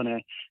بیداد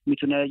کنه،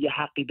 میتونه یه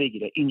حقی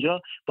بگیره.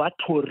 اینجا باید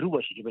پررو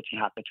باشی که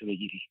بتونی حقتو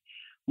بگیری.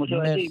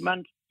 متوجه؟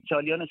 من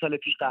سالیان سال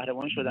پیش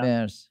قهرمان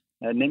شدم.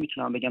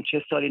 نمیتونم بگم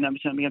چه سالی،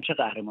 نمیتونم بگم چه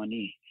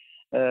قهرمانی.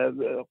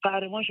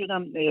 قهرمان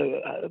شدم،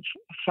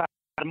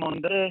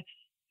 فرماندار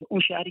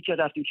اون شهری که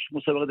رفتیم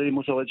مسابقه دادیم،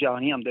 مسابقه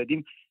جهانی هم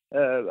دادیم،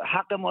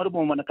 حق ما رو به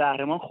عنوان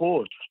قهرمان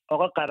خورد.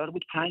 آقا قرار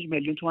بود 5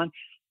 میلیون تومان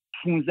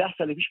 15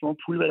 سال پیش به ما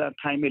پول بدن،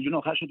 5 میلیون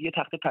آخر شد یه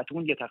تخته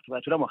پتون، یه تخته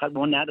پتون هم آخر به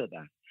ما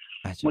ندادن.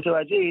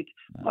 متوجهید؟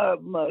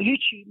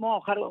 هیچی. ما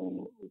آخر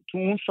تو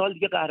اون سال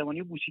دیگه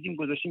قهرمانی بوسیدیم،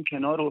 گذاشتیم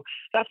کنار و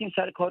رفتیم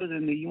سر کار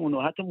زندگیمون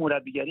و حتی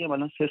مربیگری هم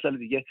الان 3 سال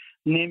دیگه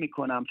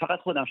نمی‌کنم، فقط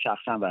خودم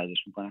شخصا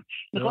ورزش می‌کنم.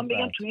 میخوام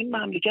بگم تو این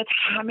مملکت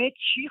همه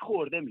چی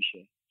خورده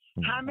میشه،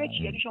 همه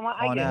چی. یعنی شما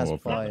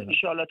اگه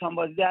شارلاتان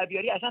بازی در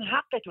بیاری اصلا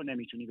حقتو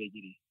نمیتونی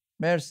بگیری.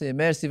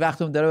 مرسی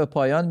وقتمون داره به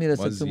پایان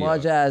میرسه.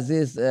 سوماج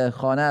عزیز،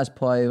 خانه از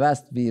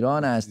پایوست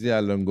ویران است.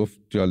 الان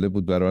گفت جالب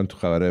بود برای من، تو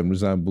خبر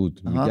امروز هم بود.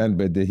 میگن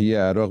بدهی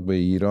عراق به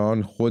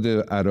ایران، خود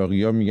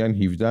عراقی‌ها میگن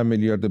 17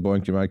 میلیارد،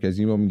 بانک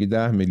مرکزی ما میگه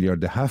 10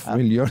 میلیارد، 7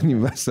 میلیارد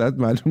این وسط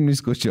معلوم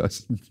نیست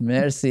کجاست.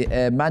 مرسی.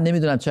 من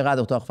نمیدونم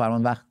چقدر اتاق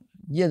فرمان وقت،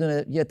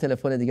 یه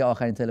تلفن دیگه،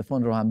 آخرین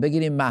تلفن رو هم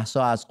بگیریم.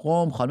 مهسا از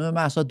قم. خانم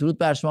مهسا درود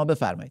بر شما،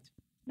 بفرمایید.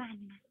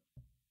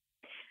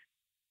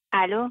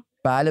 الو.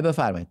 بله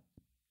بفرمایید.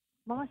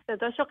 ما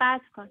صداشو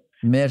قطع کن.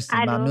 مرسی،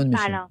 ممنون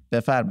میشیم.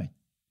 بفرمایید.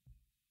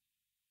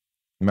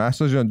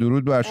 مهسا جان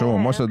درود بر شما.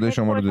 ما صدای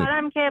شما رو داریم.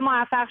 خوشحالم که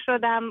موفق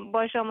شدم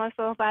با شما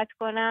صحبت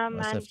کنم.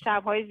 من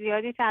شب‌های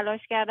زیادی تلاش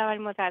کردم ولی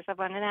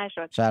متاسفانه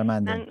نشد.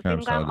 شرمنده. من فکر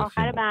می‌کنم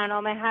آخر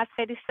برنامه هست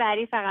خیلی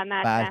سریع فقط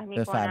مطرح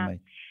می‌کنم.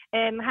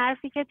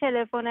 حرفی که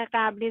تلفن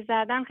قبلی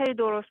زدم خیلی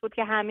درست بود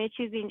که همه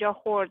چیز اینجا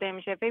خورده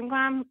میشه. فکر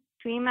می‌کنم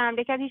تو این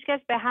مملکت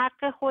هیچکس به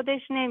حق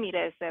خودش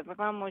نمیرسه. فکر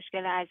کنم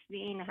مشکل اصلی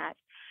این هست.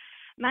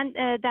 من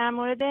در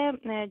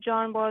مورد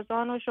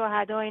جانبازان و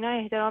شهدا اینا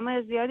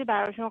احترام زیادی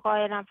براشون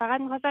قائلم.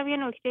 فقط می‌خواستم یه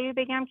نکته‌ای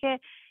بگم که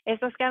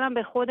احساس کردم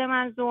به خود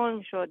من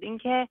ظلم شد.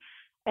 اینکه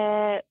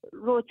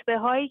رتبه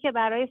هایی که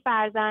برای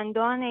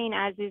فرزندان این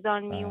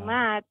عزیزان می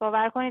اومد،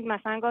 باور کنید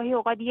مثلا گاهی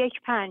اوقات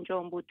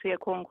 1/5 بود توی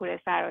کنکور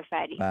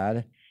سراسری.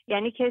 بله.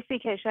 یعنی کسی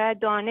که شاید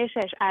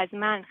دانشش از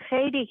من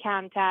خیلی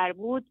کمتر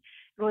بود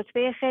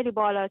رتبه خیلی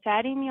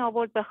بالاتری می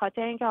آورد به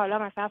خاطر اینکه حالا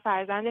مثلا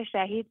فرزند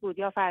شهید بود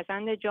یا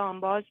فرزند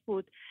جانباز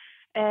بود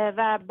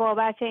و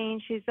بابت این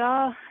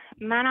چیزا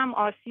منم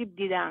آسیب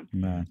دیدم.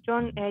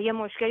 چون یه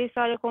مشکلی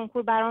سال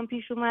کنکور برام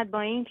پیش اومد،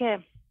 با اینکه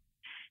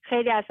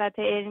خیلی از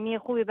سطح علمی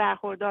خوبی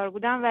برخوردار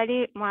بودم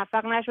ولی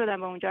موفق نشدم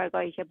به اون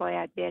جایگاهی که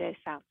باید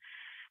برسم.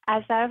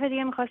 از طرف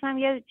دیگه میخواستم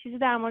یه چیزی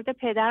در مورد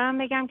پدرم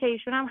بگم که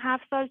ایشون هم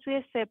 7 سال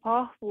توی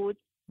سپاه بود.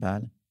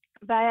 بله.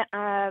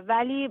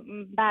 ولی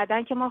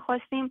بعدن که ما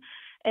خواستیم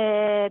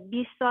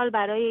 20 سال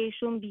برای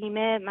ایشون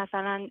بیمه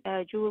مثلا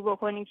جور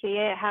بکنیم که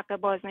یه حق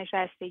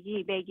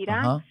بازنشستگی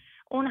بگیرن،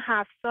 اون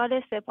 7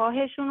 سال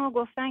سپاهشون رو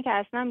گفتن که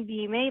اصلا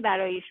بیمه‌ای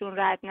برای ایشون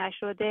رد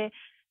نشده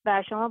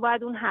و شما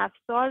باید اون 7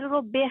 سال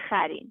رو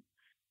بخرین.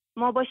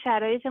 ما با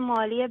شرایط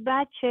مالی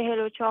بد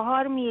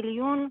 44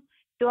 میلیون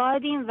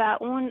دادیم و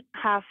اون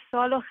 7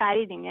 سال رو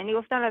خریدیم. یعنی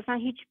گفتن اصلا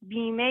هیچ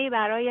بیمه‌ای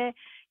برای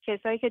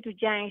کسایی که تو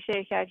جنگ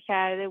شرکت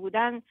کرده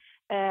بودن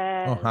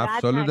 7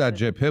 سال در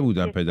جبهه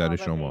بودن پدر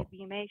شما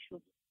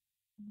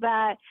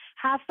و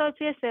 7 سال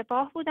توی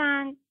سپاه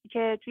بودن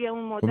که توی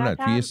اون مدت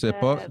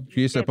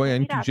توی سپاه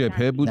یعنی تو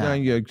جبهه بودن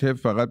یا که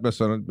فقط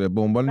مثلا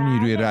به عنوان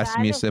نیروی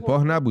رسمی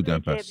سپاه نبودن؟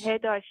 پس جبهه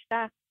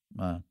داشتن،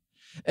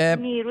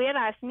 نیروی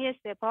رسمی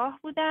سپاه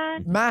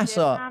بودن.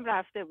 مهسا هم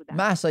رفته بودن.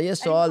 مهسا یه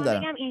سوال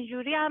دارم. بگم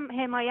اینجوری هم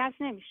حمایت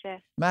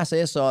نمیشه. مهسا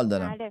یه سوال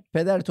دارم.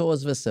 پدر تو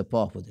عضو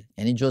سپاه بوده،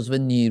 یعنی جزو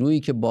نیرویی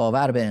که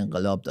باور به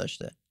انقلاب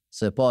داشته،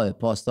 سپاه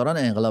پاسداران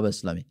انقلاب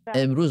اسلامی.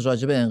 امروز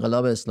راجع به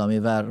انقلاب اسلامی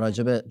و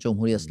راجع به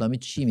جمهوری اسلامی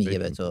چی میگه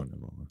به تو؟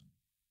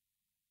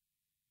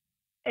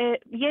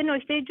 یه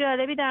نکته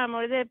جالبی در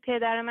مورد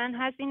پدر من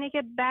هست اینه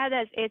که بعد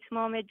از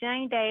اتمام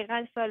جنگ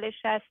دقیقاً سال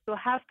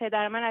 67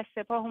 پدر من از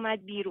سپاه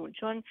اومد بیرون،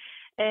 چون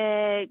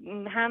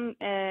هم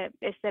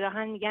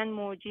اصطلاحاً میگن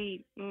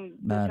موجی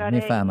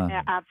دچار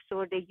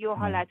افسردگی و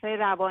حالتهای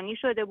روانی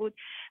شده بود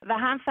و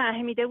هم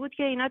فهمیده بود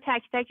که اینا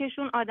تک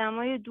تکشون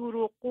آدمای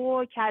دروغگو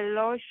و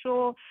کلاش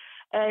و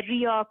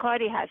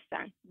ریاکاری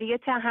هستن، دیگه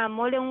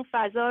تحمل اون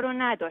فضا رو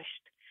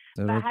نداشت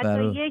و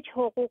حتی یک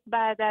حقوق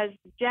بعد از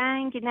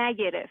جنگ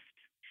نگرفت،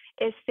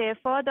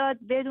 استعفا داد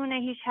بدون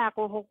هیچ حق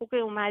و حقوقی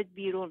اومد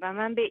بیرون و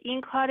من به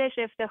این کارش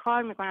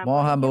افتخار میکنم.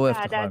 ما هم به او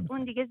افتخار میکنم. بعد از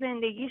اون دیگه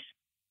زندگیش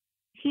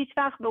هیچ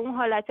وقت به اون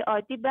حالت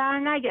عادی بر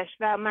نگشت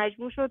و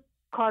مجبور شد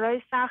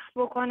کارهای سخت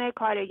بکنه،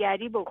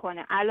 کارگری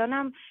بکنه.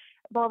 الانم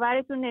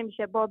باورتون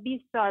نمیشه با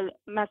 20 سال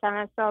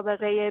مثلا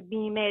سابقه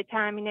بیمه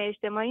تامین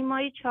اجتماعی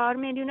مایی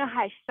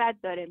 4,800,000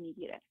 داره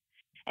میگیره.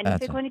 یعنی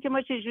فکر کنی که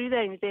ما چجوری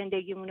داریم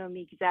زندگیمون رو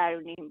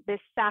میگذرونیم به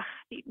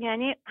سختی،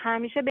 یعنی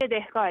همیشه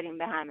بدهکاریم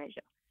به همه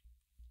جا.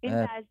 این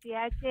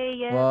وضعیت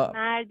یه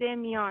مرد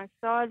میان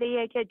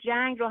سالیه که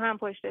جنگ رو هم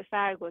پشت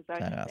سر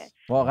گذاشته.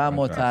 واقعا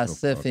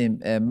متاسفیم.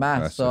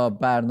 مهسا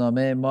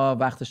برنامه ما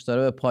وقتش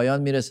داره به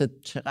پایان میرسه.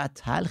 چقدر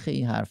تلخه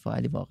این حرفا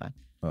علی واقعا.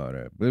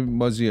 آره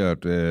مازیار،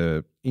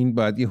 این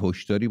باید یه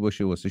هشداری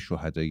باشه واسه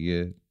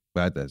شهدای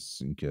بعد از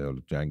اینکه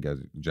جنگ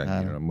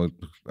ایران. ما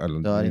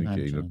الان داریم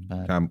که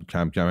کم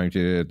کم هم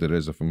که داره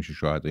اضافه میشه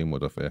شهدای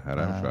مدافع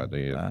حرم،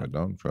 شهدای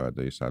مردم،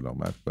 شهدای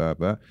سلامت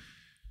و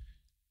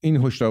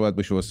این هشدار باید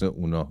بشه واسه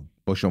اونا.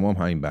 با شما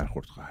هم همین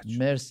برخورد خواهد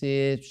شد.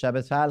 مرسی.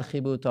 شب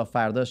تلخی بود. تا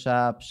فردا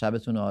شب،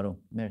 شبتون آروم.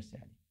 مرسی.